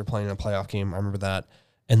Golden Knights are playing a playoff game. I remember that.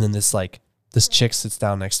 And then this chick sits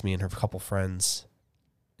down next to me and her couple friends.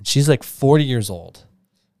 And she's like 40 years old,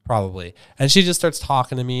 probably. And she just starts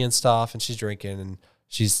talking to me and stuff. And she's drinking and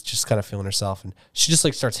she's just kind of feeling herself. And she just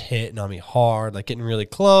like starts hitting on me hard, like getting really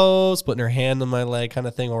close, putting her hand on my leg kind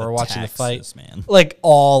of thing while we're watching the fight. Texas, man. Like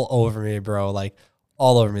all over me, bro. Like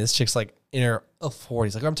all over me. This chick's like in her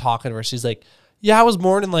 40s. Like I'm talking to her. She's like, yeah, I was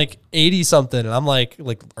born in like 80 something. And I'm like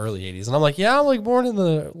early 80s. And I'm like, yeah, I'm like born in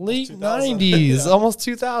the late 2000. 90s, almost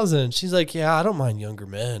 2000. She's like, yeah, I don't mind younger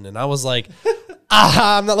men. And I was like,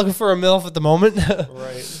 I'm not looking for a MILF at the moment.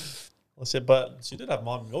 Right. Well, shit, but she did have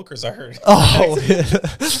mom milkers, I heard. Oh,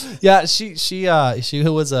 yeah. She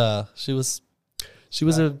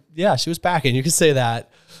was packing. You could say that.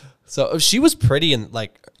 So she was pretty in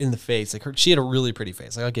the face. Like she had a really pretty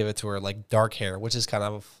face. Like I'll give it to her. Like dark hair, which is kind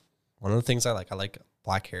of one of the things I like. I like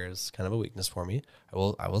black hair is kind of a weakness for me. I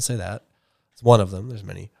will say that. It's one of them. There's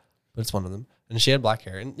many, but it's one of them. And she had black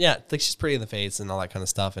hair, and yeah, like she's pretty in the face and all that kind of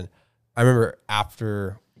stuff. And I remember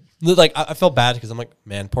after, like, I felt bad because I'm like,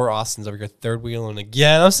 man, poor Austin's over here third wheeling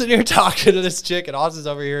again. I'm sitting here talking to this chick, and Austin's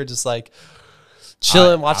over here just like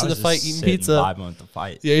chilling, watching the fight, eating pizza. Vibing with the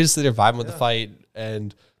fight. Yeah, you just sit there vibing with the fight.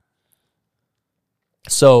 And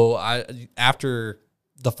so after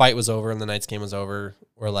the fight was over and the Knights game was over,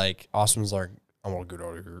 we're like, Austin was like, I want to get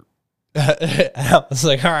out of here. And I was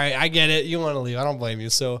like, all right, I get it. You want to leave. I don't blame you.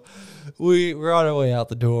 So we're on our way out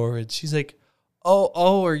the door, and she's like,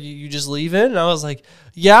 oh, are you just leaving? And I was like,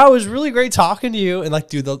 yeah, it was really great talking to you. And like,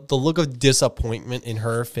 dude, the look of disappointment in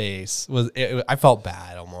her face I felt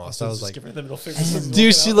bad almost. I was like, give her the middle finger.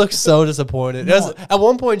 dude, she looked so disappointed. At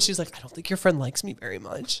one point, she's like, I don't think your friend likes me very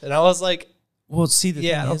much. And I was like, Well, see, the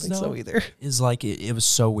yeah, I thing don't is, think so though, either. Is like it was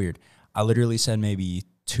so weird. I literally said maybe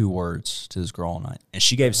 2 words to this girl all night. And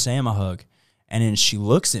she gave Sam a hug. And then she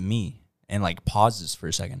looks at me and like pauses for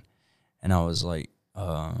a second. And I was like,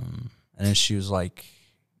 and then she was like,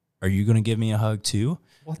 are you going to give me a hug too?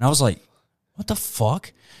 And I was like, what the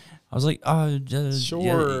fuck? I was like,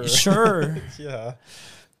 Sure. Yeah, sure. Yeah.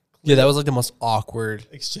 Yeah, that was like the most awkward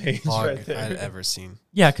Exchange hug right there. I'd ever seen.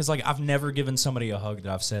 Yeah, because like I've never given somebody a hug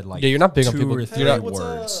that I've said like Yeah, you're not big on 2 people. or You're 3 not- what's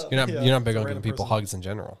words. up? You're not Yeah, you're not big it's a on giving random people person. hugs in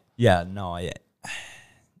general. Yeah, no,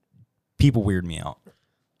 people weird me out.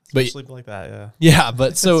 But Sleep like that, yeah. yeah,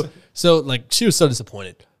 but so like she was so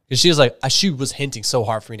disappointed because she was like she was hinting so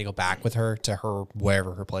hard for me to go back with her to her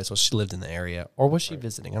wherever her place was. She lived in the area, or was she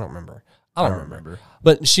visiting? I don't remember. I don't remember.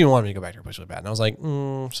 But she wanted me to go back to her place really bad, and I was like,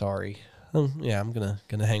 sorry. Yeah, I'm gonna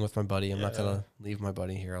hang with my buddy. I'm not gonna leave my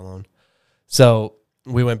buddy here alone. So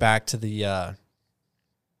we went back to the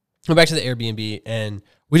Airbnb, and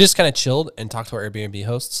we just kind of chilled and talked to our Airbnb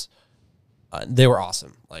hosts. They were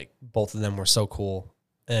awesome. Like both of them were so cool,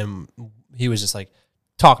 and he was just like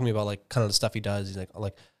talking to me about like kind of the stuff he does. He's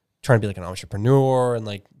like trying to be like an entrepreneur and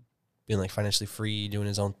like being like financially free, doing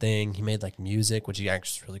his own thing. He made like music, which he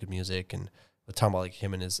actually really good music, and we're talking about like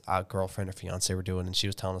him and his girlfriend or fiance were doing, and she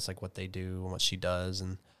was telling us like what they do and what she does,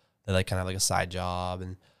 and they like kind of like a side job,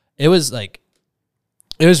 and it was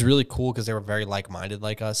really cool because they were very like-minded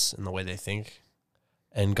like us in the way they think,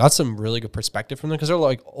 and got some really good perspective from them because they're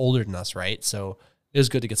like older than us, right? So it was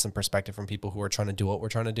good to get some perspective from people who are trying to do what we're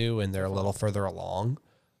trying to do, and they're a little further along.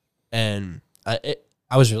 And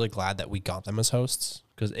I was really glad that we got them as hosts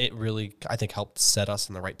because it really, I think, helped set us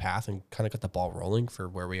in the right path and kind of got the ball rolling for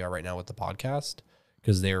where we are right now with the podcast,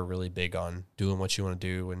 because they're really big on doing what you want to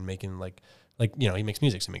do and making like he makes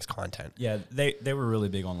music, so he makes content. Yeah, they were really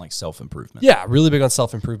big on like self-improvement. Yeah, really big on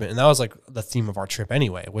self-improvement. And that was like the theme of our trip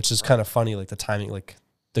anyway, which is kind of funny, like the timing, like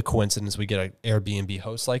the coincidence we get an Airbnb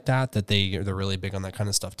host like that they're really big on that kind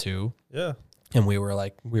of stuff too. Yeah. And we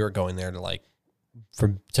were going there to like,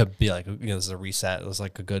 to be like, this is a reset. It was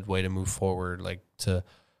like a good way to move forward, like to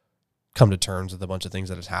come to terms with a bunch of things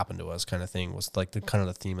that has happened to us kind of thing was like the kind of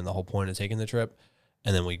the theme and the whole point of taking the trip.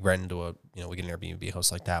 And then we ran into we get an Airbnb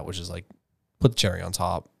host like that, which is like put the cherry on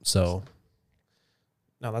top. So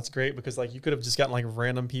No, that's great because like you could have just gotten like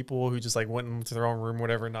random people who just like went into their own room,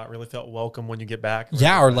 whatever, and not really felt welcome when you get back.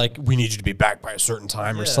 yeah, or like we need you to be back by a certain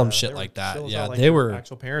time or some shit like that. Yeah, they were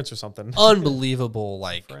actual parents or something. unbelievable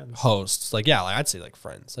like Friends. hosts. Like like I'd say like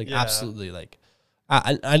friends. Like Yeah. absolutely like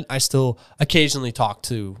I still occasionally talk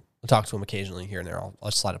to them occasionally here and there.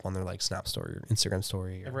 I'll slide up on their like Snap story or Instagram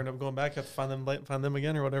story. Ever end up going back, have to find them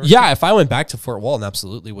again or whatever? Yeah, if I went back to Fort Walton,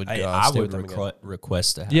 absolutely would. I stay would with them again.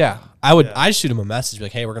 request to have Yeah, them. I would. Yeah. I'd shoot him a message, be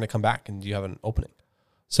like, "Hey, we're gonna come back, and do you have an opening?"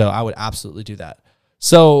 So I would absolutely do that.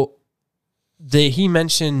 So he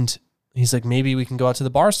mentioned, he's like, maybe we can go out to the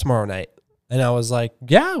bars tomorrow night, and I was like,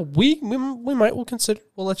 yeah, we might. We'll consider.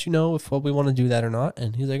 We'll let you know if we want to do that or not.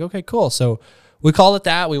 And he's like, okay, cool. So we called it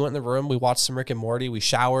that. We went in the room. We watched some Rick and Morty. We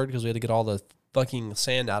showered because we had to get all the fucking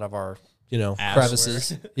sand out of our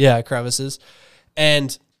crevices. Yeah, crevices.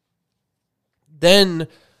 And then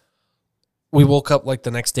we woke up like the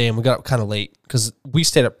next day and we got up kind of late because we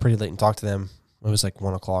stayed up pretty late and talked to them. It was like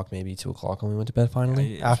 1 o'clock, maybe 2 o'clock when we went to bed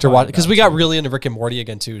finally. Yeah, after watching, because we got really into Rick and Morty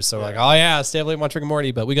again too. So like, oh yeah, stay up late and watch Rick and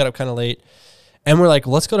Morty. But we got up kind of late, and we're like,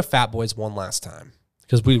 let's go to Fat Boys one last time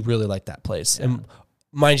because we really like that place. Yeah. And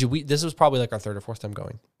mind you, this was probably like our 3rd or 4th time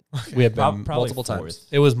going. We had been multiple times.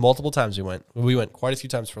 It was multiple times we went. We went quite a few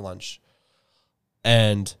times for lunch,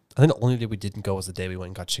 and I think the only day we didn't go was the day we went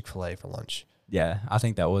and got Chick-fil-A for lunch. Yeah, I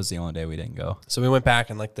think that was the only day we didn't go. So we went back,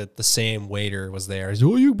 and like the same waiter was there. He's,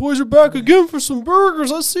 oh, you boys are back again for some burgers.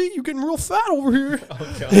 I see you getting real fat over here.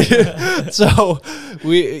 So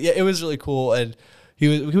it was really cool, and he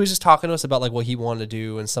was just talking to us about like what he wanted to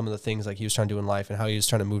do and some of the things like he was trying to do in life and how he was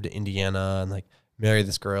trying to move to Indiana and like marry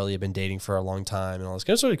this girl he had been dating for a long time and all this.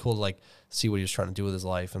 It was really cool to like see what he was trying to do with his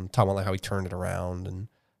life and talk about like how he turned it around and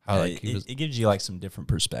how like it gives you like some different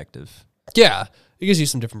perspective. Yeah, it gives you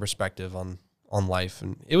some different perspective on life,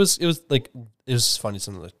 and it was funny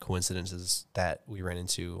some of the coincidences that we ran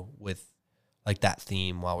into with like that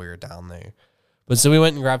theme while we were down there. But so we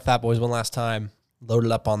went and grabbed Fat Boys one last time, loaded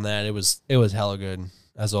up on that. It was hella good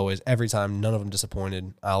as always. Every time, none of them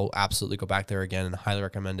disappointed. I'll absolutely go back there again and highly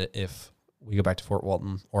recommend it if we go back to Fort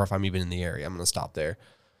Walton or if I'm even in the area. I'm gonna stop there.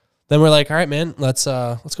 Then we're like, all right, man, let's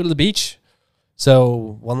go to the beach.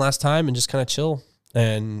 So one last time and just kind of chill.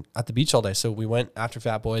 And at the beach all day. So we went after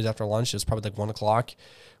Fat Boys after lunch. It was probably like 1 o'clock.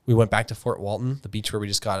 We went back to Fort Walton, the beach where we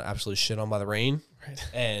just got absolutely shit on by the rain. Right.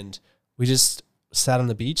 And we just sat on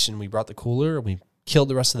the beach and we brought the cooler and we killed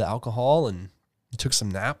the rest of the alcohol and took some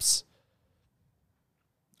naps.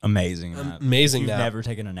 amazing. Nap. Amazing If you've nap. never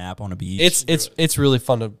taken a nap on a beach. It's really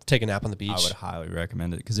fun to take a nap on the beach. I would highly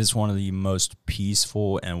recommend it because it's one of the most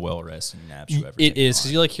peaceful and well resting naps you ever. It is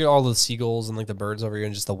because you like hear all the seagulls and like the birds over here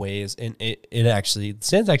and just the waves, and it actually the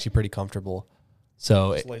sand's actually pretty comfortable.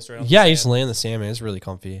 So Just lay straight on the yeah, you just sand. lay in the sand, man. It's really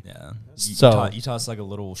comfy. Yeah. So- You toss like a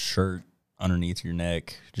little shirt underneath your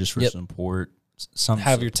neck just for Yep. support. Some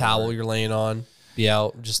Have your support. towel you're laying on, be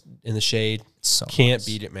out just in the shade. So Can't nice.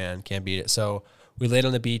 beat it, man. Can't beat it. So we laid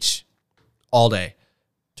on the beach all day,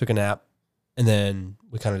 took a nap, and then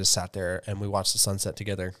we kind of just sat there and we watched the sunset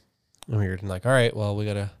together. And we were like, all right, well, we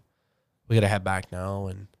gotta head back now.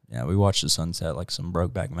 And Yeah, we watched the sunset like some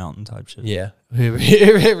Brokeback Mountain type shit. yeah,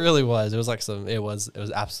 it really was. It was like it was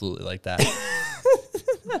absolutely like that.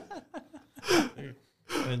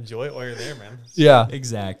 Enjoy it while you're there, man. Yeah.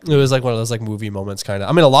 Exactly. It was like one of those like movie moments kind of.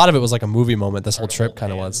 I mean, a lot of it was like a movie moment. This whole trip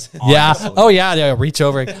kind of man. was. Yeah. Honestly. Oh yeah. Reach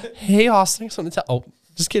over. Hey Austin, I got something to tell. Oh,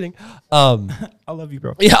 just kidding. I love you,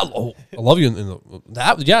 bro. Yeah. I love you.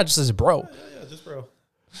 That. Yeah. Just as a bro. Yeah, just bro.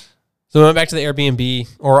 So we went back to the Airbnb,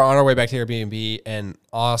 or on our way back to the Airbnb, and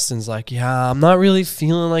Austin's like, "Yeah, I'm not really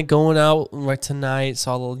feeling like going out right tonight.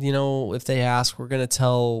 So I'll, if they ask, we're gonna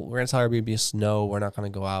tell Airbnb no, we're not gonna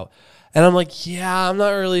go out." And I'm like, "Yeah, I'm not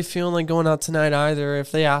really feeling like going out tonight either.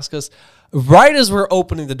 If they ask us, right as we're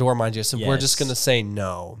opening the door, mind you, so we're just Yes. gonna say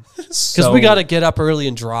no because So we got to get up early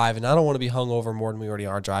and drive, and I don't want to be hungover more than we already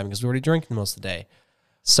are driving because we already drinking most of the day."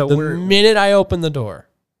 So The we're minute I open the door,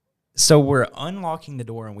 unlocking the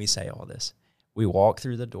door and we say all this. We walk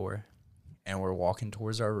through the door and we're walking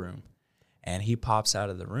towards our room. And he pops out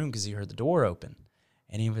of the room because he heard the door open.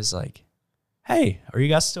 And he was like, "Hey, are you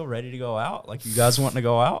guys still ready to go out? Like, you guys wanting to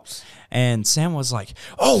go out?" And Sam was like,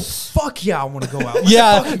 "Oh, fuck yeah, I want to go out. Let's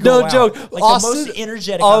Yeah, fucking no go out." joke. Like, Austin- the most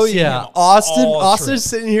energetic oh I've seen yeah, him Austin. all Austin's trip.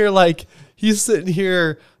 sitting here like he's sitting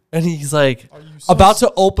here and he's like you so about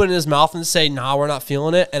to open his mouth and say, "Nah, we're not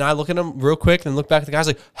feeling it." And I look at him real quick and look back at the guys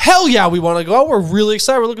like, "Hell yeah, we want to go out. We're really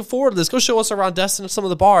excited. We're looking forward to this. Go show us around Destin and some of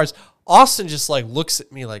the bars." Austin just like looks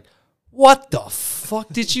at me like, "What the fuck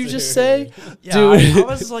did you just say?" Yeah, Dude. I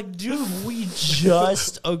was like, dude, we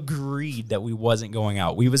just agreed that we wasn't going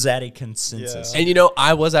out. We was at a consensus. And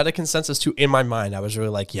I was at a consensus too in my mind. I was really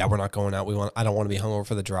like, yeah, we're not going out. I don't want to be hungover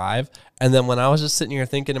for the drive. And then when I was just sitting here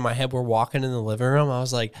thinking in my head, we're walking in the living room, I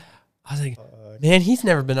was like, man, he's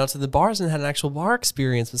never been out to the bars and had an actual bar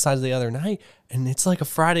experience besides the other night. And it's like a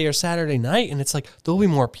Friday or Saturday night, and it's like there'll be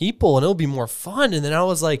more people and it'll be more fun. And then I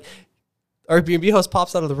was like, our Airbnb host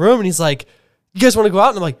pops out of the room and he's like, "You guys want to go out?"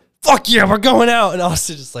 And I'm like, "Fuck yeah, we're going out." And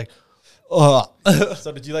Austin just like, ugh.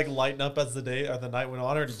 So did you like lighten up as the day or the night went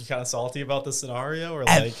on, or did you kind of salty about the scenario, or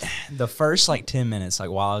At like the first like 10 minutes, like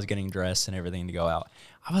while I was getting dressed and everything to go out,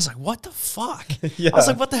 I was like, what the fuck? Yeah. I was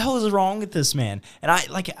like, what the hell is wrong with this man? And I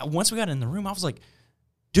like, once we got in the room, I was like,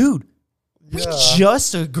 dude, we Yeah.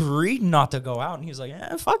 just agreed not to go out. And he was like,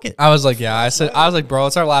 fuck it. I was like, yeah. I was like, bro,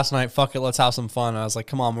 it's our last night. Fuck it, let's have some fun. I was like,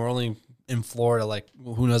 come on, we're only in Florida. Like,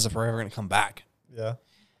 who knows if we're ever gonna come back? yeah?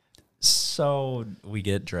 So we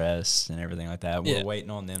get dressed and everything like that. We're Yeah. waiting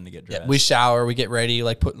on them to get dressed. Yeah, we shower, we get ready,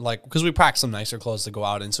 because we packed some nicer clothes to go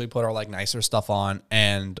out in, so we put our like nicer stuff on,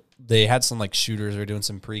 and they had some like shooters. They were doing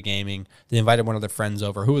some pre-gaming. They invited one of their friends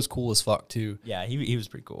over, who was cool as fuck too. Yeah, he was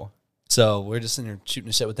pretty cool. So we're just in there shooting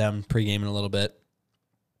the shit with them, pre-gaming a little bit,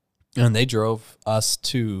 and they drove us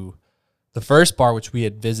to the first bar which we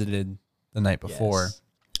had visited the night before. Yes.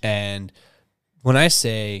 And when I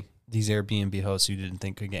say these Airbnb hosts who didn't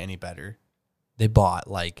think could get any better, they bought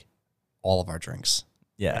like all of our drinks.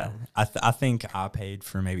 Yeah. I think I paid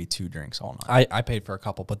for maybe 2 drinks all night. I paid for a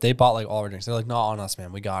couple, but they bought like all our drinks. They're like, "No, on us,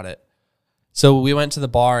 man. We got it." So we went to the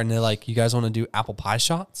bar and they're like, "You guys want to do apple pie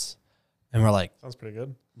shots?" And we're like, Sounds pretty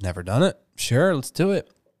good. "Never done it. Sure, let's do it."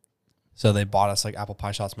 So they bought us like apple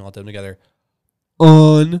pie shots. We all did them together.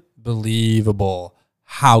 Unbelievable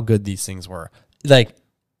how good these things were. Like,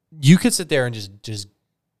 you could sit there and just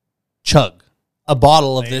chug a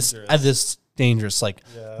bottle of this dangerous. Like,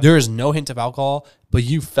 Yeah. there is no hint of alcohol, but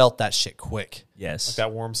you felt that shit quick. Yes. Like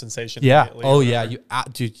that warm sensation. Yeah. immediately Oh or yeah. whatever.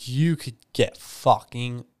 Dude, you could get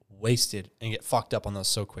fucking wasted and get fucked up on those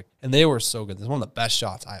so quick. And they were so good. This is one of the best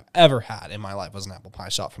shots I've ever had in my life was an apple pie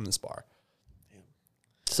shot from this bar.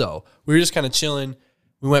 So we were just kind of chilling.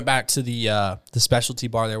 We went back to the specialty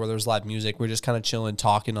bar there where there was live music. We were just kind of chilling,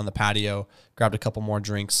 talking on the patio, grabbed a couple more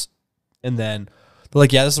drinks. And then they're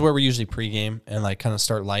like, "Yeah, this is where we usually pregame and like kind of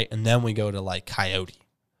start light. And then we go to like Coyote.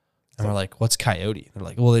 And we're like, "What's Coyote?" They're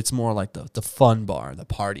like, "Well, it's more like the fun bar, the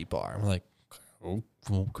party bar." And we're like,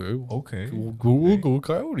 okay, we'll go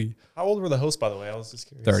Coyote. How old were the hosts, by the way? I was just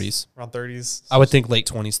curious. 30s. Around 30s. I would think late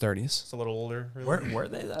 20s, 30s. It's a little older. Really. Were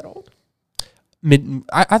they that old?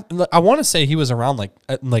 I want to say he was around like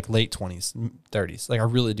late 20s, 30s. Like I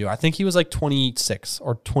really do. I think he was like 26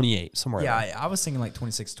 or 28 somewhere. Yeah, around. I was thinking like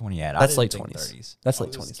 26, 28. That's I late didn't think 20s. 30s. That's I late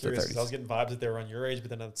was 20s just to curious 'cause 30s. I was getting vibes that they were on your age, but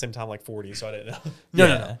then at the same time like 40, so I didn't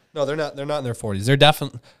know. No, they're not. They're not in their 40s. They're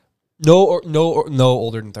definitely no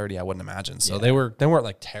older than 30. I wouldn't imagine. So they weren't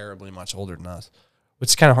like terribly much older than us, which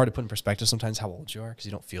is kind of hard to put in perspective sometimes how old you are because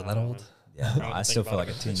you don't feel that old. Yeah, no, I still feel like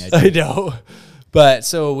a teenager. I know, but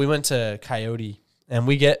so we went to Coyote and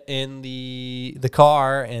we get in the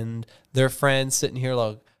car and their friends sitting here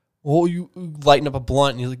like, "Oh, you lighting up a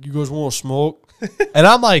blunt?" And he's like, "You guys want to smoke?" And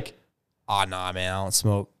I'm like, "Oh, nah, man, I don't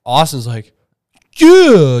smoke." Austin's like,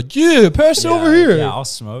 "Yeah, pass it over here." Yeah, I'll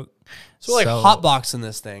smoke. So we're like hotboxing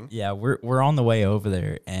this thing. Yeah, we're on the way over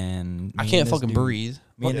there, and I can't fucking breathe.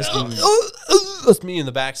 Me and this dude, That's me in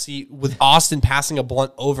the back seat with Austin passing a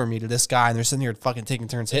blunt over me to this guy, and they're sitting here fucking taking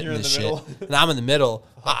turns hitting you're in this the shit. middle. And I'm in the middle.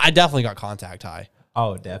 I definitely got contact high.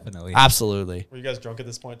 oh, definitely. Absolutely. Were you guys drunk at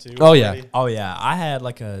this point too? Oh, yeah. already? Oh yeah, I had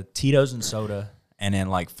like a Tito's and soda, and then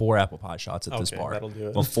like 4 apple pie shots at this Okay, bar that'll do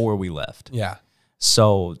it. before we left. Yeah.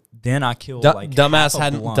 So then I killed like half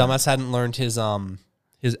a blunt. dumbass hadn't learned his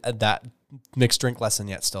that mixed drink lesson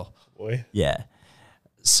yet. Still. Boy. Yeah.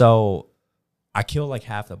 So I killed like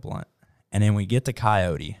half the blunt. And then we get to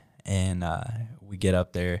Coyote and we get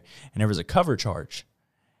up there and there was a cover charge.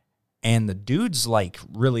 And the dude's like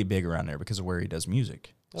really big around there because of where he does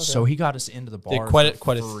music. Okay. So he got us into the bar. Quite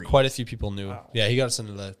for a free. quite a few people knew. Yeah, he got us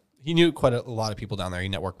into the. He knew quite a lot of people down there. He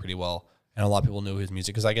networked pretty well, and a lot of people knew his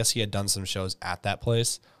music because I guess he had done some shows at that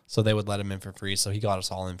place, so they would let him in for free. So he got us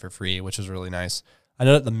all in for free, which was really nice. I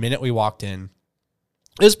know that the minute we walked in,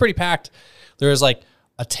 it was pretty packed. There was like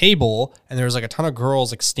a table, and there was like a ton of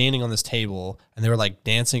girls like standing on this table, and they were like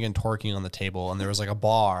dancing and twerking on the table, and there was like a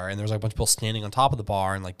bar, and there was like a bunch of people standing on top of the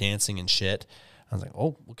bar and like dancing and shit. I was like,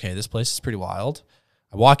 oh, okay, this place is pretty wild.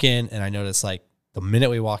 I walk in, and I notice like the minute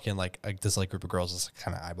we walk in, like this like group of girls is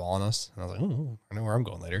kind of eyeballing us, and I was like, oh, I know where I'm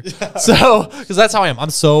going later. So because that's how I am. I'm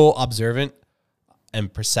so observant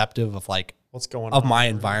and perceptive of like What's going of on? my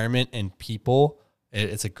environment and people.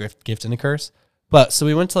 It's a gift and a curse. But so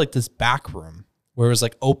we went to like this back room where it was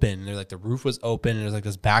like open. And like the roof was open, and there was like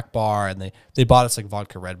this back bar, and they bought us like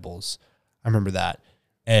vodka Red Bulls. I remember that.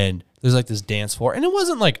 And there's like this dance floor, and it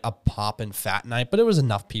wasn't like a poppin' fat night, but it was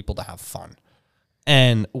enough people to have fun.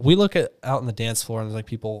 And we look at out on the dance floor, and there's like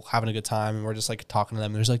people having a good time, and we're just like talking to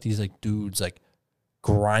them. And there's like these like dudes like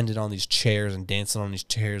grinding on these chairs and dancing on these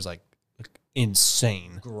chairs like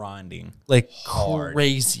insane, grinding. like Hard.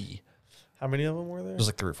 crazy. How many of them were there? There was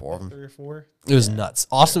like 3 or 4 of them. 3 or 4. It was nuts.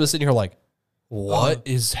 Austin was sitting here like, what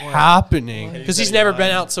is happening? Because he's never been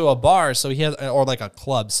out to a bar, so he has, or like a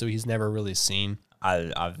club, so he's never really seen.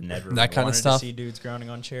 I've never That kind of wanted stuff. to see dudes grinding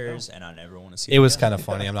on chairs, and I never want to see It was kind of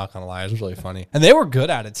funny. I'm not gonna lie, it was really funny, and they were good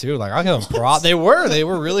at it too. Like I give them props. They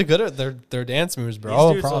were really good at their dance moves, bro.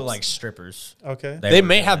 These dudes Props. look like strippers. Okay. They were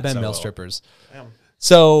may doing have it been so male well. strippers. Damn.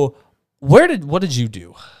 So what did you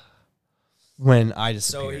do when I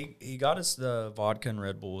So disappeared? he got us the vodka and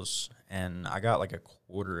Red Bulls, and I got like a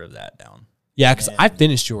quarter of that down. Yeah, because I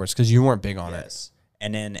finished yours because you weren't big on it. Yes.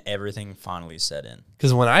 And then everything finally set in.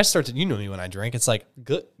 Because when I started, you know me when I drink, it's like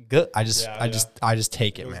good. I just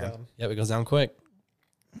take it, Goes man. down. Yep, it goes down quick.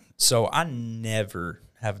 So I never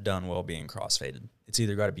have done well being crossfaded. It's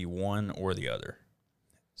either got to be one or the other.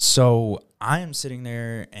 So I am sitting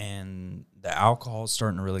there, and the alcohol's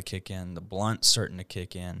starting to really kick in. The blunt's starting to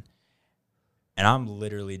kick in. And I'm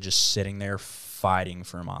literally just sitting there fighting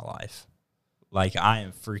for my life. Like, I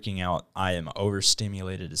am freaking out. I am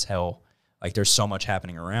overstimulated as hell. Like, there's so much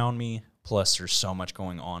happening around me, plus there's so much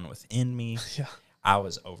going on within me. Yeah. I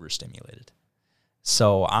was overstimulated.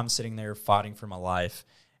 So I'm sitting there fighting for my life,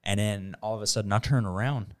 and then all of a sudden I turn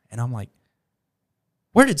around, and I'm like,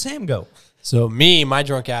 where did Sam go? So my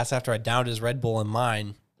drunk ass, after I downed his Red Bull and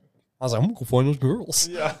mine, I was like, I'm gonna go find those girls.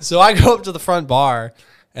 Yeah. So I go up to the front bar,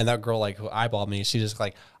 and that girl like who eyeballed me, she just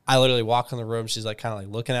like, I literally walk in the room, she's like kind of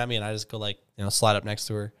like looking at me, and I just go like, slide up next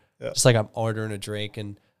to her, just like I'm ordering a drink,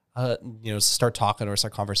 and start talking or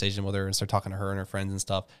start conversation with her and start talking to her and her friends and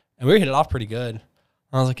stuff. And we hit it off pretty good. And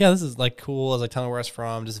I was like, yeah, this is like cool. I was like telling her where I was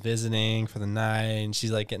from, just visiting for the night. And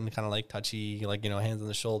she's like getting kind of like touchy, like, hands on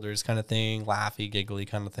the shoulders kind of thing, laughy, giggly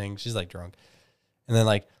kind of thing. She's like drunk. And then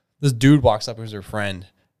like this dude walks up, who's her friend.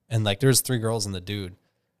 And like there's 3 girls and the dude.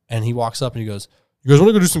 And he walks up and he goes, you guys want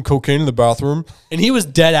to go do some cocaine in the bathroom? And he was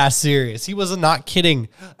dead ass serious. He was not kidding.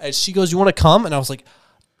 And she goes, you want to come? And I was like,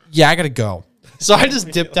 yeah, I got to go. So I just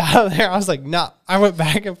dipped out of there. I was like, nah. I went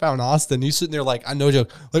back and found Austin. He's sitting there like, I no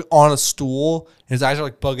joke, like on a stool. His eyes are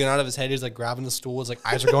like bugging out of his head. He's like grabbing the stool. His like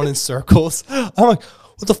eyes are going in circles. I'm like,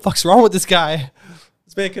 what the fuck's wrong with this guy?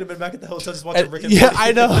 This man could have been back at the hotel just watching Rick and Yeah, Morty.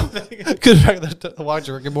 I know. Could have back there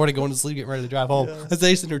watching Rick and Morty, going to sleep, getting ready to drive home. Yeah. As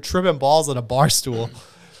they sitting there tripping balls on a bar stool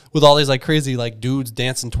with all these like crazy like dudes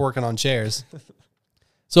dancing, twerking on chairs.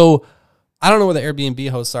 So I don't know where the Airbnb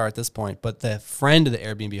hosts are at this point, but the friend of the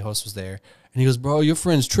Airbnb host was there. And he goes, bro, your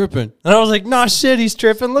friend's tripping. And I was like, nah, shit, he's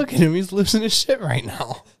tripping. Look at him. He's losing his shit right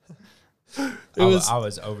now. I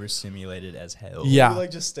was overstimulated as hell. Yeah. Were you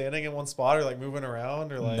like just standing in one spot or like moving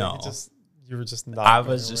around or like No. you were just not. I going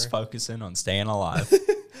was just anywhere? focusing on staying alive.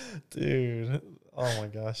 Dude. Oh my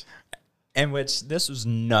gosh. And which this was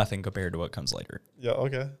nothing compared to what comes later. Yeah.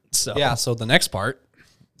 Okay. So Yeah, so the next part.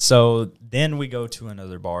 So then we go to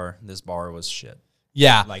another bar. This bar was shit.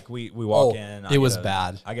 Yeah. Like we walk in. it was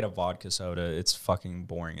bad. I get a vodka soda. It's fucking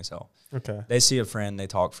boring as hell. Okay. They see a friend. They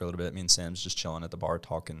talk for a little bit. Me and Sam's just chilling at the bar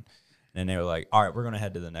talking. And they were like, all right, we're going to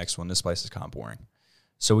head to the next one. This place is kind of boring.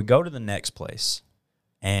 So we go to the next place.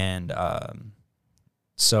 And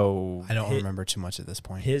so I don't remember too much at this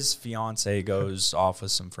point. his fiance goes off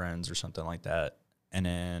with some friends or something like that. And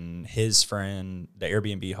then his friend, the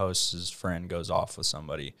Airbnb host's friend, goes off with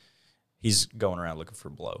somebody. He's going around looking for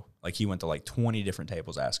blow. Like he went to like 20 different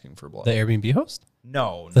tables asking for blow. The Airbnb host?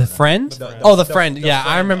 No. The friend? The friend. Oh, the friend. the Yeah, I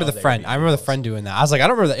friend remember of the the friend. Airbnb I remember the host. friend doing that. I was like, I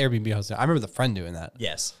don't remember the Airbnb host. I remember the friend doing that.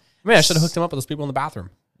 Yes. I mean, I should have hooked him up with those people in the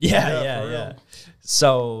bathroom. Yeah, Yeah. for real.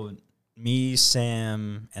 So me,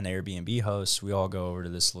 Sam, and the Airbnb host, we all go over to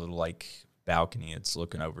this little like balcony. It's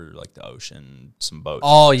looking over like the ocean, some boats. Oh,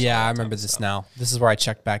 all yeah, that I type remember of this stuff. now. This is where I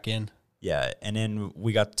checked back in. Yeah, and then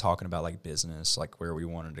we got to talking about like business, like where we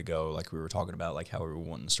wanted to go. Like we were talking about like how we were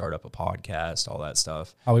wanting to start up a podcast, all that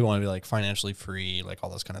stuff. How we want to be like financially free, like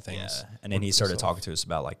all those kind of things. Yeah, and then he started talking to us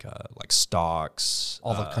about like stocks,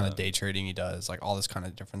 All the kind of day trading he does, like all this kind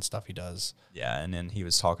of different stuff he does. yeah, and then he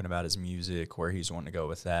was talking about his music, where he's wanting to go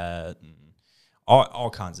with that, and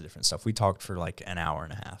all kinds of different stuff. We talked for like an hour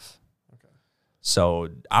and a half. Okay. So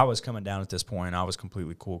I was coming down at this point. I was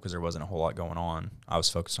completely cool because there wasn't a whole lot going on. I was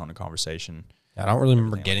focused on the conversation. I don't really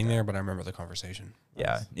remember Everything like getting that. there, but I remember the conversation.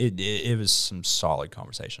 Yeah, it was some solid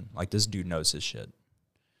conversation. Like this dude knows his shit.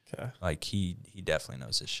 Okay. Like he definitely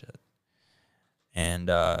knows his shit. And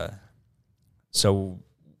so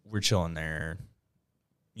we're chilling there.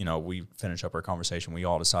 You know, we finish up our conversation. We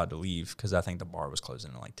all decide to leave because I think the bar was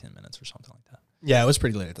closing in like 10 minutes or something like that. Yeah, it was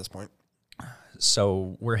pretty late at this point.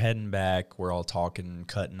 So we're heading back. We're all talking,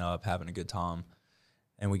 cutting up, having a good time.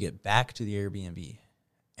 And we get back to the Airbnb.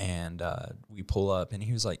 And we pull up. And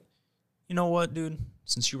he was like, you know what, dude?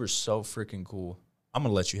 Since you were so freaking cool, I'm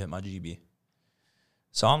going to let you hit my GB.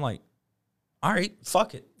 So I'm like, all right,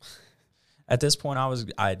 fuck it. At this point,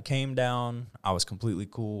 I had came down. I was completely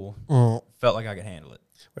cool. Felt like I could handle it.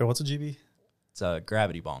 Wait, what's a GB? It's a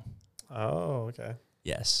gravity bong. Oh, okay.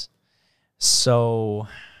 Yes. So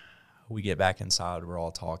we get back inside. We're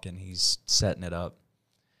all talking. He's setting it up.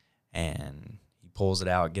 And he pulls it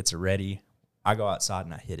out, gets it ready. I go outside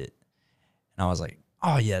and I hit it. And I was like,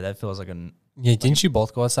 oh, yeah, that feels like a... Yeah, didn't you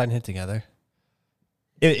both go outside and hit together?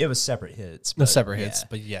 It was separate hits. No but separate yeah. hits,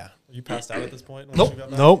 but yeah. Were you passed out at this point? Nope,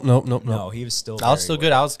 nope. No, he was still... I was very still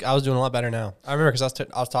good. I was doing a lot better now. I remember because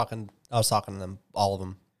I was talking to them, all of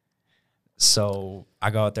them. So I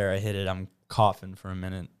go out there, I hit it, I'm coughing for a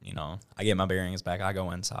minute, you know. I get my bearings back, I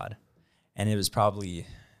go inside. And it was probably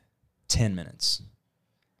 10 minutes.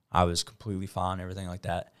 I was completely fine, everything like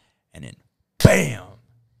that. And then, bam,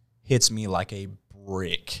 hits me like a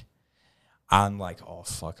brick. I'm like, oh,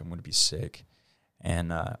 fuck, I'm going to be sick.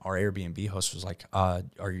 And our Airbnb host was like, are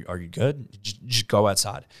you good? Just go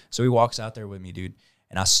outside. So he walks out there with me, dude,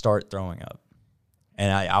 and I start throwing up.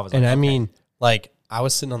 And I was like, And I okay. mean, like, I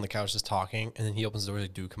was sitting on the couch just talking, and then he opens the door,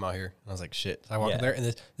 like, dude, come out here. And I was like, shit. So I walk in there,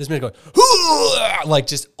 and this man going, like,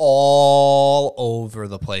 just all over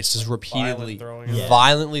the place, just repeatedly,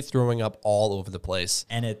 violently throwing up all over the place.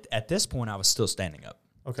 And at this point, I was still standing up.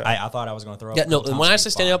 Okay. I thought I was going to throw up. Yeah, a no, couple and when times I and say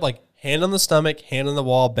be standing fine. up, like, hand on the stomach, hand on the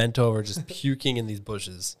wall, bent over, just puking in these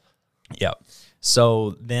bushes. Yep.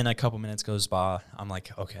 So then a couple minutes goes by. I'm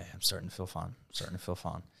like, okay, I'm starting to feel fine.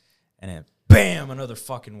 And then, bam, another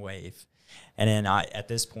fucking wave. And then at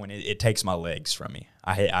this point, it takes my legs from me.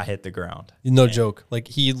 I hit the ground. No joke. Like,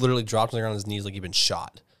 he literally dropped on the ground on his knees like he'd been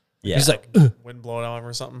shot. Yeah. He's like, Wind blowing on him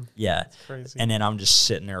or something. yeah. Crazy. And then I'm just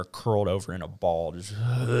sitting there curled over in a ball. Just,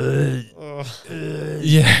 yeah,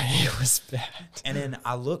 it was bad. and then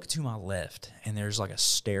I look to my left, and there's like a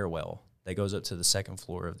stairwell that goes up to the second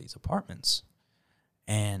floor of these apartments.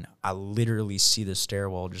 And I literally see the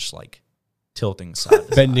stairwell just like tilting side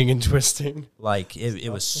to Bending and twisting. Like it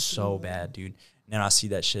was so bad, dude. And then I see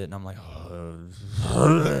that shit and I'm like,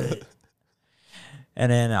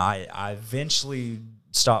 and then I eventually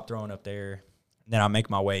stop throwing up there. Then I make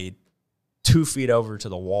my way 2 feet over to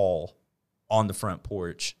the wall on the front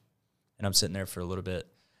porch, and I'm sitting there for a little bit.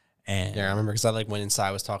 And Yeah, I remember because I like went inside,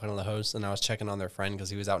 I was talking to the host, and I was checking on their friend because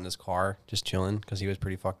he was out in his car just chilling because he was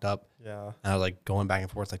pretty fucked up. Yeah. And I was like going back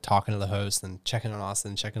and forth, like talking to the host and checking on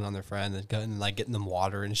Austin, checking on their friend, and going, like getting them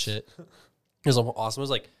water and shit. It was awesome. It was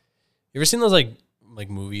like, you ever seen those like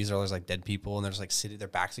movies or there's like dead people and they're just like sitting, their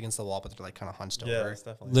backs against the wall, but they're like kind of hunched Yeah, over. that's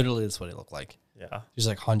definitely. Literally, that's what it looked like. Yeah. He's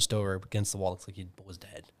like hunched over against the wall. Looks like he was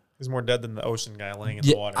dead. He's more dead than the ocean guy laying in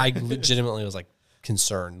Yeah, the water. I legitimately was like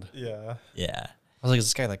concerned. Yeah. yeah, I was like, is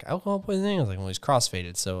this guy like alcohol poisoning? I was like, well, he's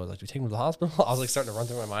crossfaded. So I was like, do we take him to the hospital? I was like starting to run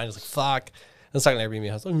through my mind. I was like, fuck. I was talking to Airbnb.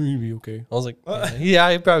 I was like, he'll be okay. I was like,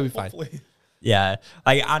 yeah, he'd probably be fine. Hopefully. yeah.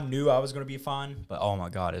 Like I knew I was gonna be fine, but oh my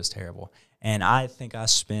god, it was terrible. And I think I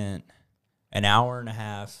spent an hour and a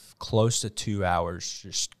half, close to 2 hours,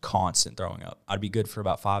 just constant throwing up. I'd be good for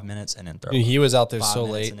about 5 minutes and then throw Dude, up. he was out there 5 so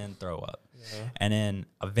minutes late. and then throw up. Yeah. And then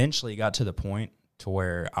eventually got to the point to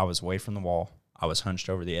where I was away from the wall. I was hunched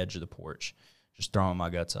over the edge of the porch, just throwing my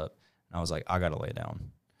guts up. And I was like, I got to lay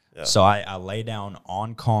down. Yeah. So I lay down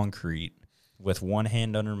on concrete with one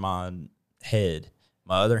hand under my head,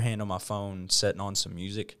 my other hand on my phone, setting on some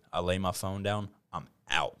music. I lay my phone down. I'm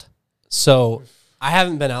out. So I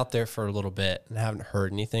haven't been out there for a little bit and I haven't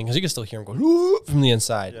heard anything because you can still hear him going "Whoop" from the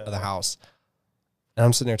inside of the house. And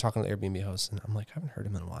I'm sitting there talking to the Airbnb host and I'm like, I haven't heard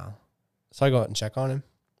him in a while. So I go out and check on him.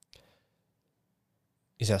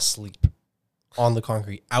 He's asleep on the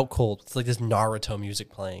concrete, out cold. It's like this Naruto music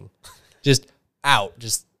playing. Just out,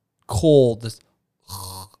 just cold,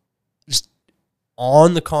 just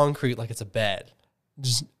on the concrete like it's a bed.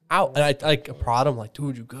 Just out. And I like prod him like,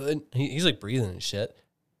 dude, you good? He's like breathing and shit.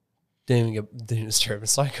 Didn't disturb him.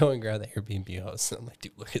 So I go and grab the Airbnb host. And I'm like,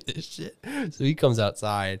 dude, look at this shit. So he comes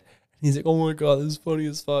outside. And he's like, oh my God, this is funny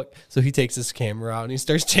as fuck. So he takes his camera out and he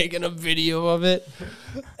starts taking a video of it.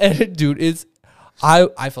 And dude,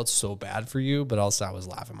 I felt so bad for you, but also I was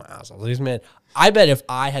laughing my ass off. I was like, man, I bet if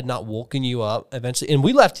I had not woken you up eventually, and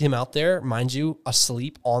we left him out there, mind you,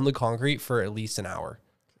 asleep on the concrete for at least an hour.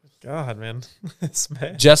 God, man. It's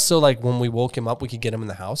bad. Just so like when we woke him up, we could get him in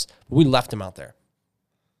the house. But we left him out there.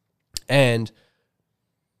 And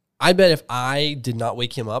I bet if I did not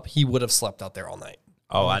wake him up, he would have slept out there all night.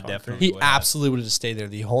 Oh, I definitely He would have. absolutely would have just stayed there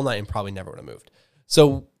the whole night and probably never would have moved.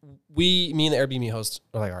 So me and the Airbnb host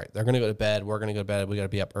are like, all right, they're going to go to bed. We're going to go to bed. We got to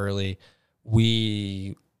be up early.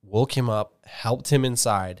 We woke him up, helped him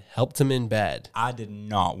inside, helped him in bed. I did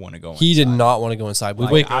not want to go He did inside. not want to go inside. We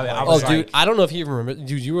Like, wake I up. was Oh, dude, like- I don't know if you even remember.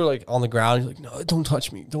 Dude, you were like on the ground. You're like, no, don't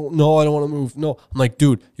touch me. No, I don't want to move. No. I'm like,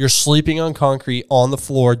 dude, you're sleeping on concrete on the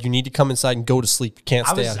floor. You need to come inside and go to sleep. You can't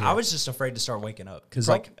stay out here. I was just afraid to start waking up because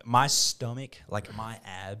like my stomach, like my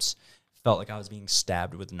abs, felt like I was being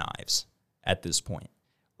stabbed with knives at this point.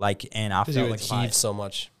 Like, and I Because felt you like would if I, heave so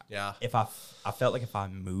much. Yeah. if I felt like if I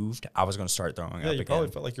moved, I was going to start throwing Yeah, up you again. probably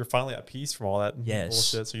felt like you're finally at peace from all that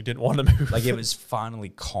Yes. bullshit, so you didn't want to move. Like it was finally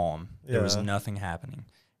calm. There was Yeah. nothing happening, and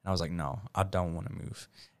I was like, no, I don't want to move.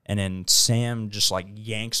 And then Sam just like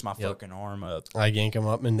yanks my fucking arm up. I yank him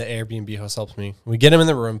up, and the Airbnb host helps me. We get him in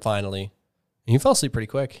the room finally. And he fell asleep pretty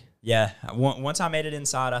quick. Yeah, once I made it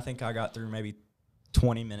inside, I think I got through maybe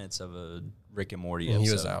 20 minutes of a Rick and Morty And episode.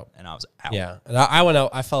 he was out. And I was out. Yeah. And I went out.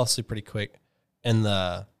 I fell asleep pretty quick. And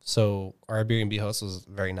so our Airbnb host was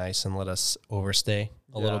very nice and let us overstay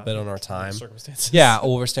a little bit on our time. Circumstances. Yeah,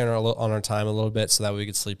 overstay on our time a little bit so that we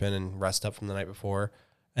could sleep in and rest up from the night before.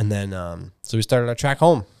 And then, so we started our track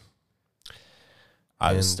home.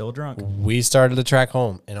 I was And still drunk. We started the track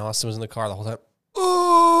home, and Austin was in the car the whole time.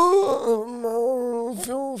 Oh,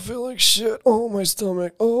 no, feel like shit. Oh, my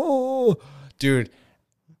stomach. Oh, dude.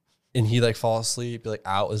 And he like fall asleep, like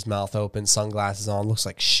out with his mouth open, sunglasses on, looks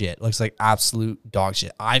like shit. Looks like absolute dog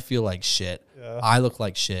shit. I feel like shit. Yeah. I look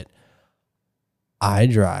like shit. I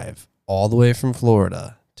drive all the way from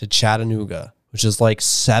Florida to Chattanooga, which is like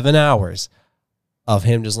 7 hours of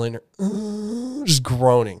him just laying there, just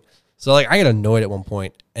groaning. So like I got annoyed at one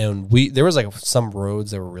point, and there was like some roads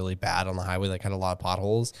that were really bad on the highway, like had a lot of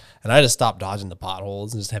potholes, and I just stopped dodging the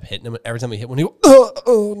potholes and just kept hitting him. Every time we hit one, he go,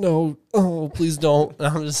 oh no, oh please don't. And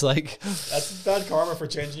I'm just like, That's bad karma for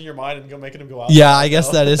changing your mind and making him go out. yeah, I guess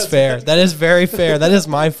that is fair. That is very fair. That is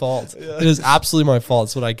my fault. It is absolutely my fault.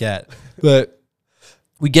 That's what I get. But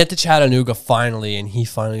we get to Chattanooga finally, and he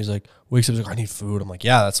finally is like, wakes up, he's like, I need food. I'm like,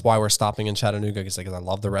 yeah, that's why we're stopping in Chattanooga, because I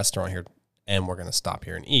love the restaurant here, and we're gonna stop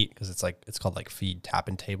here and eat, because it's called like Feed Tap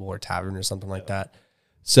and Table or Tavern or something like that.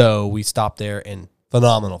 So we stopped there, and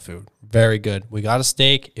phenomenal food. Very good. We got a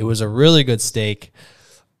steak. It was a really good steak.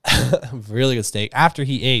 Really good steak. After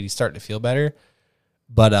he ate, he started to feel better.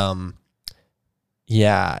 But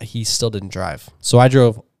yeah, he still didn't drive. So I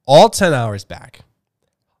drove all 10 hours back.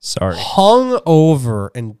 Sorry. Hung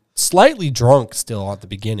over and slightly drunk still at the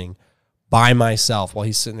beginning by myself while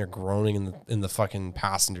he's sitting there groaning in the fucking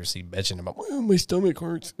passenger seat bitching about my stomach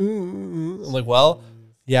hurts. I'm like, well,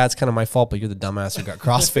 yeah, it's kind of my fault, but you're the dumbass who got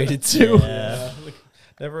crossfaded too. Yeah.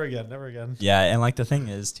 Never again. Never again. Yeah, and like the thing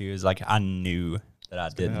is too is like I knew that I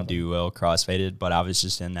didn't do well crossfaded, but I was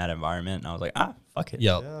just in that environment and I was like, fuck it.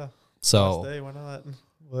 Yep. Yeah. So, Last day, why not?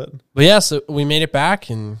 What? but yeah, so we made it back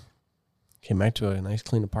and came back to a nice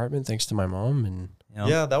clean apartment thanks to my mom. And You know?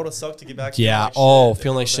 Yeah, that would have sucked to get back. yeah, Feeling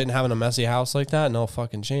feeling like shit and having a messy house like that, no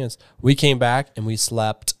fucking chance. We came back and we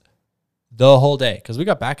slept the whole day because we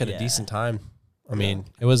got back at a decent time. I mean,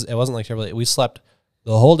 it wasn't like terribly. We slept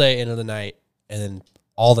the whole day into the night and then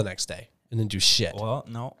all the next day and then do shit. Well,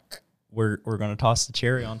 no. We're gonna toss the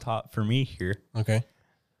cherry on top for me here. Okay.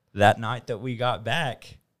 That night that we got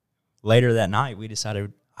back, later that night we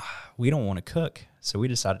decided we don't want to cook. So we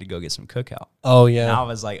decided to go get some cookout. Oh And yeah. I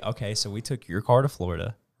was like, okay, so we took your car to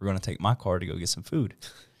Florida. We're going to take my car to go get some food.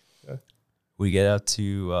 Okay. We get up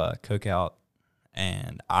to cookout,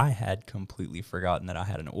 and I had completely forgotten that I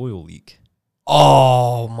had an oil leak.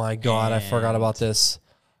 Oh my god, I forgot about this.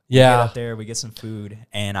 We get Yeah. up there, we get some food,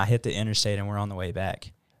 and I hit the interstate, and we're on the way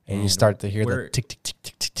back. And you start to hear the we're- tick tick tick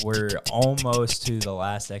tick tick tick. We're tick, tick, tick, almost to the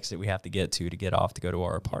last exit we have to get off to go to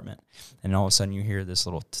our apartment. And all of a sudden you hear this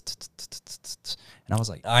little and I was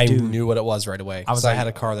like, I dude. knew what it was right away. I was I like- had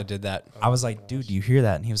a car that did that. I was like, dude, do you hear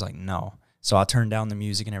that? And he was like, no. So I turned down the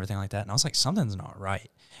music and everything like that. And I was like, something's not right.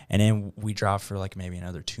 And then we drive for like maybe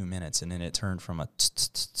another 2 minutes. And then it turned from a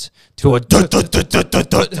to a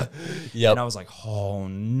Yep. And I was like, oh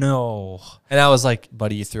no. And I was like,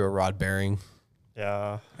 buddy, you threw a rod bearing.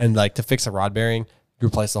 Yeah. And like to fix a rod bearing, you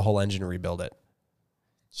replace the whole engine and rebuild it.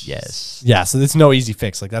 Yes. Yeah, so it's no easy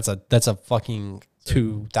fix. Like that's a fucking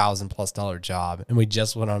 $2,000+ job. And we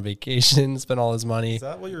just went on vacation, spent all his money. Is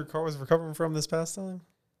that what your car was recovering from this past time?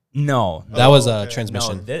 No. That was a okay. No,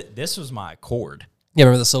 transmission. this was my cord. Yeah,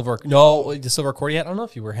 remember the silver? No, the silver Accord he had? I don't know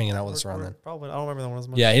if you were hanging out with us around then. Probably. I don't remember that one as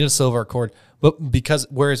much. Yeah, he had a silver Accord. But because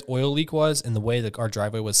where his oil leak was and the way our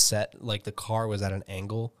driveway was set, like the car was at an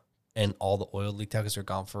angle and all the oil leaked out because they're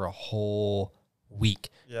gone for a whole week.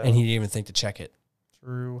 Yeah. And he didn't even think to check it.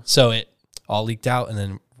 True. So it all leaked out and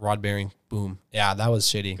then rod bearing, boom. Yeah, that was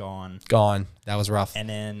shitty. Gone. That was rough. And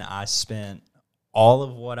then I spent all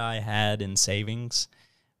of what I had in savings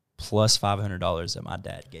plus $500 that my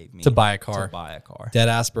dad gave me To buy a car. Dead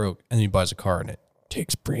ass broke. And then he buys a car and it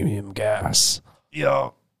takes premium gas.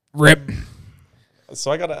 Yeah. Rip.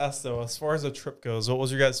 So I got to ask though, as far as the trip goes, what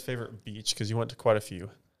was your guys' favorite beach? Because you went to quite a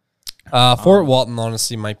few. Fort Walton,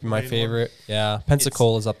 honestly, might be my main one? favorite. Yeah.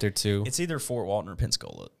 Pensacola's up there too. It's either Fort Walton or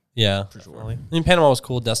Pensacola. Yeah. For sure. Really? I mean, Panama was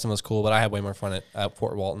cool. Destin was cool, but I had way more fun at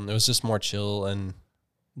Fort Walton. It was just more chill and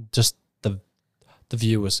just the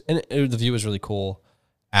view was the view was really cool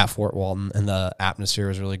at Fort Walton, and the atmosphere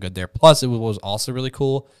was really good there. Plus, it was also really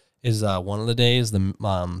cool. Is one of the days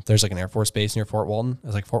there's like an Air Force base near Fort Walton.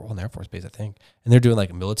 It's like Fort Walton Air Force Base, I think, and they're doing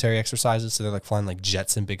like military exercises. So they're like flying like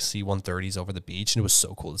jets and big C-130s over the beach, and it was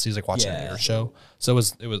so cool to see. It was like watching an air show. So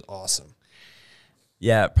it was awesome.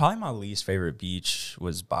 Yeah, probably my least favorite beach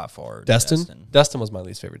was by far Destin was my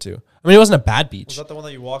least favorite too. I mean, it wasn't a bad beach. Was that the one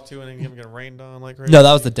that you walked to and then you get rained on like crazy? No,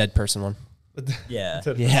 that was the dead person one. Yeah.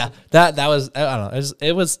 Yeah, that was I don't know.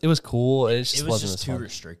 It was cool. It just It was wasn't just as too fun.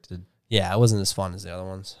 restricted. Yeah, it wasn't as fun as the other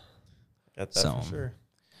ones. Get that So, for sure.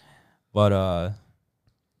 But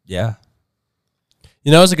yeah.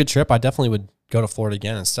 You know, it was a good trip. I definitely would go to Florida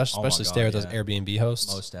again, and especially God, stay with those yeah. Airbnb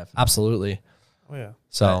hosts. Most definitely. Absolutely. Oh yeah.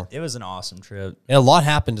 So It was an awesome trip. yeah, a lot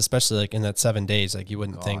happened, especially like in that 7 days. Like you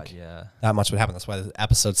wouldn't God, think yeah. that much would happen. That's why the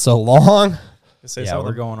episode's so long. Say Yeah, some, we're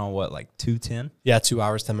of the, going on what, like 210? Yeah, 2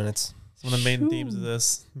 hours, 10 minutes. some of the main themes of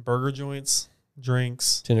this: burger joints,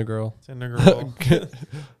 drinks, Tinder girl. Tinder girl,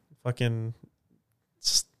 fucking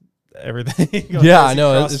just everything. Yeah, I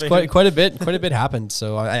know. It's quite a bit happened.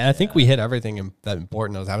 So I think we hit everything that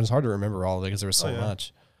important that was happening. It's hard to remember all of it because there was so Oh, yeah.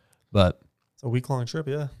 much. But It's a week-long trip,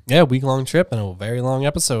 yeah. yeah, week-long trip and a very long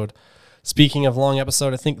episode. Speaking of long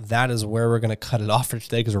episode, I think that is where we're going to cut it off for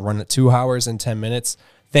today because we're running at 2 hours and 10 minutes.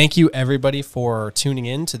 Thank you, everybody, for tuning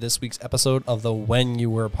in to this week's episode of the When You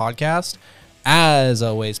Were podcast. As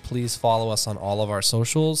always, please follow us on all of our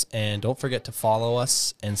socials, and don't forget to follow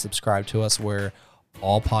us and subscribe to us where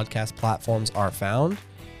all podcast platforms are found.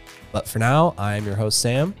 But for now, I am your host,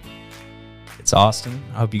 Sam. It's Austin.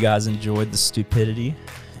 I hope you guys enjoyed the stupidity,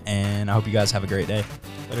 and I hope you guys have a great day.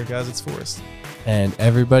 Later, guys. It's Forrest. And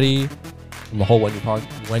everybody from the whole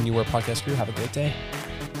When You Were podcast crew, have a great day.